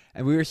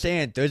 and we were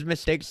saying those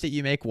mistakes that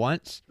you make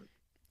once,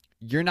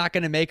 you're not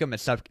going to make them a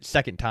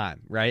second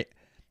time, right?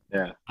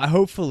 yeah,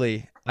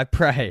 I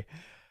pray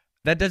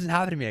that doesn't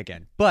happen to me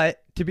again.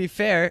 But to be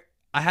fair,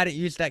 I hadn't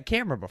used that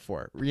camera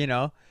before.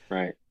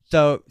 right.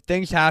 So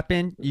things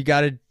happen. You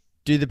got to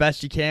do the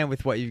best you can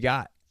with what you've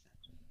got.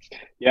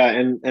 Yeah,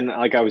 and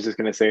like I was just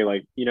gonna say,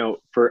 like,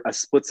 for a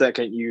split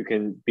second you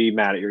can be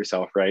mad at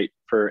yourself, right?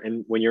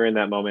 And when you're in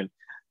that moment,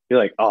 you're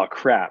like, oh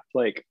crap,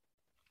 like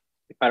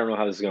I don't know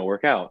how this is gonna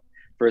work out.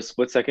 For a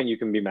split second, you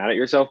can be mad at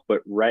yourself,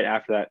 but right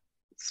after that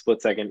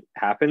split second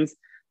happens,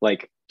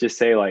 like just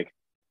say like,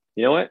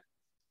 you know what?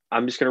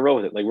 I'm just gonna roll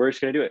with it. Like we're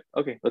just gonna do it.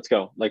 Okay, let's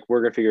go. Like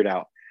we're gonna figure it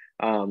out.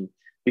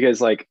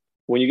 Because like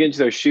when you get into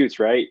those shoots,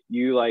 right?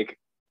 You like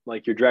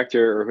your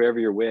director or whoever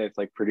you're with,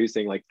 like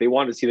producing, like they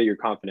want to see that you're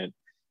confident.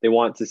 They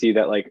want to see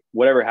that like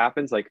whatever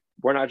happens, like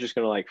we're not just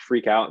gonna like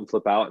freak out and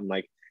flip out and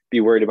like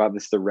be worried about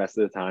this the rest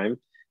of the time.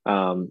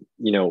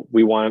 You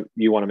want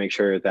to make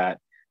sure that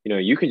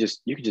you can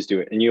just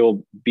do it, and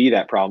you'll be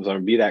that problem solver,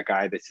 be that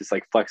guy that's just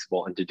like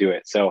flexible and to do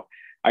it. So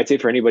I'd say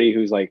for anybody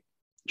who's like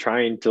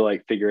trying to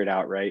like figure it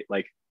out, right?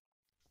 Like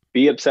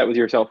be upset with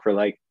yourself for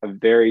like a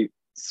very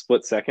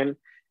split second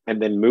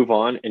and then move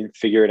on and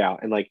figure it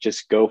out and like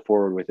just go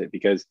forward with it,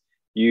 because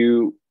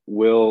you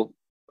will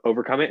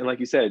overcome it. And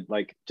like you said,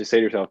 like just say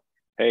to yourself,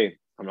 hey,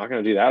 I'm not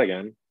going to do that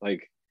again.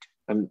 Like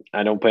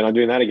I don't plan on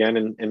doing that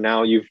again. And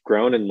now you've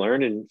grown and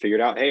learned and figured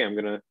out, hey, I'm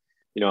going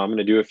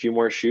to do a few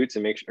more shoots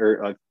and make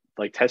sure,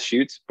 like test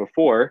shoots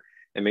before,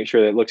 and make sure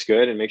that it looks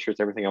good and make sure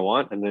it's everything I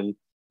want. And then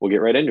we'll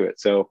get right into it.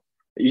 So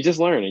you just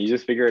learn and you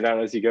just figure it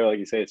out as you go. Like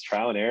you say, it's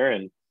trial and error.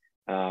 And,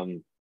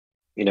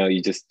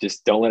 you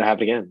just don't let it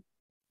happen again.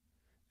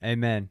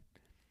 Amen.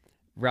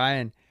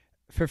 Ryan,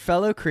 for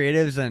fellow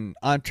creatives and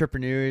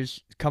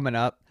entrepreneurs coming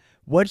up,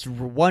 what's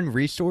one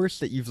resource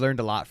that you've learned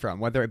a lot from,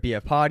 whether it be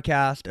a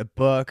podcast, a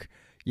book,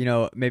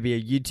 maybe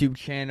a YouTube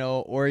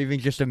channel, or even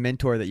just a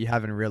mentor that you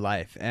have in real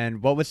life?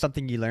 And what was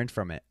something you learned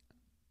from it?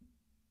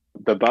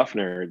 The Buff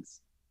Nerds,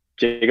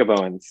 Jacob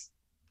Owens.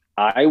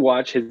 I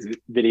watch his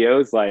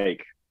videos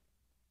like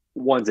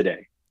once a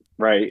day,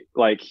 right?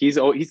 Like he's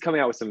coming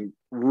out with some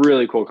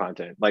really cool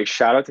content. Like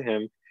shout out to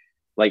him.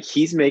 Like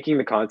he's making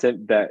the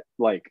content that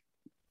like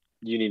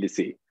you need to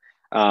see.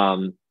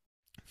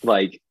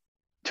 Like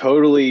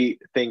totally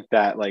think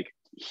that like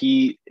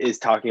he is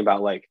talking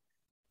about like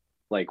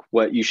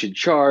what you should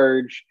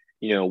charge,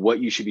 what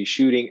you should be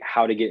shooting,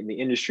 how to get in the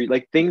industry,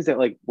 like things that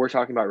like we're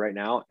talking about right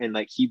now. And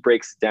like he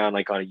breaks it down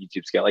like on a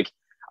YouTube scale. Like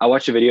I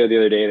watched a video the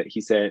other day that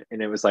he said,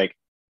 and it was like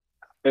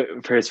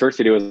for his first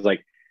video, it was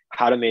like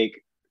how to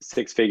make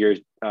six figures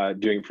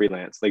doing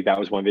freelance. Like that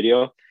was one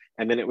video.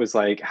 And then it was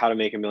like how to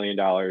make $1 million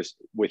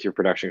with your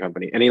production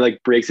company. And he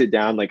like breaks it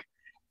down like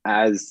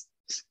as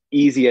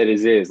easy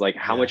as it is, like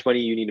how much money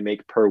you need to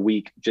make per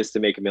week just to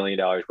make $1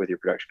 million with your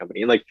production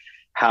company, and like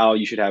how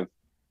you should have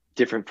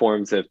different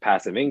forms of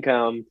passive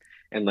income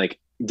and like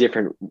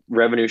different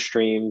revenue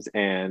streams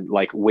and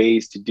like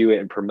ways to do it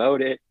and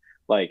promote it.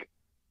 Like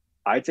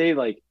I'd say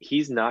like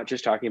he's not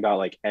just talking about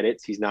like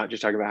edits, he's not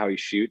just talking about how he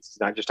shoots, he's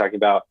not just talking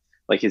about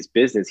like his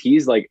business,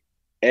 he's like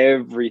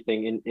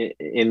everything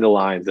in the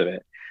lines of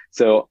it.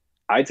 So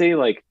I'd say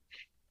like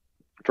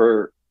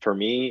for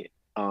me,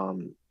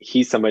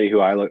 he's somebody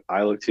who I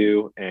look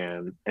to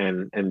and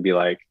be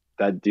like,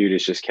 that dude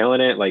is just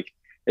killing it. Like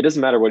it doesn't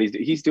matter what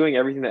he's doing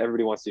everything that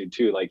everybody wants to do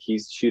too. Like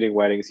he's shooting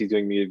weddings, he's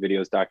doing music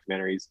videos,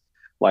 documentaries,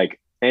 like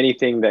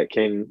anything that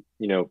can,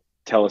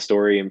 tell a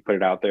story and put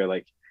it out there.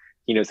 Like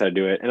he knows how to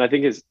do it. And I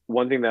think is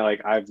one thing that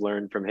like I've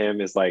learned from him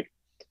is like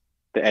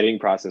the editing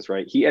process,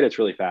 right? He edits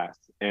really fast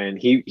and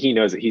he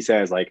knows it. He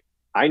says like,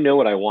 I know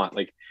what I want.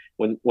 Like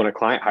when a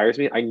client hires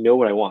me, I know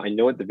what I want. I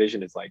know what the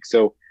vision is like.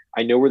 So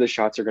I know where the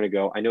shots are going to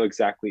go. I know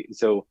exactly.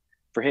 So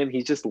for him,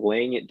 he's just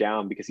laying it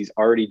down because he's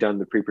already done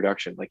the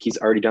pre-production. Like he's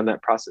already done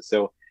that process.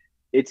 So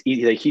it's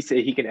easy. Like he said,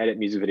 he can edit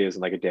music videos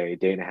in like a day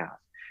and a half.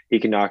 He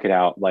can knock it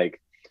out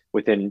like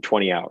within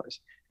 20 hours.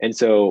 And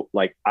so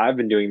like I've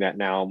been doing that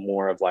now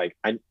more of like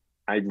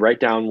I write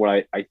down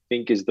what I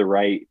think is the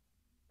right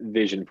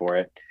vision for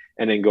it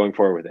and then going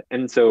forward with it.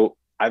 And so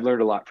I've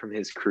learned a lot from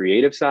his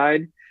creative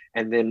side.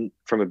 And then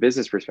from a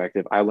business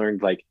perspective, I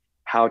learned like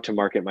how to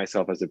market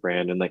myself as a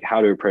brand and like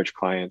how to approach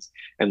clients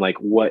and like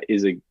what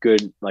is a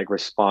good like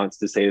response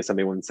to say to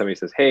somebody when somebody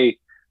says, hey,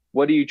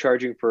 what are you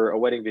charging for a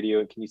wedding video?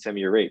 And can you send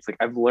me your rates? Like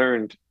I've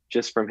learned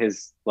just from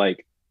his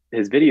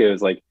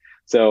videos. Like,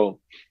 so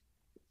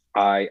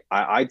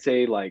I'd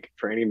say like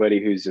for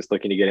anybody who's just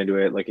looking to get into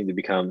it, looking to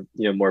become,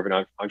 more of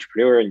an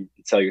entrepreneur and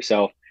sell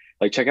yourself,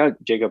 like check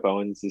out Jacob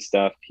Owens'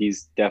 stuff.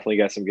 He's definitely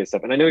got some good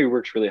stuff. And I know he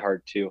works really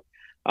hard too.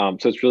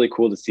 So it's really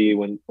cool to see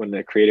when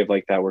a creative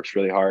like that works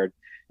really hard.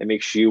 It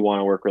makes you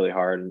want to work really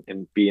hard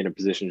and be in a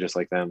position just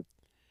like them.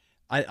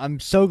 I'm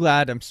so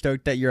glad. I'm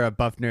stoked that you're a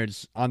Buff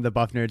Nerds on the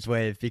Buff Nerds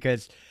wave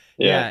because,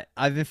 Yeah. yeah,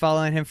 I've been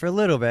following him for a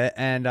little bit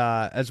and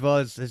as well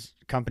as his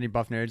company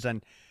Buff Nerds.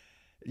 And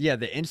yeah,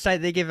 the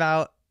insight they give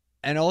out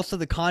and also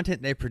the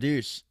content they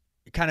produce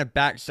kind of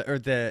backs or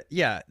the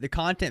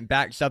content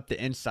backs up the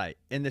insight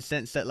in the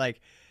sense that like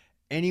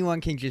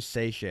anyone can just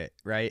say shit,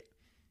 right?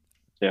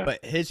 Yeah.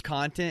 But his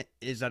content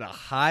is at a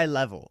high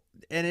level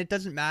and it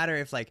doesn't matter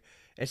if like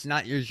it's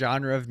not your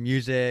genre of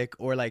music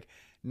or like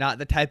not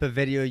the type of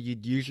video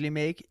you'd usually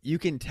make. You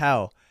can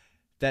tell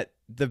that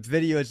the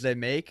videos they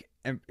make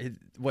and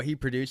what he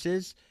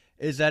produces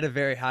is at a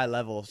very high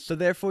level. So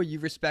therefore you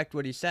respect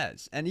what he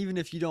says. And even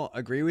if you don't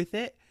agree with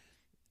it,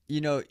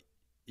 you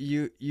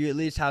at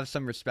least have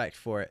some respect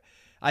for it.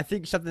 I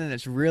think something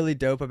that's really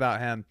dope about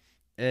him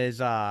is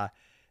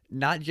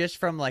not just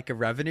from like a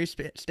revenue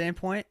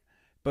standpoint,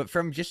 but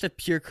from just a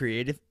pure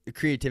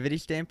creativity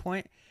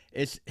standpoint,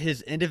 it's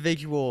his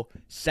individual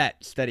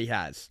sets that he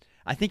has.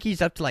 I think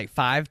he's up to like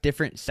 5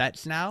 different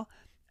sets now.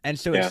 And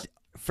so Yeah. it's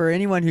for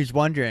anyone who's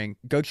wondering,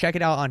 go check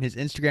it out on his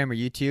Instagram or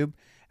YouTube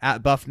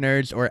at Buff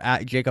Nerds or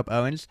at Jacob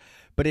Owens.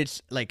 But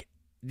it's like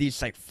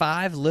these like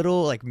 5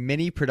 little like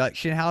mini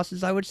production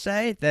houses, I would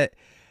say, that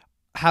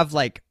have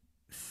like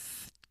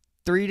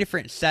 3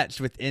 different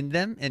sets within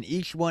them, and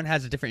each one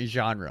has a different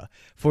genre.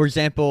 For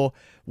example,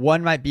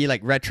 one might be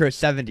like retro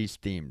 70s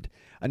themed.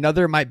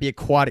 Another might be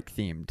aquatic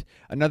themed.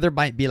 Another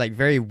might be like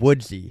very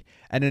woodsy.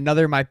 And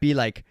another might be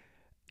like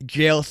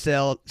jail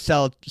cell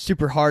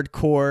super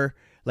hardcore,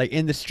 like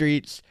in the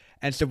streets.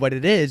 And so what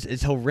it is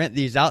he'll rent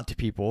these out to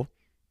people.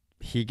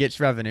 He gets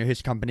revenue.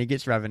 His company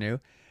gets revenue.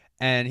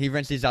 And he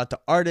rents these out to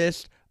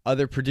artists,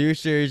 other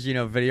producers,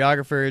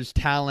 videographers,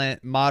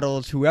 talent,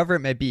 models, whoever it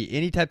may be,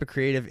 any type of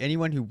creative,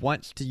 anyone who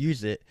wants to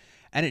use it.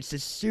 And it's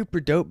just super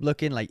dope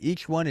looking. Like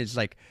each one is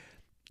like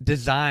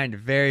designed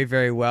very,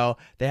 very well.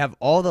 They have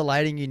all the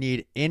lighting you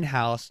need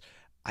in-house.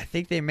 I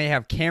think they may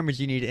have cameras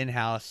you need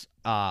in-house.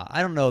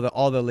 I don't know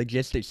all the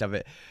logistics of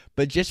it,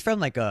 but just from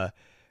like a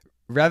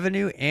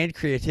revenue and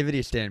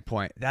creativity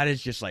standpoint, that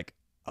is just like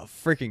a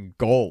freaking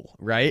goal,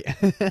 right?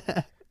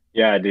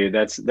 Yeah, dude,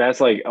 that's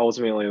like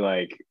ultimately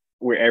like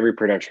where every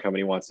production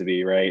company wants to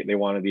be, right? They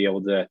want to be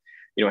able to,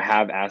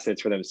 have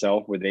assets for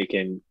themselves where they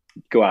can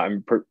go out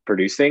and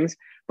produce things,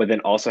 but then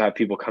also have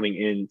people coming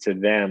in to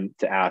them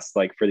to ask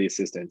like for the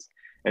assistance.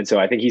 And so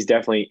I think he's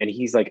definitely, and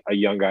he's like a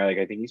young guy. Like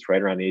I think he's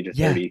right around the age of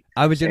Yeah, 30.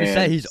 I was gonna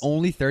say And he's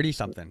only 30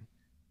 something.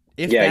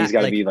 If yeah, he's that, got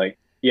to like, be like,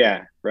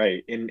 yeah,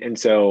 right. And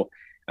so,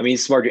 I mean,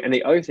 he's smart. And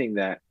the other thing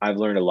that I've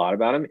learned a lot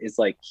about him is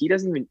like, he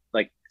doesn't even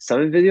like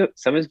some of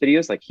his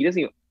videos, like he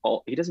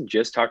doesn't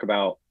just talk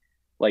about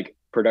like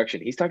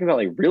production. He's talking about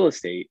like real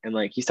estate and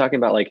like, he's talking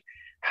about like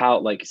how,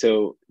 like,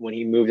 so when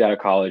he moved out of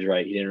college,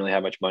 right, he didn't really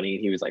have much money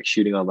and he was like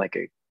shooting on like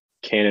a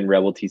Canon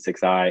Rebel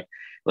T6i.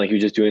 Like he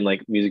was just doing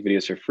like music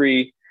videos for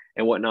free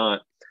and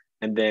whatnot.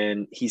 And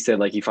then he said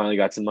like he finally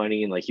got some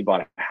money and like he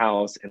bought a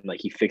house and like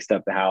he fixed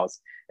up the house.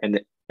 And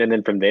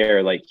then from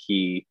there, like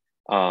he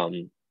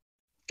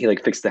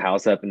like fixed the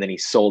house up and then he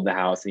sold the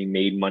house and he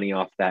made money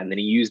off that. And then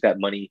he used that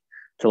money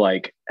to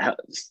like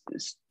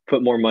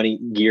put more money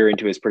gear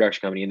into his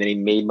production company. And then he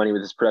made money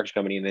with his production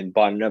company and then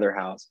bought another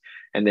house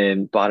and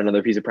then bought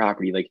another piece of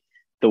property. Like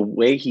the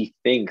way he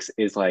thinks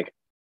is like,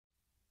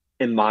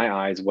 in my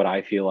eyes, what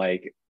I feel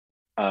like,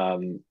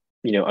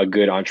 a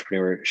good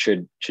entrepreneur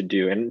should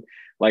do. And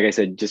like I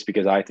said, just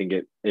because I think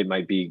it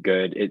might be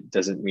good, it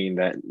doesn't mean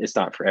that it's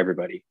not for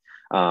everybody.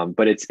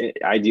 But it's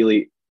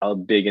ideally a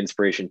big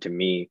inspiration to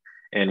me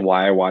and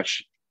why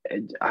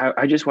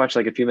I just watch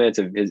like a few minutes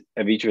of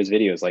each of his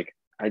videos. Like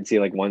I'd see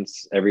like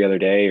once every other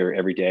day or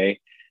every day.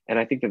 And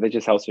I think that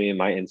just helps me in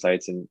my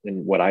insights and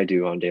what I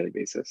do on a daily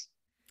basis.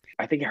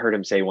 I think I heard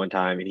him say one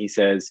time, and he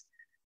says,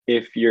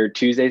 if your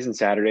Tuesdays and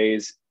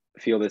Saturdays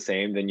feel the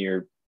same, then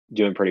you're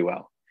doing pretty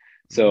well.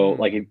 So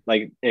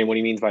and what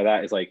he means by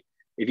that is like,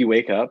 if you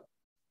wake up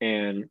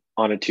and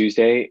on a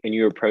Tuesday and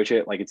you approach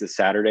it like it's a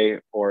Saturday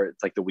or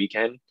it's like the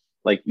weekend,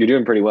 like you're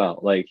doing pretty well.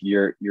 Like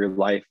your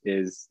life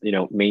is,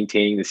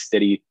 maintaining the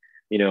steady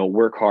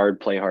work hard,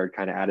 play hard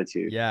kind of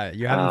attitude. Yeah,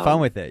 you're having fun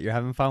Um, with it. You're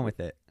having fun with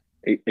it.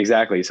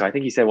 exactly. So I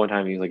think he said one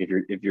time, he was like,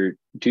 your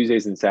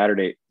Tuesdays and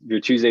Saturdays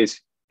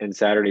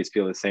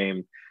feel the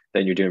same,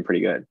 then you're doing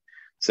pretty good.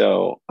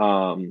 So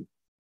I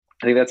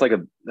think that's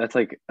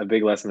like a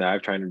big lesson that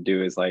I've trying to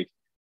do is like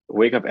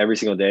wake up every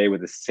single day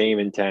with the same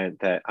intent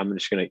that I'm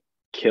just gonna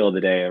kill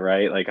the day,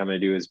 right? Like I'm gonna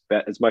do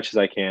as much as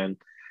I can,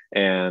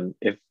 and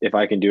if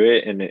I can do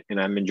it and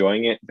I'm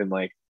enjoying it, then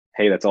like,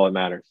 hey, that's all that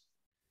matters.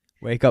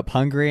 Wake up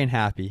hungry and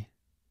happy.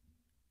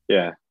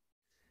 Yeah.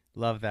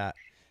 Love that.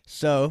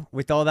 So,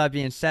 with all that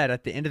being said,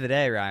 at the end of the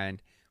day, Ryan,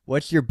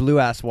 what's your blue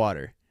ass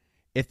water?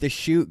 If the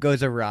shoot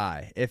goes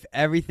awry, if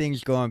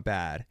everything's going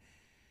bad,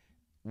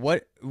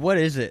 what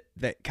is it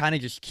that kind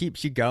of just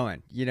keeps you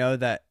going?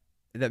 That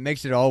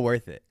makes it all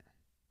worth it.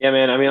 Yeah,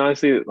 man. I mean,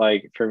 honestly,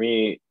 like for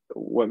me,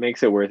 what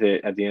makes it worth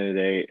it at the end of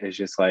the day is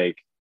just like,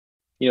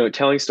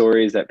 telling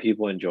stories that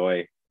people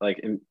enjoy,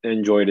 like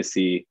enjoy to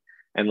see.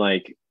 And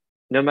like,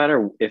 no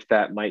matter if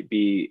that might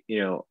be,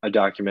 a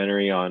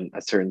documentary on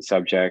a certain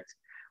subject,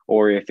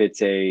 or if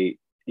it's it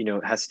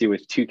has to do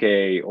with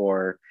 2K,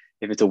 or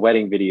if it's a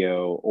wedding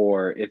video,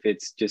 or if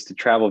it's just a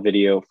travel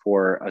video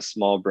for a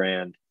small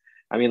brand.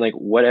 I mean, like,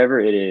 whatever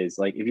it is,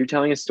 like, if you're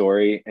telling a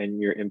story and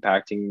you're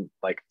impacting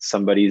like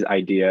somebody's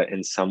idea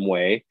in some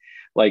way,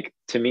 like,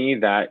 to me,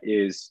 that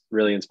is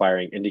really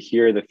inspiring. And to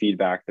hear the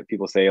feedback that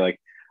people say, like,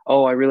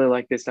 oh, I really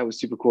like this. That was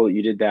super cool that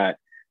you did that.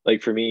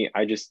 Like for me,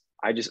 I just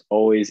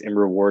always am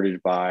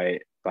rewarded by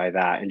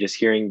that. And just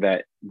hearing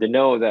that, to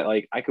know that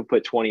like I could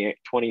put 40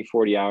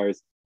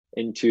 hours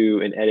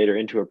into an edit or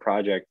into a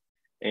project.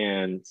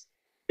 And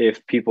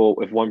if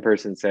one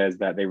person says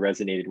that they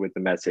resonated with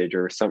the message,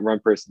 or one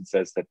person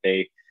says that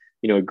they,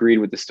 agreed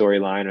with the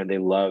storyline, or they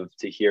love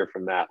to hear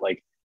from that,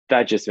 like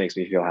that just makes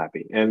me feel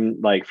happy.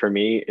 And like for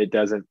me, it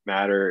doesn't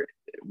matter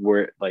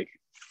where, like,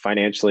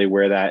 financially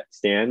where that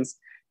stands.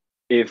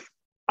 If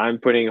I'm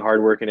putting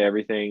hard work into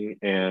everything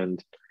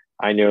and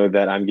I know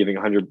that I'm giving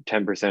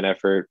 110%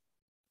 effort,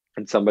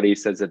 and somebody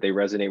says that they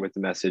resonate with the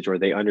message, or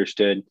they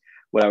understood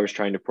what I was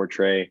trying to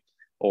portray,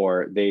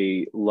 or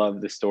they love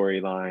the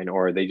storyline,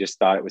 or they just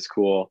thought it was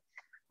cool,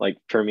 like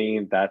for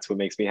me, that's what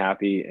makes me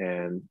happy.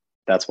 And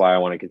that's why I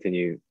want to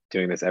continue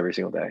doing this every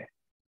single day.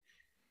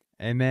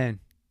 Amen.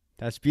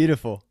 That's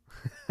beautiful.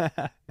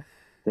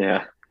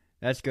 Yeah.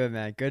 That's good,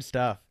 man. Good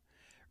stuff.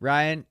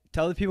 Ryan,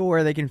 tell the people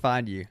where they can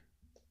find you.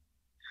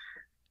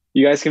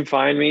 You guys can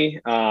find me.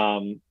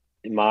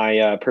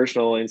 My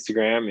personal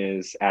Instagram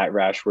is at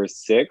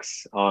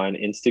Rashworth6 on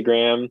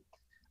Instagram.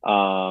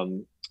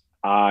 Um,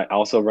 I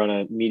also run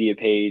a media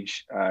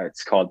page.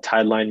 It's called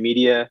Tideline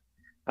Media.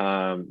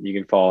 You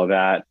can follow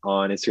that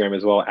on Instagram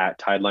as well, at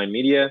Tideline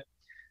Media.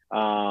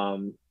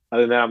 Other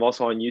than that, I'm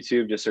also on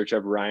YouTube. Just search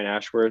up Ryan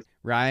Ashworth.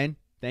 Ryan,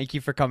 thank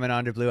you for coming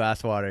on to Blue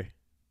Ass Water.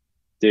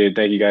 Dude,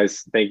 thank you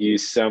guys. Thank you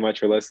so much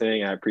for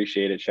listening. I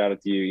appreciate it. Shout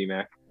out to you,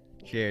 Emac.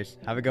 Cheers.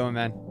 Have a good one,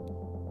 man.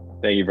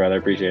 Thank you, brother.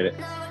 Appreciate it.